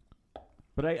 Mm-hmm.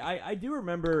 But I do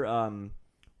remember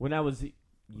when I was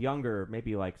younger,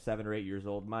 maybe like 7 or 8 years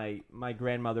old, my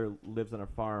grandmother lives on a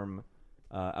farm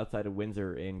outside of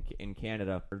Windsor in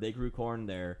Canada. They grew corn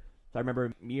there. So I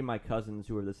remember me and my cousins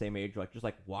who were the same age, just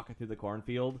walking through the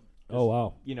cornfield. Oh,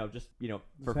 wow. Just Just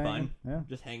for fun, hanging, yeah.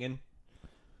 just hanging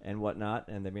and whatnot.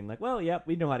 And they've been like, well, yeah,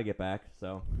 we know how to get back.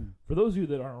 So For those of you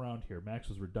that aren't around here, Max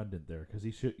was redundant there because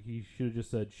he should have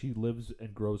just said she lives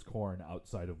and grows corn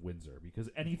outside of Windsor, because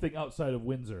anything outside of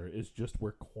Windsor is just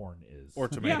where corn is. Or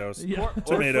tomatoes. Yeah. or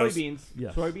Tomatoes. soybeans,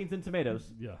 Yes. soybeans and tomatoes.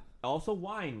 Yeah. Also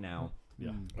wine now.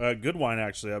 Yeah. Good wine,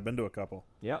 actually. I've been to a couple.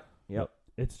 Yep.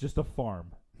 It's just a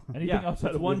farm. Anything Yeah, outside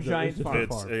it's of one Windsor giant is just farm. a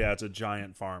It's farm. it's a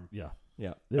giant farm. Yeah.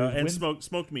 Yeah. There's And Win-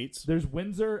 smoked meats. There's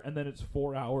Windsor, and then it's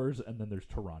 4 hours, and then there's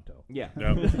Toronto. Yeah.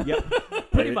 Yep. Yep.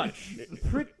 Pretty It- much.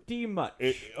 Pretty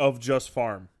much. Of just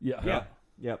farm. Yeah. Yeah.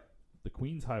 Yep. The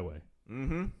Queen's Highway.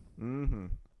 Mm-hmm. Mm-hmm.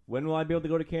 When will I be able to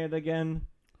go to Canada again?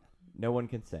 No one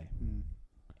can say.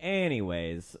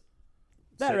 Anyways,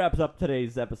 that So- wraps up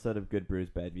today's episode of Good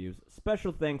Brews, Bad Views.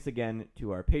 Special thanks again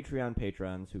to our Patreon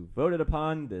patrons who voted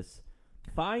upon this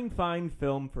fine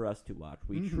film for us to watch.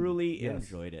 We truly Yes.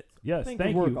 enjoyed it. Yes, Thank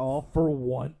thank you. you Work all. for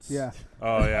once. Yeah.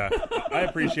 Oh, yeah. I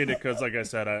appreciate it because, like I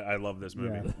said, I love this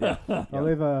movie. Yeah.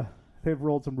 Well, they've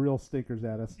rolled some real stinkers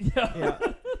at us. Yeah.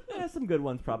 Some good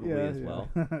ones probably Yeah, as yeah. well.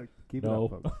 Keep No.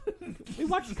 it up, folks. We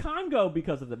watched Congo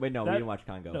because of the. Wait, no, we That- didn't watch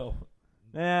Congo. No.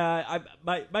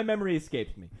 My memory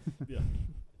escapes me. Yeah.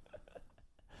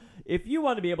 If you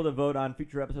want to be able to vote on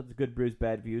future episodes of Good Brews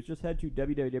Bad Views, just head to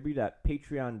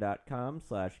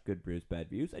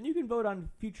www.patreon.com/goodbrewsbadviews, and you can vote on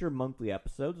future monthly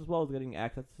episodes, as well as getting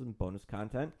access to some bonus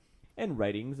content and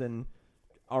writings and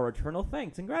our eternal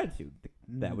thanks and gratitude.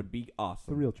 That would be The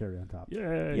awesome. real cherry on top.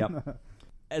 Yay. Yep.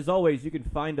 As always, you can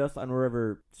find us on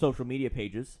wherever social media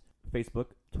pages, Facebook,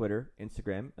 Twitter,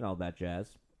 Instagram, and all that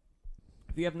jazz.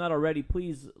 If you have not already,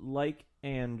 please like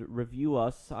and review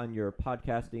us on your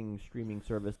podcasting streaming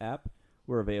service app.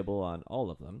 We're available on all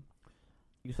of them.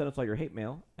 You can send us all your hate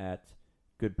mail at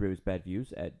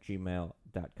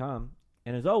goodbrewsbadviews@gmail.com.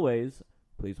 And as always,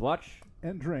 please watch.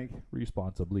 And drink.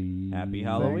 Responsibly. Happy Thanks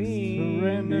Halloween. to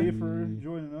Randy for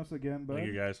joining us again, bud. Thank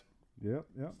you, guys. Yep.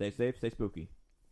 Stay safe, stay spooky.